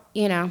 I don't,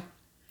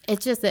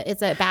 it's just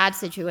it's a bad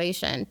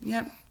situation.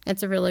 Yep.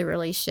 It's a really,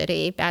 really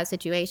shitty, bad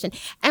situation.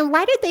 And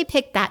why did they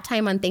pick that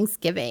time on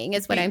Thanksgiving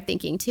is what I'm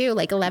thinking too,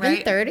 like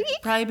 11:30? Right?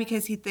 Probably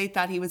because they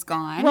thought he was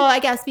gone. Well, I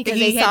guess because He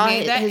they had saw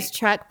made that- his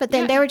truck, but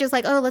then they were just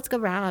like, oh, let's go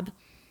rob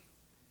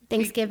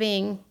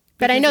Thanksgiving.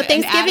 But I Because know an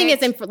Thanksgiving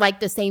addict- isn't like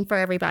the same for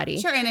everybody.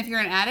 Sure, and if you're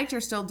an addict,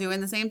 you're still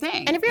doing the same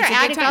thing. And if you're It's an a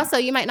good addict time. also,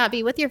 you might not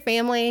be with your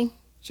family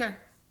Sure.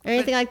 or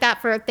anything like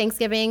that for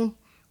Thanksgiving.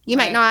 You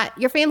might not,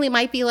 your family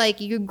might be like,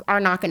 you are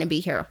not going to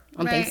be here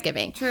on Right.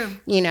 Thanksgiving. True.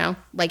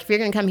 Like if you're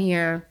going to come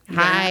here,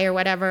 hi or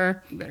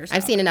whatever. better I've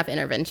stop. seen enough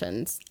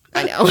interventions.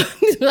 I know.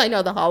 I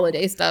know the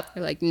holiday stuff.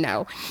 They're like,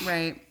 no.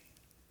 Right.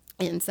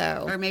 And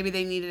so. Or maybe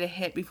they needed a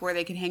hit before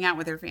they could hang out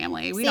with their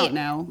family. We don't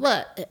know.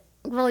 Look,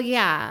 well,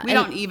 yeah. We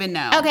don't even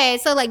know. Okay,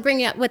 so like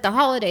bringing up with the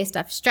holiday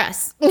stuff,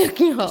 stress.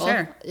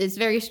 Sure. It's a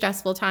very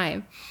stressful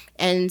time.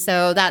 And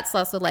so that's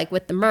also like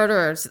with the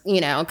murders,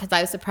 because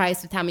I was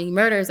surprised with how many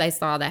murders I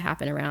saw that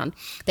happen around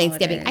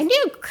Thanksgiving. Holidays.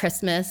 I knew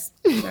Christmas.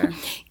 Sure.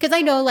 Because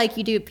I know like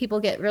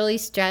people get really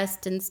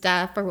stressed and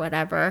stuff or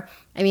whatever.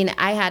 I mean,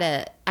 I had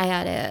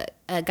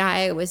a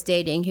guy I was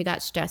dating who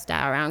got stressed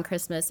out around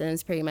Christmas, and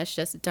it's pretty much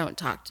just don't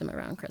talk to him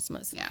around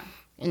Christmas. Yeah.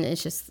 And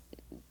it's just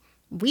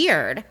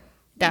weird.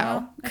 Though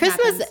Well, it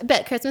Christmas, happens.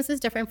 but Christmas is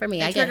different for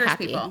me. I get triggers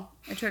happy. people.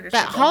 It triggers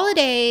But people.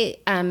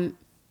 holiday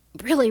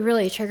really,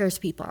 really triggers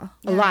people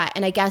a lot.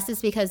 And I guess it's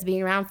because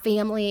being around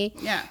family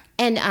Yeah.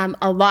 and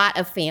a lot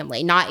of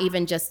family, not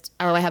even just,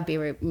 I have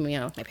to be,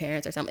 my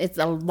parents or something. It's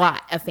a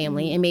lot of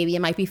family. And maybe it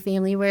might be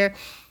family where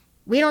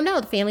we don't know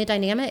the family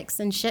dynamics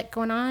and shit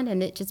going on.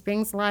 And it just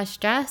brings a lot of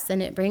stress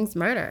and it brings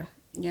murder.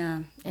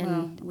 Yeah. And,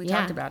 well, we yeah.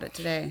 talked about it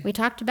today. We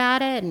talked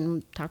about it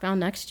and talked about it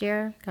next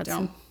year.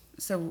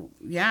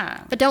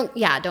 Yeah. But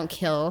don't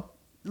kill.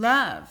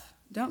 Love.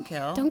 Don't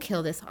kill. Don't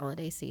kill this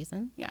holiday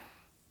season. Yeah.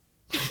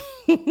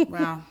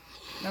 Wow.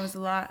 That was a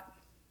lot.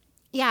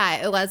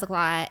 Yeah, it was a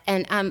lot.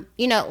 And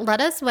let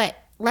us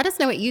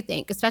know what you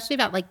think, especially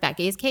about like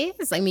Becky's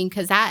case. I mean,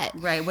 because that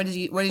Right. What do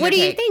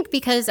you think?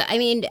 Because I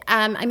mean,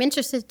 I'm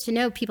interested to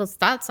know people's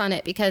thoughts on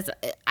it, because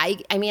I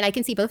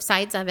can see both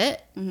sides of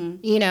it.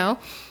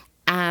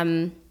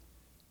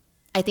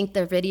 I think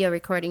the video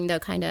recording though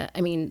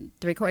the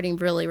recording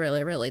really,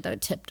 really, really though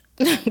tipped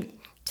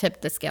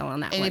the scale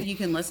on that And one. if you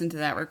can listen to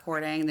that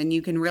recording, then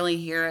you can really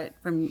hear it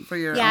for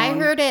your Yeah, own. I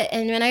heard it,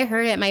 and when I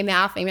heard it, my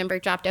mouth, I remember,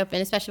 dropped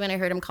open, especially when I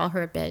heard him call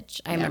her a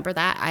bitch. I remember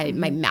that.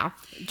 My mouth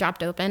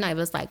dropped open. I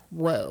was like,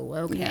 whoa,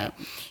 okay.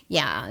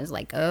 Yeah, I was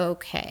like,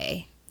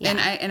 okay. Yeah.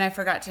 And I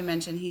forgot to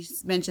mention, he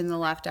mentioned the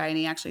left eye, and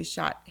he actually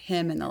shot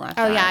him in the left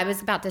eye. Oh, yeah, I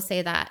was about to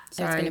say that. I was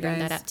Sorry, going to bring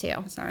guys. that up,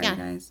 too. Sorry, yeah.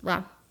 guys.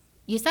 Well,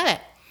 you said it.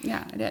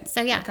 Yeah, I did.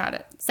 So, yeah. I caught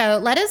it. So,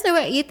 let us know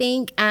what you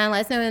think. Let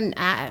us know on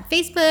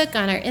Facebook,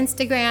 on our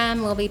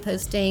Instagram. We'll be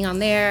posting on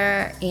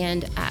there.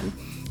 And,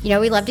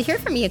 we love to hear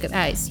from you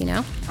guys,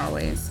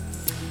 Always.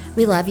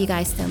 We love you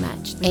guys so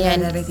much. We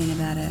love everything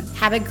about it.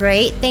 Have a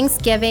great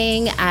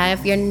Thanksgiving.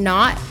 If you're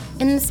not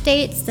in the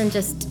States, then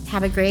just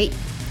have a great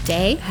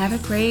day. Have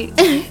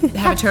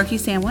a turkey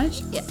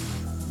sandwich.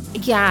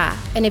 Yeah.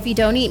 And if you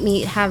don't eat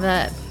meat, have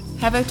a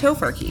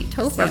tofurkey.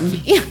 Have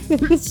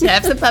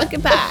Have some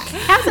pumpkin pie.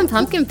 Have some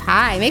pumpkin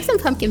pie. Make some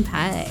pumpkin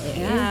pie.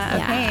 Yeah,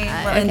 okay.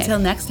 Yeah, Well, okay. until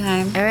next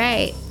time. All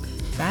right.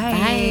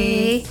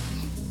 Bye. Bye.